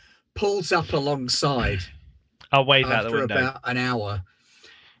destroyer pods. pulls up alongside I'll wave out the after window. about an hour.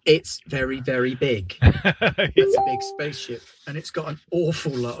 It's very, very big. It's a big spaceship, and it's got an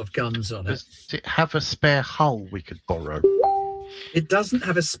awful lot of guns on it. Does it have a spare hull we could borrow? It doesn't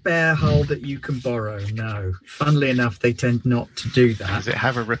have a spare hull that you can borrow, no. Funnily enough, they tend not to do that. Does it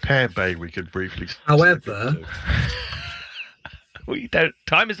have a repair bay we could briefly... However- We don't.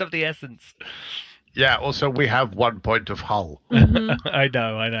 Time is of the essence. Yeah, also we have 1 point of hull. I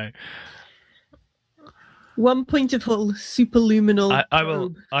know. 1 point of hull, superluminal. I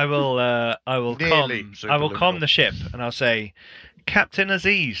will Nearly calm the ship, and I'll say, Captain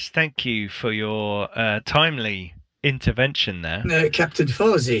Aziz, thank you for your timely intervention there. Captain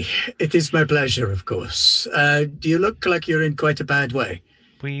Fawzi, it is my pleasure, of course. Do you look like you're in quite a bad way?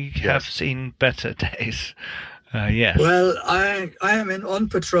 We have seen better days. Yes. Well, I am on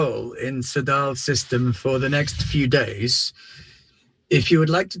patrol in Sadal's system for the next few days. If you would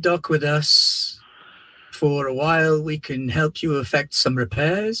like to dock with us for a while, we can help you effect some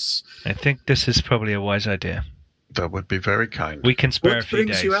repairs. I think this is probably a wise idea. That would be very kind. We can spare a What few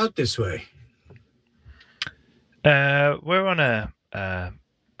brings days. you out this way? We're on a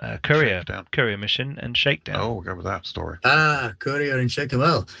courier Shakedown. mission and shakedown. Oh, we'll go with that story. Courier and shakedown.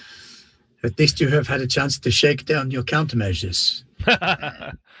 Well, at least you have had a chance to shake down your countermeasures.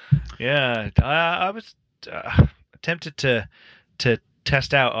 Yeah, I was tempted to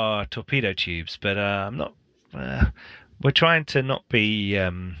test out our torpedo tubes, but I'm not. We're trying to not be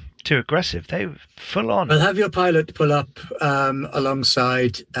too aggressive. They were full on. I'll have your pilot pull up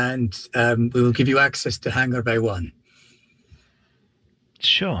alongside, and we will give you access to Hangar Bay 1.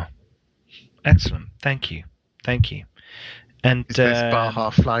 Sure. Excellent. Thank you. And Is this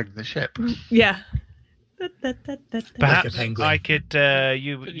Baha flying the ship? Yeah. perhaps penguin. I could.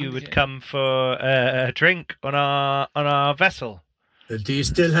 You would come for a drink on our vessel. Do you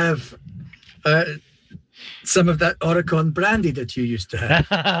still have some of that Oricon brandy that you used to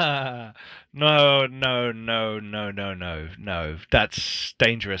have? No. That's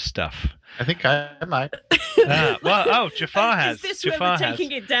dangerous stuff. I think I might. Jafar has. Is this Jafar where we're has.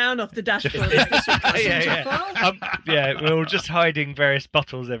 taking it down off the dashboard? Yeah. We're all just hiding various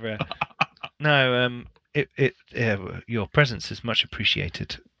bottles everywhere. No, your presence is much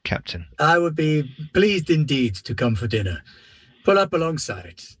appreciated, Captain. I would be pleased indeed to come for dinner. Pull up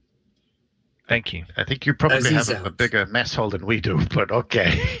alongside. Thank you. I think you probably Aziz have a out. bigger mess hole than we do, but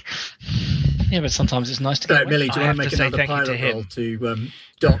okay. Yeah, but sometimes it's nice to Right, get away. Millie, do you I want to have make to say another thank you to pilot him. roll to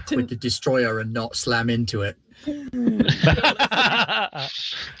dock with the destroyer and not slam into it?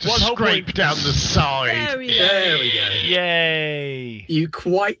 Just scrape down the side. There we go. There we go. Yay! You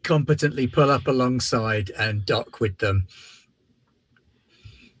quite competently pull up alongside and dock with them.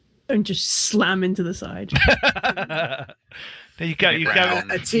 And just slam into the side. There you go. You go.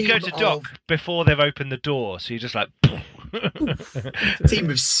 A You go team to dock before they've opened the door, so you're just like. A team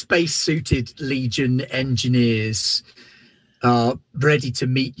of space-suited Legion engineers are ready to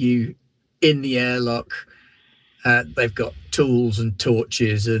meet you in the airlock. They've got tools and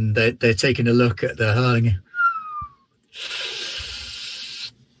torches, and they're taking a look at the hull.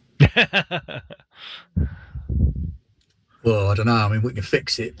 Well, I don't know. I mean, we can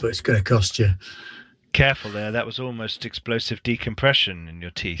fix it, but it's going to cost you. Careful there. That was almost explosive decompression in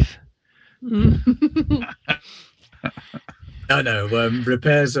your teeth. No,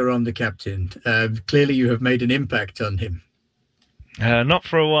 repairs are on the captain. Clearly, you have made an impact on him. Not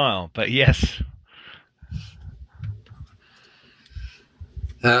for a while, but yes.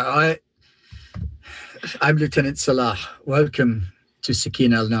 I'm Lieutenant Salah. Welcome to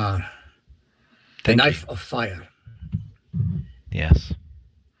Sakin al-Nar, the Thank you. knife of fire. Yes.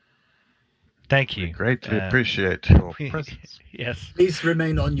 Thank you. Greatly appreciate your presence. Yes. Please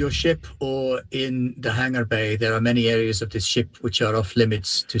remain on your ship or in the hangar bay. There are many areas of this ship which are off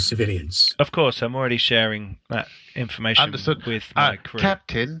limits to civilians. Of course, I'm already sharing that information Understood. with my crew.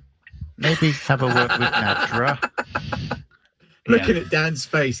 Captain, maybe have a word with Nadra. Looking at Dan's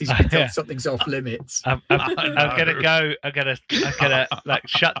face, he's been told Yeah. something's off limits. I'm gonna go. I'm gonna like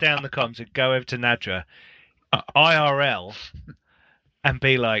shut down the comms and go over to Nadra, IRL, and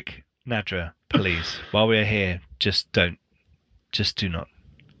be like, Nadra, please, while we're here, just do not.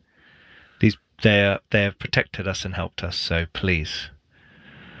 They have protected us and helped us, so please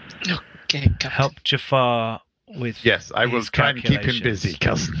Okay, Captain. help Jafar with. Yes, I will his try and keep him calculations. busy,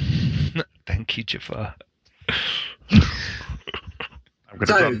 cousin. Thank you, Jafar. I'm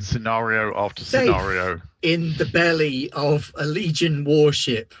going to run scenario after scenario. In the belly of a Legion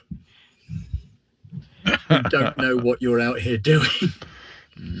warship. You don't know what you're out here doing.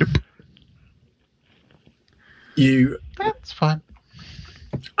 Nope. You That's fine.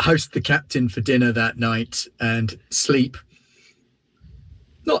 host the captain for dinner that night and sleep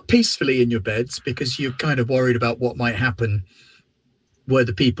not peacefully in your beds because you're kind of worried about what might happen where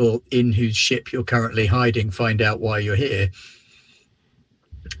the people in whose ship you're currently hiding find out why you're here,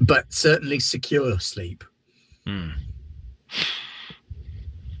 but certainly secure sleep. And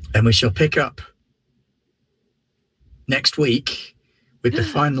we shall pick up next week with the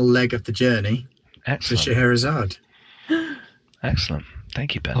final leg of the journey to Excellent. Scheherazade. Excellent.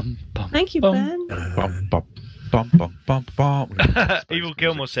 Thank you, Ben. Thank you, Ben. Bum, bum, bum, bum, bum, bum. We're gonna have space Evil music.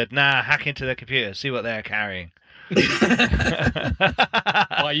 Gilmore said, "Nah, hack into their computer, see what they're carrying."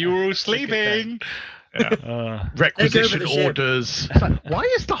 While you were all sleeping. Requisition Take over the ship. orders. Why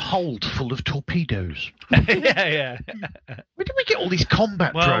is the hold full of torpedoes? yeah. Where did we get all these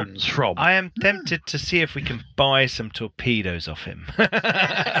combat Well, drones from? I am tempted to see if we can buy some torpedoes off him.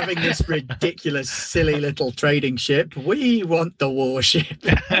 Having this ridiculous, silly little trading ship, we want the warship.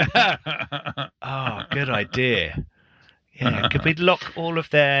 Oh, good idea. Yeah, could we lock all of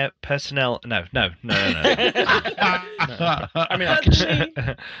their personnel? No. I mean, I could Suddenly,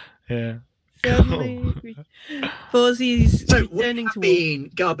 Yeah. suddenly, Forzie's So we returning have to been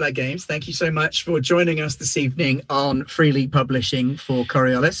Garblag Games. Thank you so much for joining us this evening on Free League Publishing for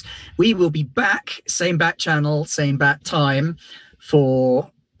Coriolis. We will be back, same bat channel, same bat time, for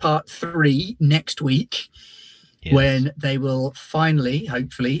part 3 next week. Yes. When they will finally,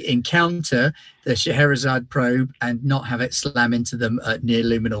 hopefully, encounter the Scheherazade probe and not have it slam into them at near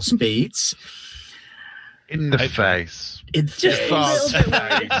luminal speeds. In the Hopefully. face. Just a Fast little bit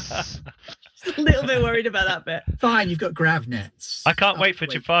worried. face. Just a little bit worried about that bit. Fine, you've got grav nets. I can't wait for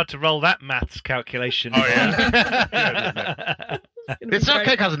Jafar to roll that maths calculation. Oh, yeah. It's Gonna be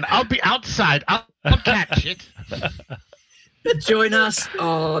okay, cousin. I'll be outside. I'll catch it. Join us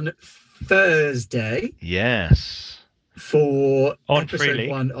on Thursday Yes. for On Free episode League.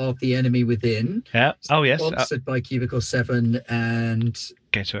 1 of The Enemy Within. Yeah. Oh, yes. Sponsored by Cubicle 7 and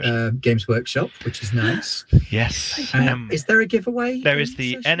Games Workshop. Games Workshop, which is nice. Yes. Is there a giveaway? There in is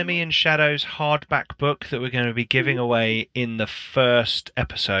the session? Enemy in Shadows hardback book that we're going to be giving away in the first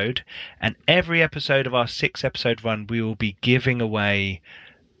episode. And every episode of our 6-episode run, we will be giving away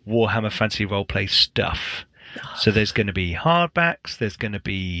Warhammer Fantasy Roleplay stuff. So there's going to be hardbacks, there's going to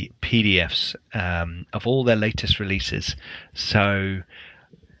be PDFs of all their latest releases. So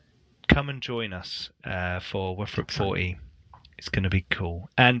come and join us for Wifrip 40. It's going to be cool.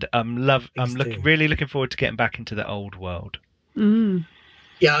 And I'm really looking forward to getting back into the old world.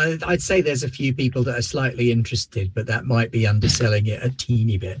 Yeah, I'd say there's a few people that are slightly interested, but that might be underselling it a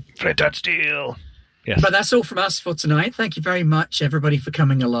teeny bit. Flint and Steel. Yes. But that's all from us for tonight. Thank you very much, everybody, for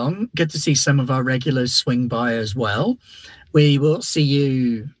coming along. Good to see some of our regulars swing by as well. We will see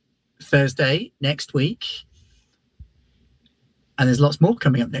you Thursday next week. And there's lots more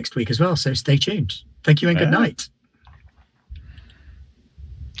coming up next week as well, so stay tuned. Thank you and good night.